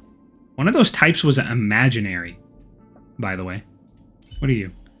 One of those types was imaginary, by the way. What are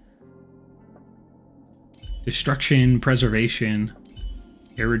you? Destruction, Preservation,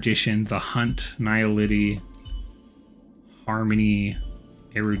 Erudition, The Hunt, Nihility, Harmony,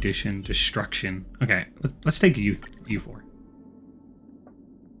 Erudition, Destruction. Okay, let's take you 4.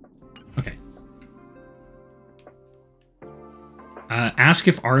 Okay. Ask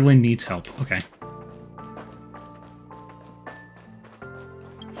if Arlen needs help. Okay.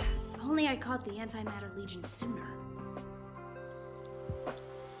 If only I caught the Antimatter Legion sooner.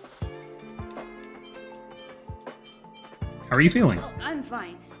 How are you feeling? Oh, I'm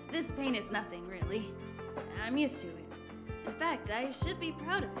fine. This pain is nothing, really. I'm used to it. In fact, I should be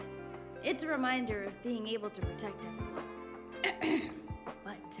proud of it. It's a reminder of being able to protect everyone.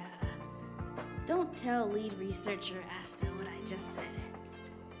 But, don't tell lead researcher Asta what I just said.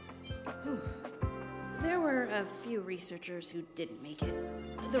 There were a few researchers who didn't make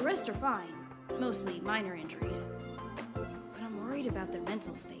it. The rest are fine, mostly minor injuries. But I'm worried about their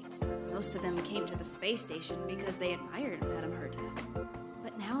mental states. Most of them came to the space station because they admired Madame Herta.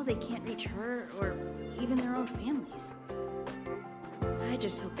 But now they can't reach her or even their own families. I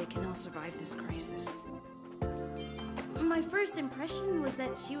just hope they can all survive this crisis. My first impression was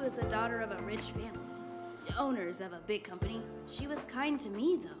that she was the daughter of a rich family. Owners of a big company. She was kind to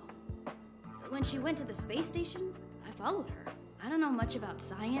me, though. When she went to the space station, I followed her. I don't know much about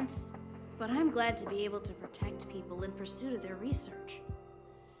science, but I'm glad to be able to protect people in pursuit of their research.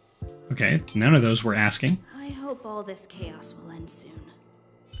 Okay, none of those were asking. I hope all this chaos will end soon.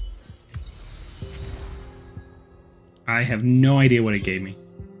 I have no idea what it gave me.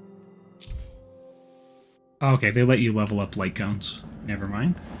 Okay, they let you level up light cones. Never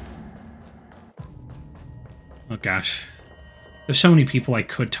mind. Oh gosh. There's so many people I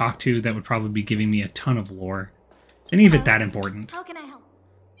could talk to that would probably be giving me a ton of lore. Isn't even that important. How can I help?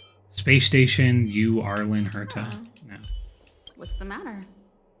 Space station, you, Arlen, Herta. No. What's the matter?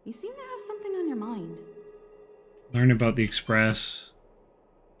 You seem to have something on your mind. Learn about the Express.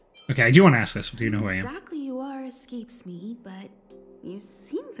 Okay, I do want to ask this. Do you know who I am? Exactly you are escapes me, but you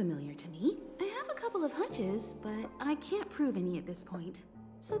seem familiar to me. I have a couple of hunches, but I can't prove any at this point.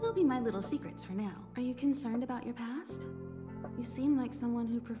 So they'll be my little secrets for now. Are you concerned about your past? You seem like someone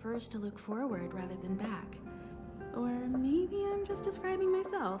who prefers to look forward rather than back. Or maybe I'm just describing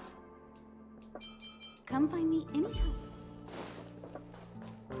myself. Come find me anytime.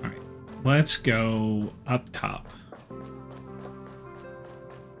 Alright, let's go up top.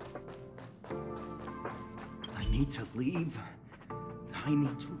 I need to leave. I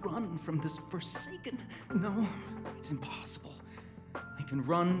need to run from this forsaken... No, it's impossible. I can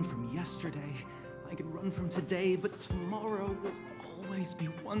run from yesterday. I can run from today, but tomorrow will always be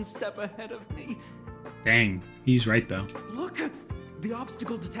one step ahead of me. Dang, he's right though. Look! The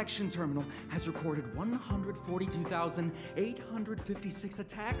obstacle detection terminal has recorded 142,856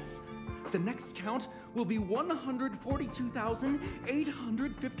 attacks. The next count will be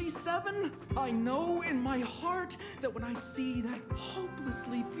 142,857. I know in my heart that when I see that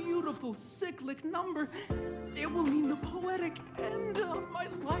hopelessly beautiful cyclic number, it will mean the poetic end of my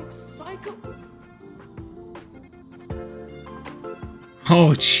life cycle.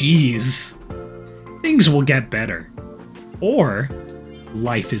 Oh, jeez. Things will get better. Or,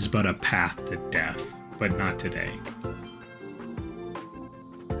 life is but a path to death, but not today.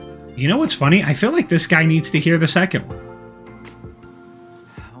 You know what's funny? I feel like this guy needs to hear the second one.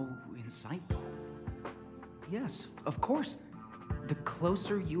 How insightful. Yes, of course. The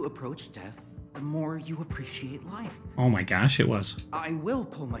closer you approach death, the more you appreciate life. Oh my gosh, it was. I will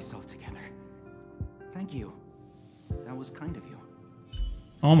pull myself together. Thank you. That was kind of you.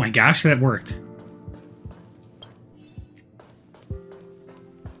 Oh my gosh, that worked.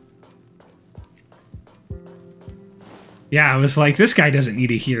 Yeah, I was like, this guy doesn't need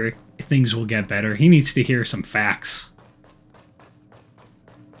to hear things will get better. He needs to hear some facts.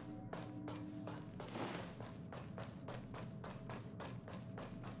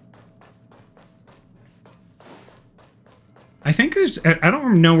 I think there's... I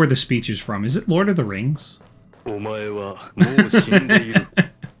don't know where the speech is from. Is it Lord of the Rings?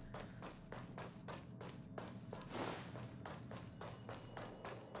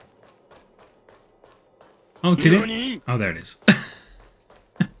 Oh, today? Oh, there it is.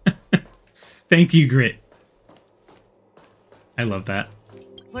 Thank you, Grit. I love that.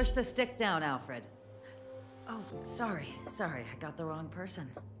 Push the stick down, Alfred. Oh, sorry. I got the wrong person.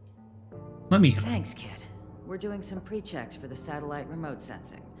 Let me... Thanks, kid. We're doing some pre-checks for the satellite remote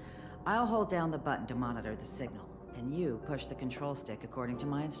sensing. I'll hold down the button to monitor the signal, and you push the control stick according to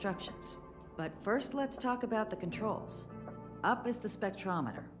my instructions. But first, let's talk about the controls. Up is the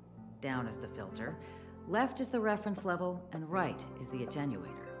spectrometer, down is the filter, left is the reference level, and right is the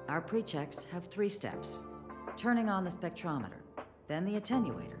attenuator. Our pre-checks have 3 steps. Turning on the spectrometer, then the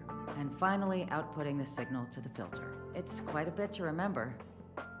attenuator, and finally outputting the signal to the filter. It's quite a bit to remember.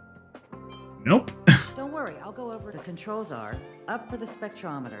 Nope. Don't worry, I'll go over. The controls are up for the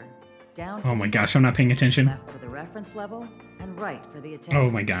spectrometer, down. Oh my gosh, I'm not paying attention. Left for the reference level, and right for the attenuator. Oh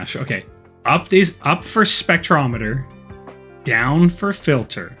my gosh, okay. Up is up for spectrometer, down for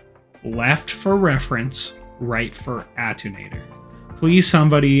filter, left for reference, right for attenuator. Please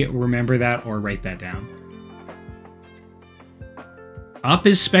somebody remember that or write that down. Up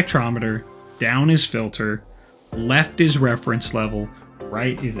is spectrometer, down is filter, left is reference level,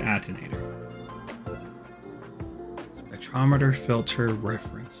 right is attenuator. Spectrometer, filter,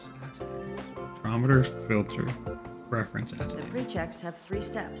 reference, attenuator. Spectrometer, filter, reference, attenuator. The pre-checks have 3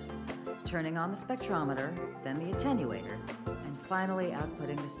 steps. Turning on the spectrometer, then the attenuator, and finally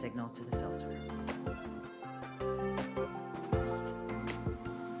outputting the signal to the filter.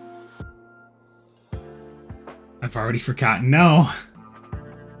 I've already forgotten. No.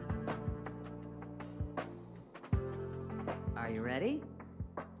 Are you ready?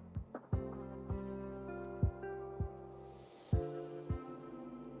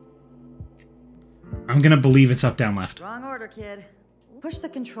 I'm gonna believe it's up, down, left. Wrong order, kid. Push the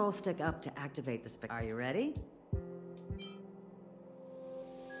control stick up to activate the spec. Are you ready?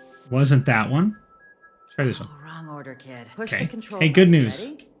 Wasn't that one? Try this one. Oh, wrong order, kid. Push Okay. the control. Hey, good Are you news.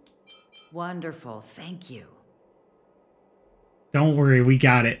 ready? Wonderful. Thank you. Don't worry, we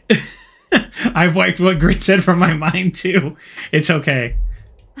got it. I've wiped what Grit said from my mind too. It's okay.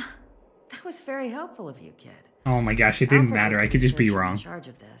 That was very helpful of you, kid. Oh my gosh, it didn't Alfred matter. was I the could just be researcher wrong. In charge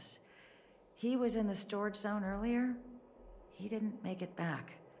of this. He was in the storage zone earlier. He didn't make it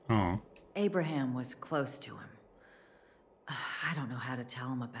back. Oh. Abraham was close to him. I don't know how to tell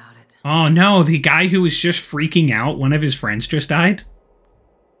him about it. Oh no, the guy who was just freaking out, one of his friends just died?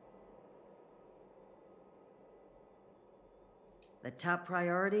 The top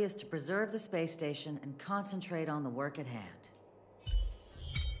priority is to preserve the space station and concentrate on the work at hand.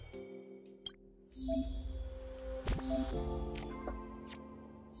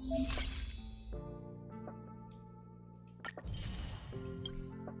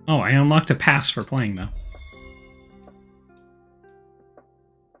 Oh, I unlocked a pass for playing, though.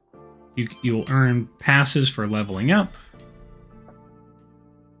 You'll earn passes for leveling up.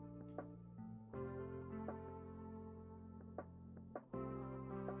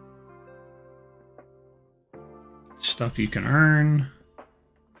 Stuff you can earn.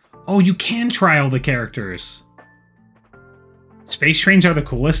 Oh, you can try all the characters. Space trains are the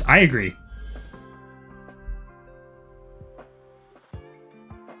coolest. I agree.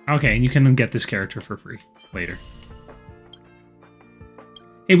 Okay, and you can get this character for free later.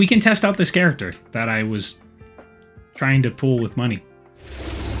 Hey, we can test out this character that I was trying to pull with money.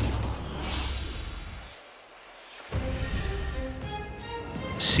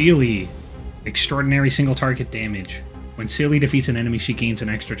 Sealy. Extraordinary single target damage. When Sealy defeats an enemy, she gains an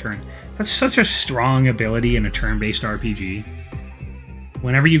extra turn. That's such a strong ability in a turn-based RPG.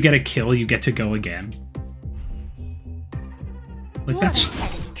 Whenever you get a kill, you get to go again. Like,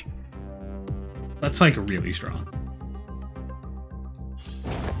 that's like really strong.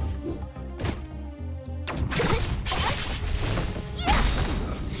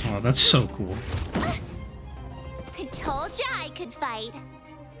 Oh, that's so cool. I told ya I could fight.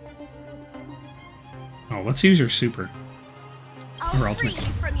 Oh, let's use her super. Her ultimate.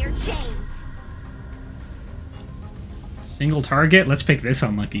 From your chains. Single target? Let's pick this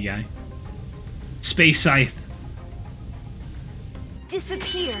unlucky guy. Space Scythe.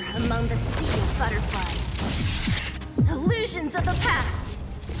 Disappear among the sea of butterflies. Illusions of the past.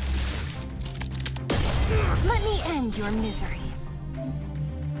 Let me end your misery.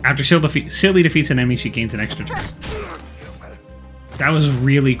 After Sealy defeats an enemy, she gains an extra turn. That was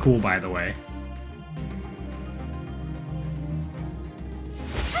really cool, by the way.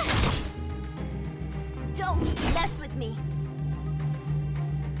 Don't mess with me.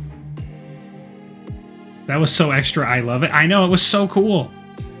 That was so extra. I love it. I know, it was so cool.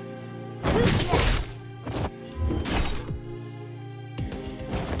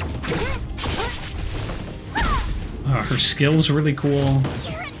 Her skill's really cool.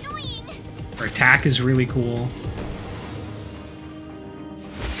 Her attack is really cool.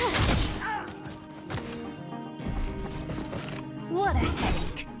 What a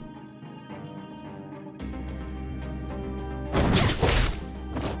headache.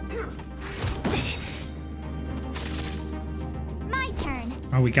 My turn.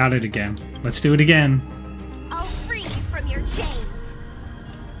 Oh, we got it again. Let's do it again. I'll free you from your chains.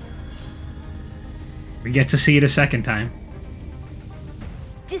 We get to see it a second time.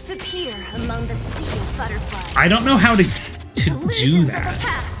 Disappear among the sea of butterflies. I don't know how to do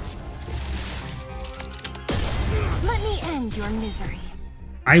that. Let me end your misery.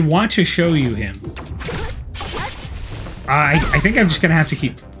 I want to show you him. I think I'm just gonna have to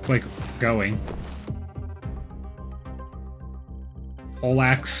keep like going.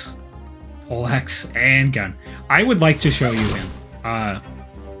 Poleaxe, and gun. I would like to show you him.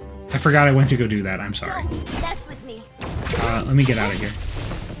 I forgot I went to go do that. I'm sorry. Don't mess with me. Let me get out of here.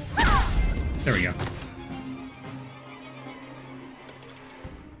 There we go.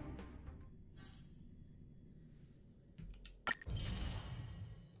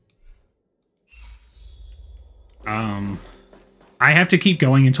 I have to keep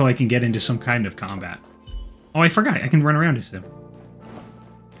going until I can get into some kind of combat. Oh, I forgot. I can run around as him.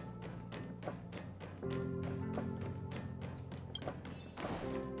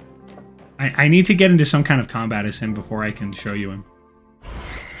 I need to get into some kind of combat as him before I can show you him.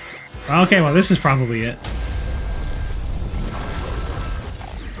 Okay, well, this is probably it.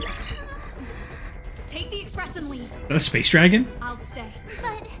 Take the express and leave. Is that a space dragon? I'll stay.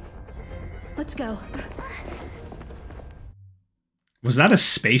 But let's go. Was that a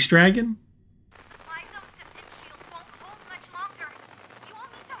space dragon? My substance shield won't hold much longer. You all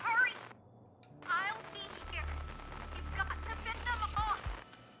need to hurry. I'll be here. You've got to fit them off.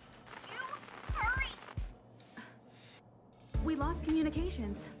 You hurry. We lost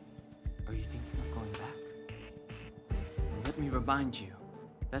communications. Are you thinking of going back? Well, let me remind you.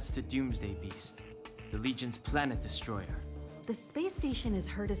 That's the Doomsday Beast, the Legion's planet destroyer. The space station is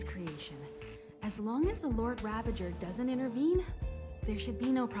Herta's creation. As long as the Lord Ravager doesn't intervene, there should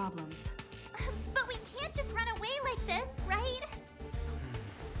be no problems. But we can't just run away like this, right?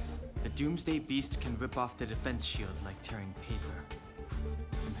 The doomsday beast can rip off the defense shield like tearing paper.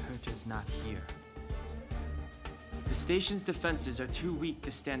 And Herta's not here. The station's defenses are too weak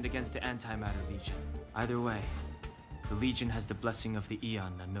to stand against the Antimatter Legion. Either way, the Legion has the blessing of the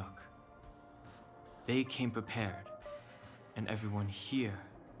Aeon Nanook. They came prepared, and everyone here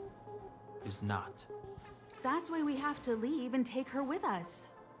is not. That's why we have to leave and take her with us.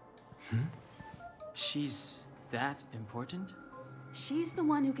 She's that important? She's the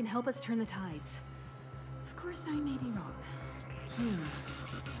one who can help us turn the tides. Of course, I may be wrong.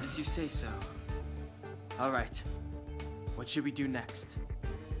 As you say so. All right. What should we do next?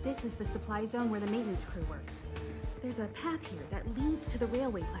 This is the supply zone where the maintenance crew works. There's a path here that leads to the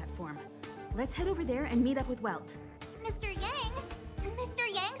railway platform. Let's head over there and meet up with Welt. Mr. Yang? Mr.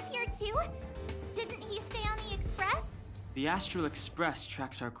 Yang's here too? Didn't he stay on the Express? The Astral Express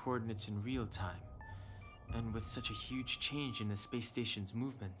tracks our coordinates in real time. And with such a huge change in the space station's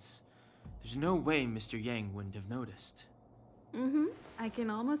movements, there's no way Mr. Yang wouldn't have noticed. I can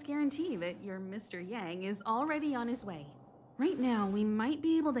almost guarantee that your Mr. Yang is already on his way. Right now, we might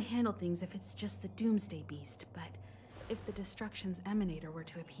be able to handle things if it's just the Doomsday Beast, but if the Destruction's Emanator were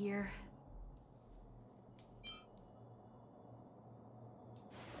to appear...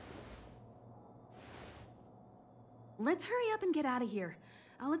 Let's hurry up and get out of here.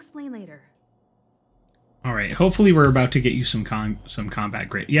 I'll explain later. All right. Hopefully, we're about to get you some combat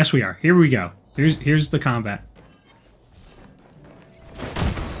grit. Yes, we are. Here we go. Here's the combat.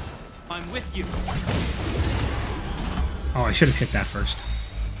 I'm with you. Oh, I should have hit that first.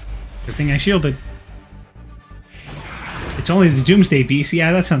 Good thing I shielded. It's only the Doomsday Beast.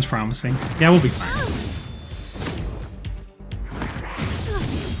 Yeah, that sounds promising. Yeah, we'll be fine.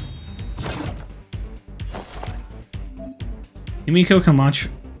 Himiko can launch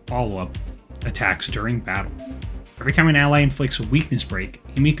follow-up attacks during battle. Every time an ally inflicts a weakness break,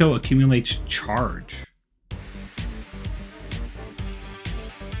 Himiko accumulates charge.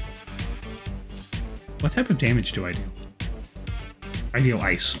 What type of damage do I do? I deal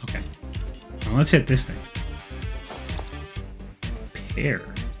ice. Okay. Well, let's hit this thing. Pair.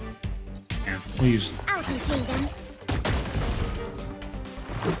 Yeah, we'll use... I'll contain them.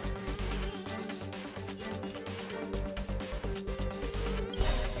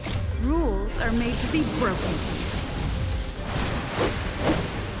 Rules are made to be broken.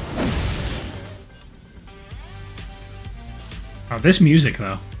 Oh, this music,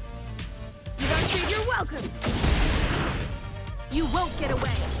 though. You don't say you're welcome. You won't get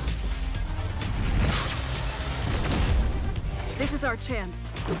away. This is our chance.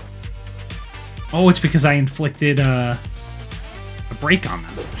 Oh, it's because I inflicted a break on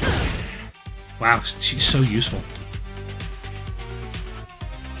them. Wow, she's so useful.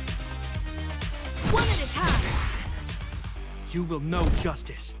 One at a time. You will know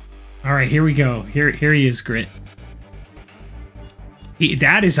justice. All right, here we go. Here he is, Grit.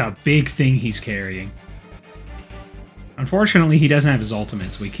 That is a big thing he's carrying. Unfortunately, he doesn't have his ultimate,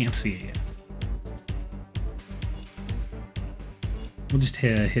 so we can't see it yet. We'll just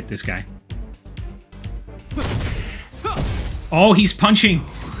hit this guy. Oh, he's punching!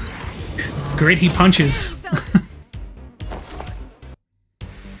 Great, he punches.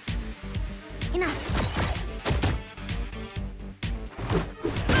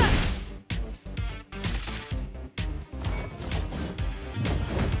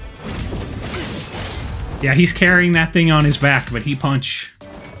 Yeah, he's carrying that thing on his back, but he punch.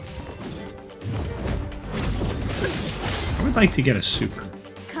 I would like to get a super.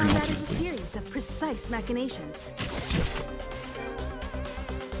 Combat is a series of precise machinations.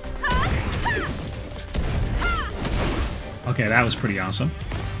 Okay, that was pretty awesome.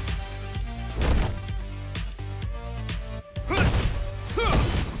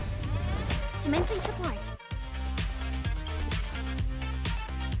 Commencing support.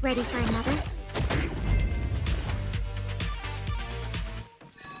 Ready for another?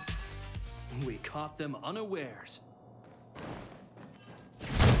 We caught them unawares.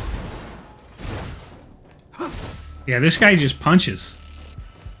 Yeah, this guy just punches.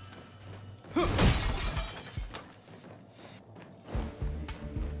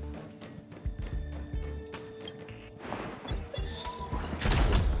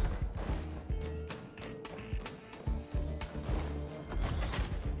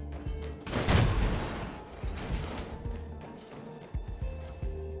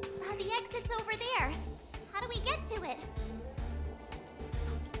 The exit's over there. How do we get to it?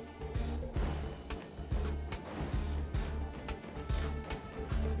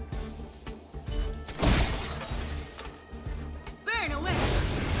 Burn away.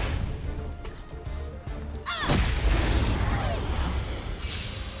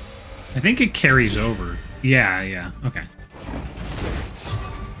 think it carries over. Yeah, yeah. Okay.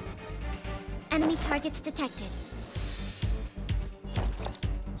 Enemy targets detected.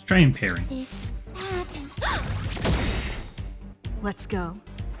 Let's try and parry. This happened. Let's go.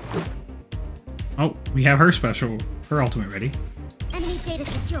 Oh, we have her special, her ultimate ready. Enemy data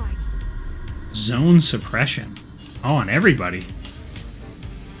secured. Zone suppression. Oh, on everybody.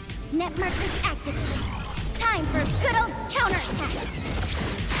 Net markers activated. Time for a good old counterattack.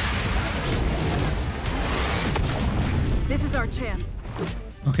 This is our chance.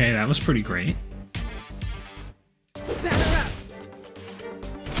 Okay, that was pretty great. Batter up.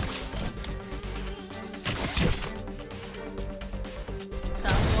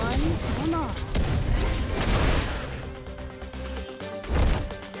 Someone, come on.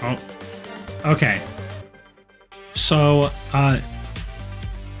 Oh. Okay. So,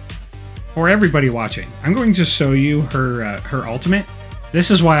 for everybody watching, I'm going to show you her ultimate.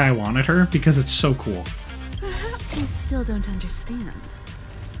 This is why I wanted her, because it's so cool. Perhaps you still don't understand.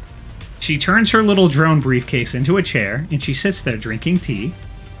 She turns her little drone briefcase into a chair, and she sits there drinking tea.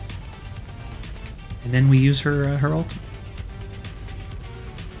 And then we use her ultimate.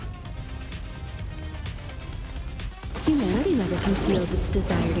 Humanity never conceals its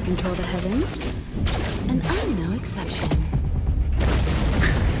desire to control the heavens, and I'm no exception.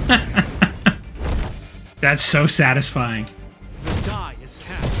 That's so satisfying. The die is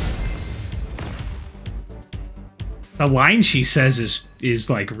cast. The line she says is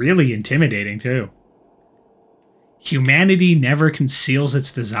like really intimidating too. Humanity never conceals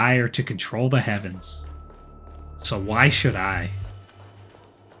its desire to control the heavens. So why should I?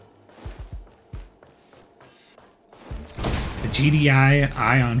 The GDI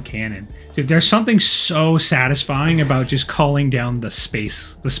ion cannon. Dude, there's something so satisfying about just calling down the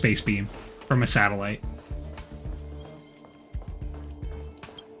space beam from a satellite.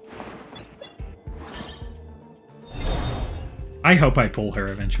 I hope I pull her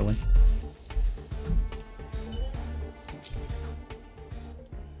eventually.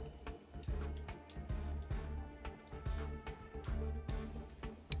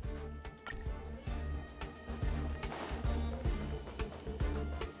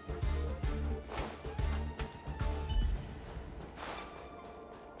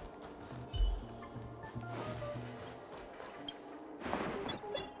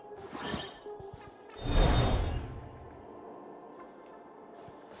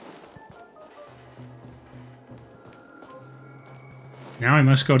 Now I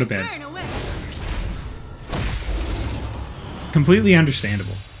must go to bed. Completely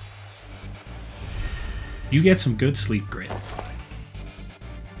understandable. You get some good sleep, Grit.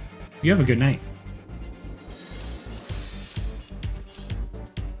 You have a good night.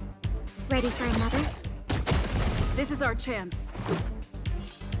 Ready for another? This is our chance.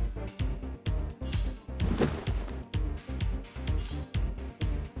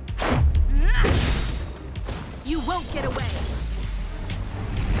 You won't get away.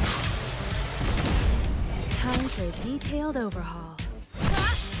 Time for a detailed overhaul.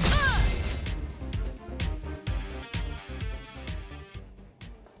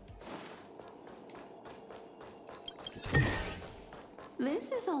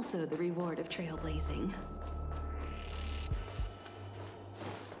 This is also the reward of trailblazing.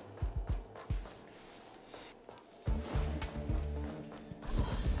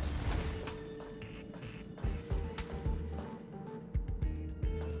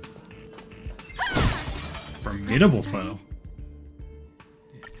 Formidable foe.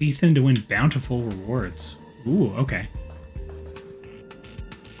 Ethan to win bountiful rewards. Ooh, okay.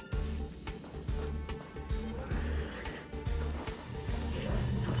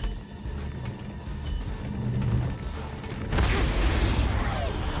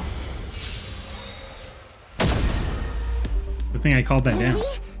 Good thing I called that down.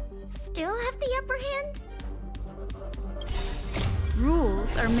 Still have the upper hand?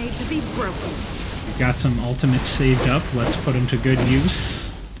 Rules are made to be broken. We've got some ultimates saved up. Let's put them to good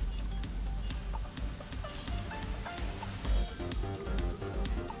use.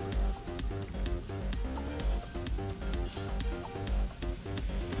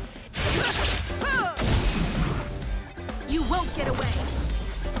 You won't get away.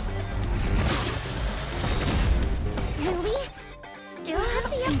 Louis? Still have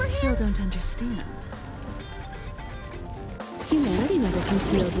the upper hand? Still don't understand. Humanity never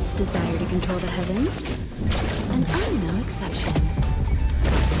conceals its desire to control the heavens, and I'm no exception.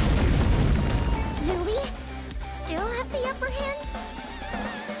 Louis? Still have the upper hand?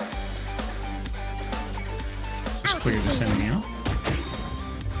 Just clear this enemy out.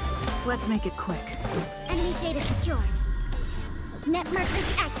 Let's make it quick. Enemy data secured. Net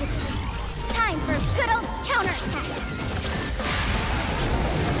markers activated. Time for good old counterattack.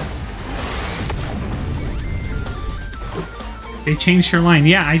 They changed her line.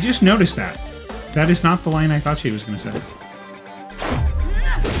 Yeah, I just noticed that. That is not the line I thought she was going to say.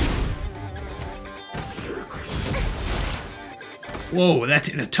 Whoa, that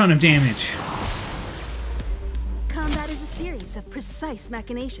did a ton of damage. Combat is a series of precise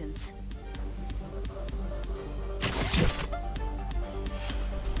machinations.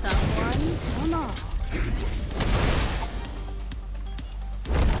 Come one, come all.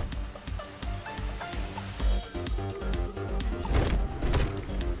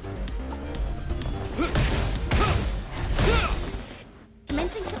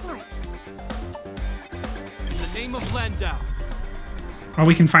 Commencing support. In the name of Landau. Oh,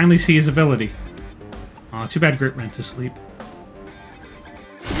 we can finally see his ability. Aw, too bad Grit went to sleep.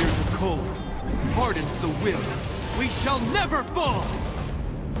 Years of cold hardens the will. We shall never fall.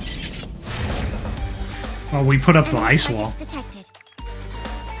 Well, we put up the Enemy ice targets wall. detected.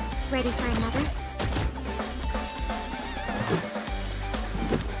 Ready for another?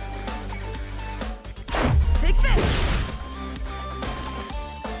 Take this!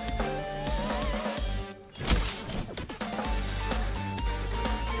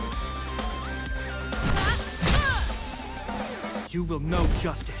 You will know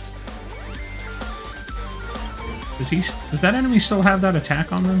justice. Does that enemy still have that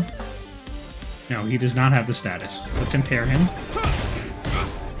attack on them? No, he does not have the status. Let's impair him.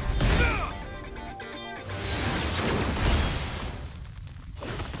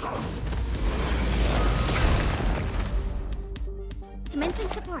 Commencing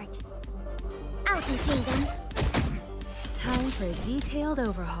support. I'll contain them. Time for a detailed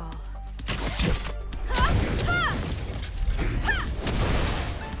overhaul.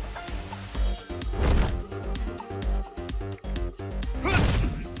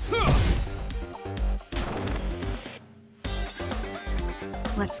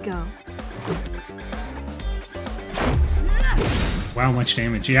 Let's go. Wow, much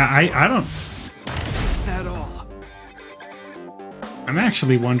damage. Yeah, I don't... Is that all? I'm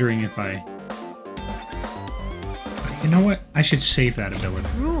actually wondering if I... You know what? I should save that ability.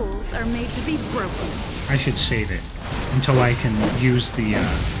 Rules are made to be broken. I should save it until I can use the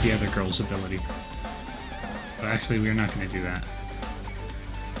other girl's ability. But actually, we're not going to do that.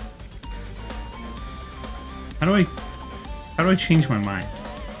 How do I change my mind?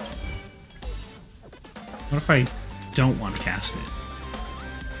 What if I don't want to cast it?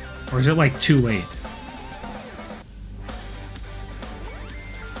 Or is it like too late?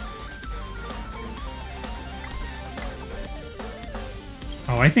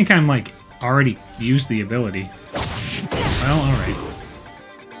 Oh, I think I'm like already used the ability. Well, alright.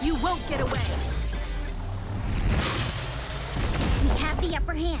 You won't get away. We have the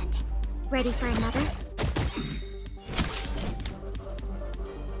upper hand. Ready for another?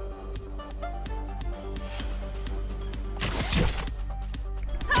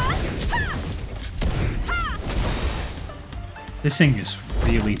 This thing is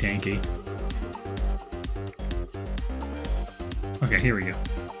really tanky. Okay, here we go.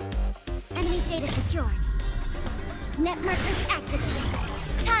 Enemy data secured. Net markers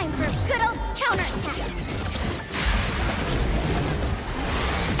activated. Time for a good old counterattack.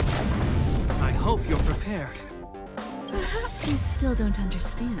 I hope you're prepared. Perhaps you still don't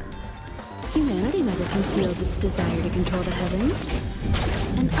understand. Humanity never conceals its desire to control the heavens.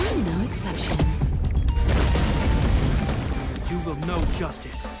 And I'm no exception. You will know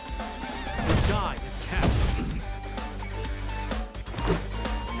justice. The die is cast.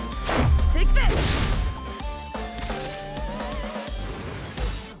 Take this!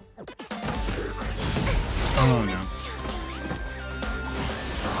 Oh no.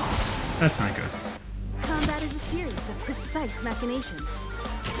 That's not good. Combat is a series of precise machinations.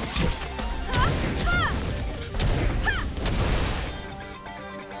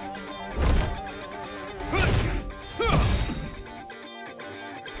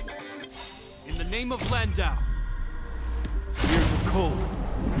 In the name of Landau. Years of cold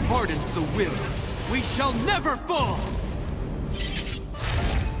hardens the will. We shall never fall.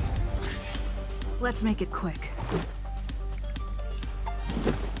 Let's make it quick.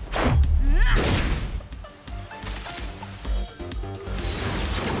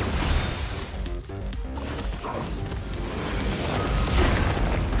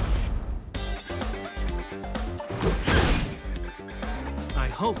 I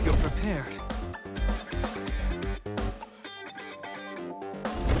hope you're prepared.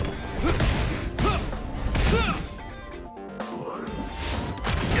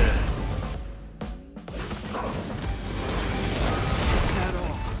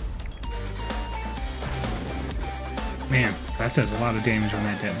 Man, that does a lot of damage when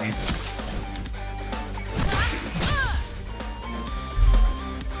that detonates.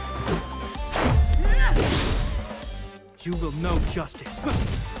 You will know justice.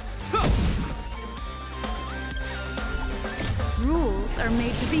 Rules are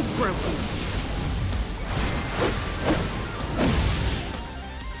made to be broken.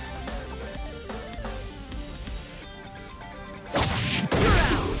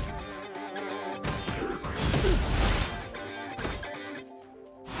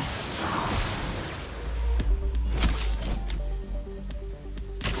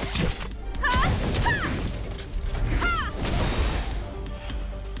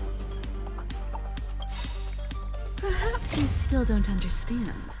 Perhaps you still don't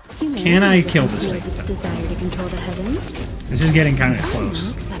understand. Can I kill this thing? Its desire to control the heavens. This is getting kind of I'm close.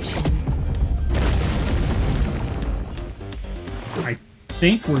 no exception. I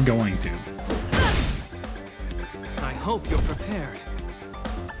think we're going to. I hope you're prepared.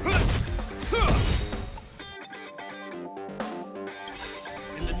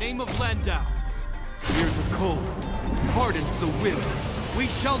 In the name of Landau, years of cold hardens the will. We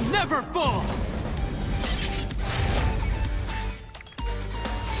shall never fall!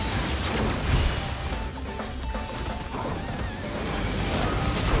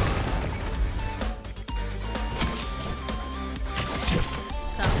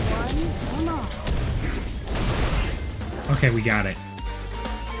 Okay, we got it.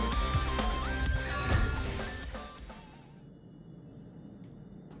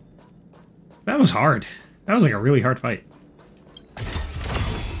 That was hard. That was like a really hard fight.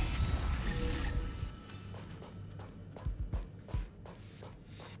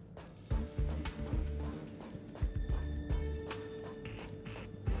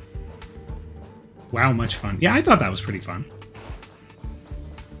 Wow, much fun. Yeah, I thought that was pretty fun.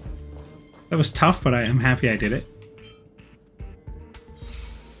 That was tough, but I am happy I did it.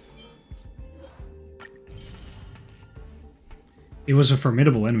 It was a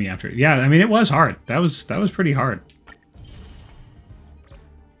formidable enemy after it. Yeah, I mean, it was hard. That was pretty hard.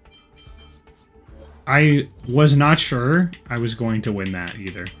 I was not sure I was going to win that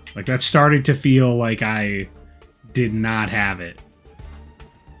either. Like, that started to feel like I did not have it.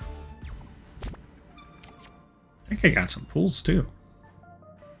 I think I got some pulls, too.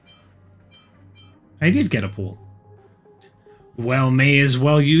 I did get a pull. Well, may as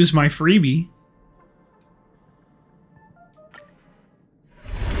well use my freebie.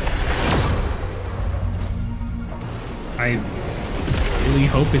 I really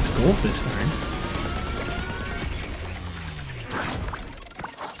hope it's gold this time.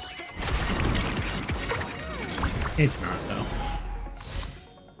 It's not, though.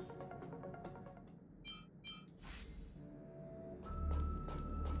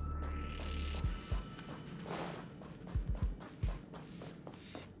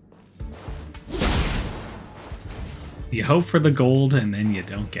 You hope for the gold, and then you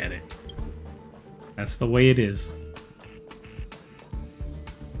don't get it. That's the way it is.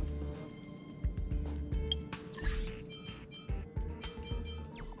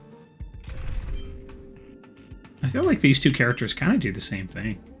 I feel like these two characters kind of do the same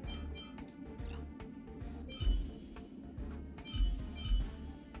thing.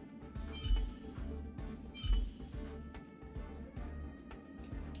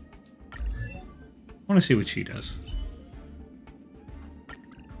 I want to see what she does.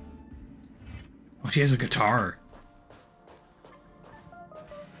 Oh, she has a guitar.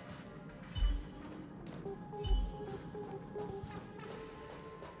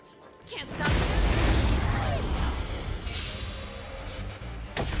 Can't stop.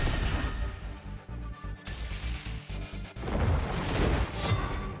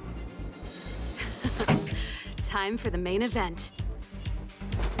 Time for the main event.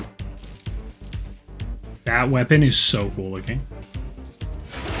 That weapon is so cool looking.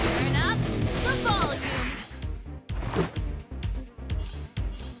 Turn up the volume.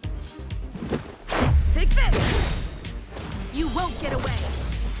 Take this. You won't get away.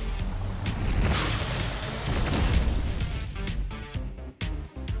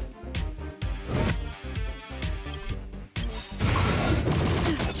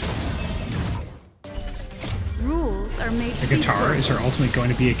 Rules are made to The guitar, is her ultimate going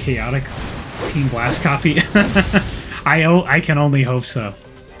to be a chaotic Team Blast copy? I can only hope so.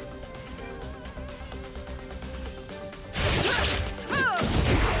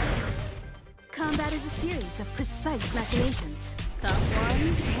 Combat is a series of precise machinations. Come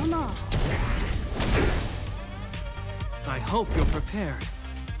one, come all. I hope you're prepared.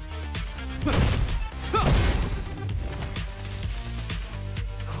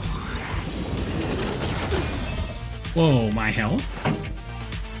 Whoa, my health?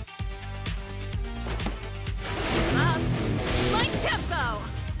 My tempo!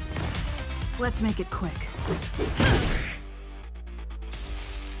 Let's make it quick.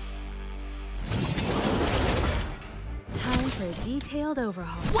 Time for a detailed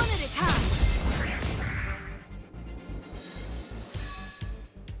overhaul. One at a time!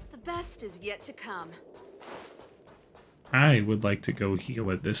 The best is yet to come. I would like to go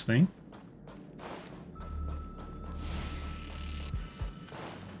heal at this thing.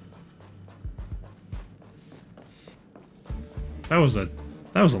 That was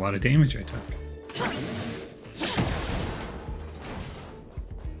a lot of damage I took.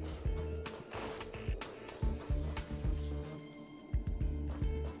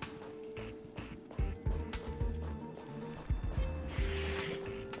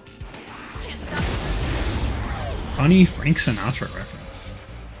 Funny Frank Sinatra reference.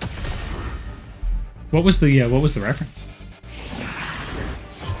 What was the reference?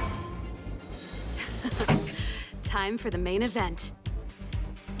 Time for the main event.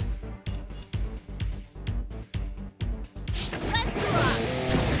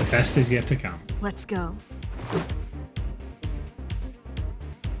 The best is yet to come. Let's go.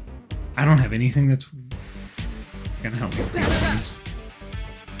 I don't have anything that's gonna help me. Well,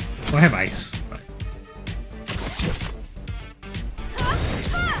 I have ice, but...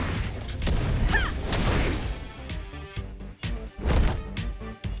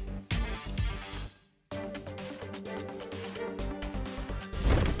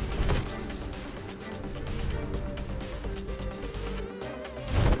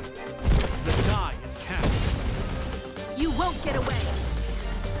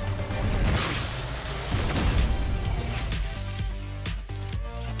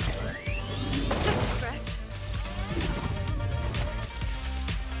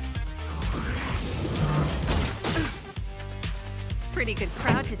 Pretty good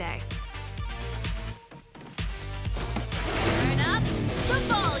crowd today. Turn up the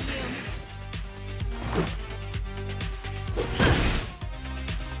volume.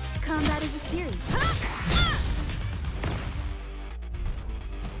 Combat is a series.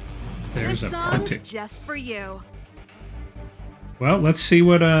 There's this a part two. Just for you. Well, let's see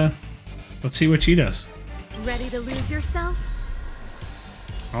what she does. Ready to lose yourself?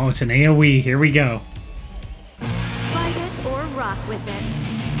 Oh, it's an AoE. Here we go. Fight it or rock with it.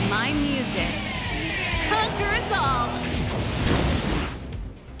 My music. Conquer us all.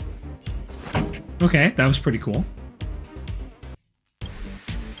 Okay, that was pretty cool.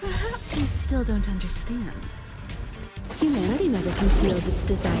 Perhaps you still don't understand. Humanity never conceals its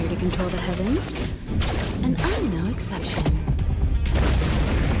desire to control the heavens, and I'm no exception.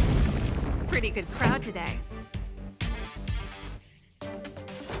 Pretty good crowd today.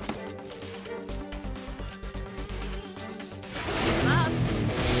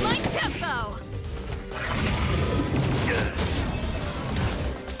 My tempo!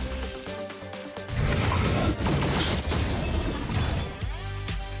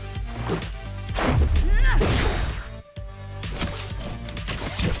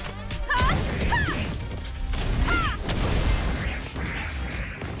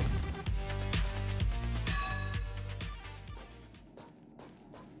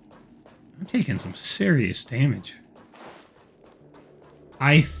 I'm taking some serious damage.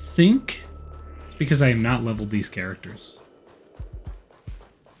 I think it's because I have not leveled these characters.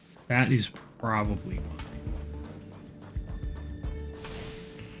 That is probably why.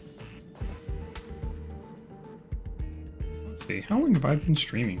 Let's see, how long have I been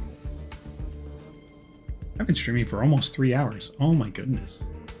streaming? I've been streaming for almost 3 hours. Oh my goodness.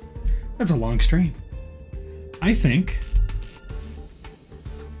 That's a long stream. I think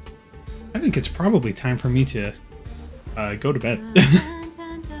it's probably time for me to go to bed.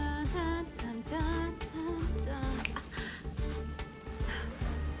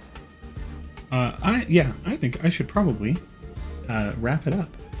 I think I should probably wrap it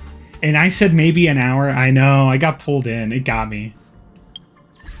up. And I said maybe an hour. I know, I got pulled in. It got me.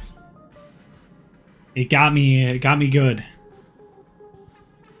 It got me good.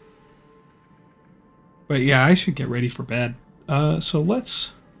 But yeah, I should get ready for bed. So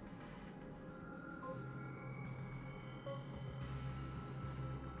let's...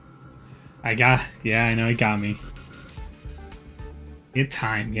 I know it got me. It's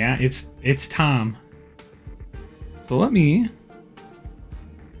time, yeah, it's time. So let me...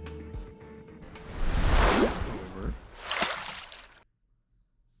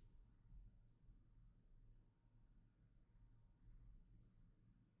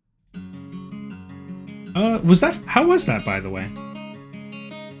 how was that, by the way?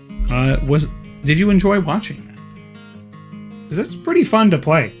 Did you enjoy watching that? because it's pretty fun to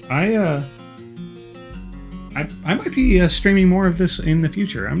play. I might be streaming more of this in the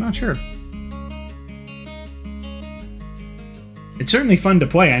future. I'm not sure. It's certainly fun to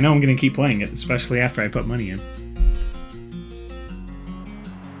play. I know I'm going to keep playing it, especially after I put money in.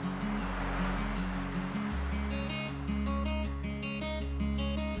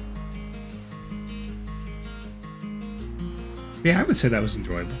 Yeah, I would say that was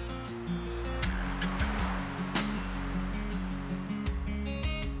enjoyable.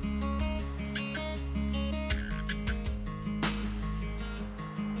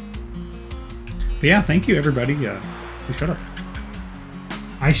 But yeah, thank you everybody who showed up.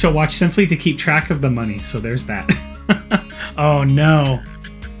 I shall watch simply to keep track of the money, so there's that. Oh no.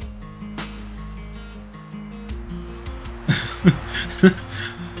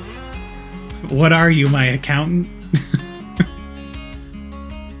 What are you, my accountant?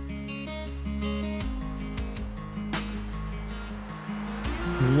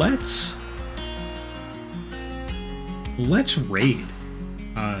 Let's raid.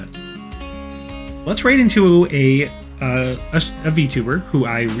 Let's raid into a VTuber who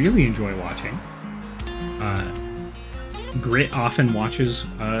I really enjoy watching. Grit often watches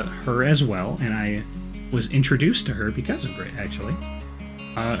her as well, and I was introduced to her because of Grit, actually.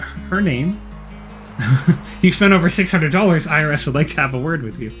 Her name... You spent over $600, IRS would like to have a word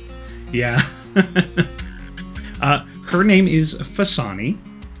with you. Yeah. Her name is Fasani.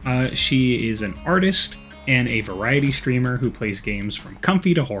 She is an artist and a variety streamer who plays games from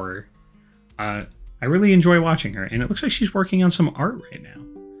comfy to horror. I really enjoy watching her, and it looks like she's working on some art right now.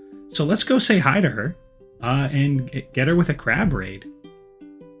 So let's go say hi to her and get her with a crab raid.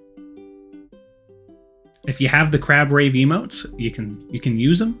 If you have the crab rave emotes, you can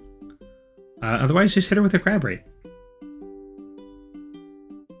use them. Otherwise, just hit her with a crab raid.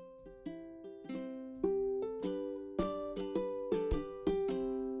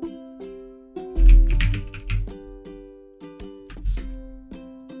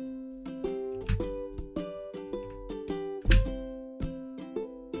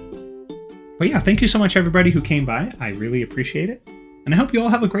 But yeah, thank you so much everybody who came by. I really appreciate it. And I hope you all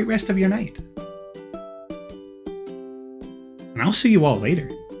have a great rest of your night. And I'll see you all later.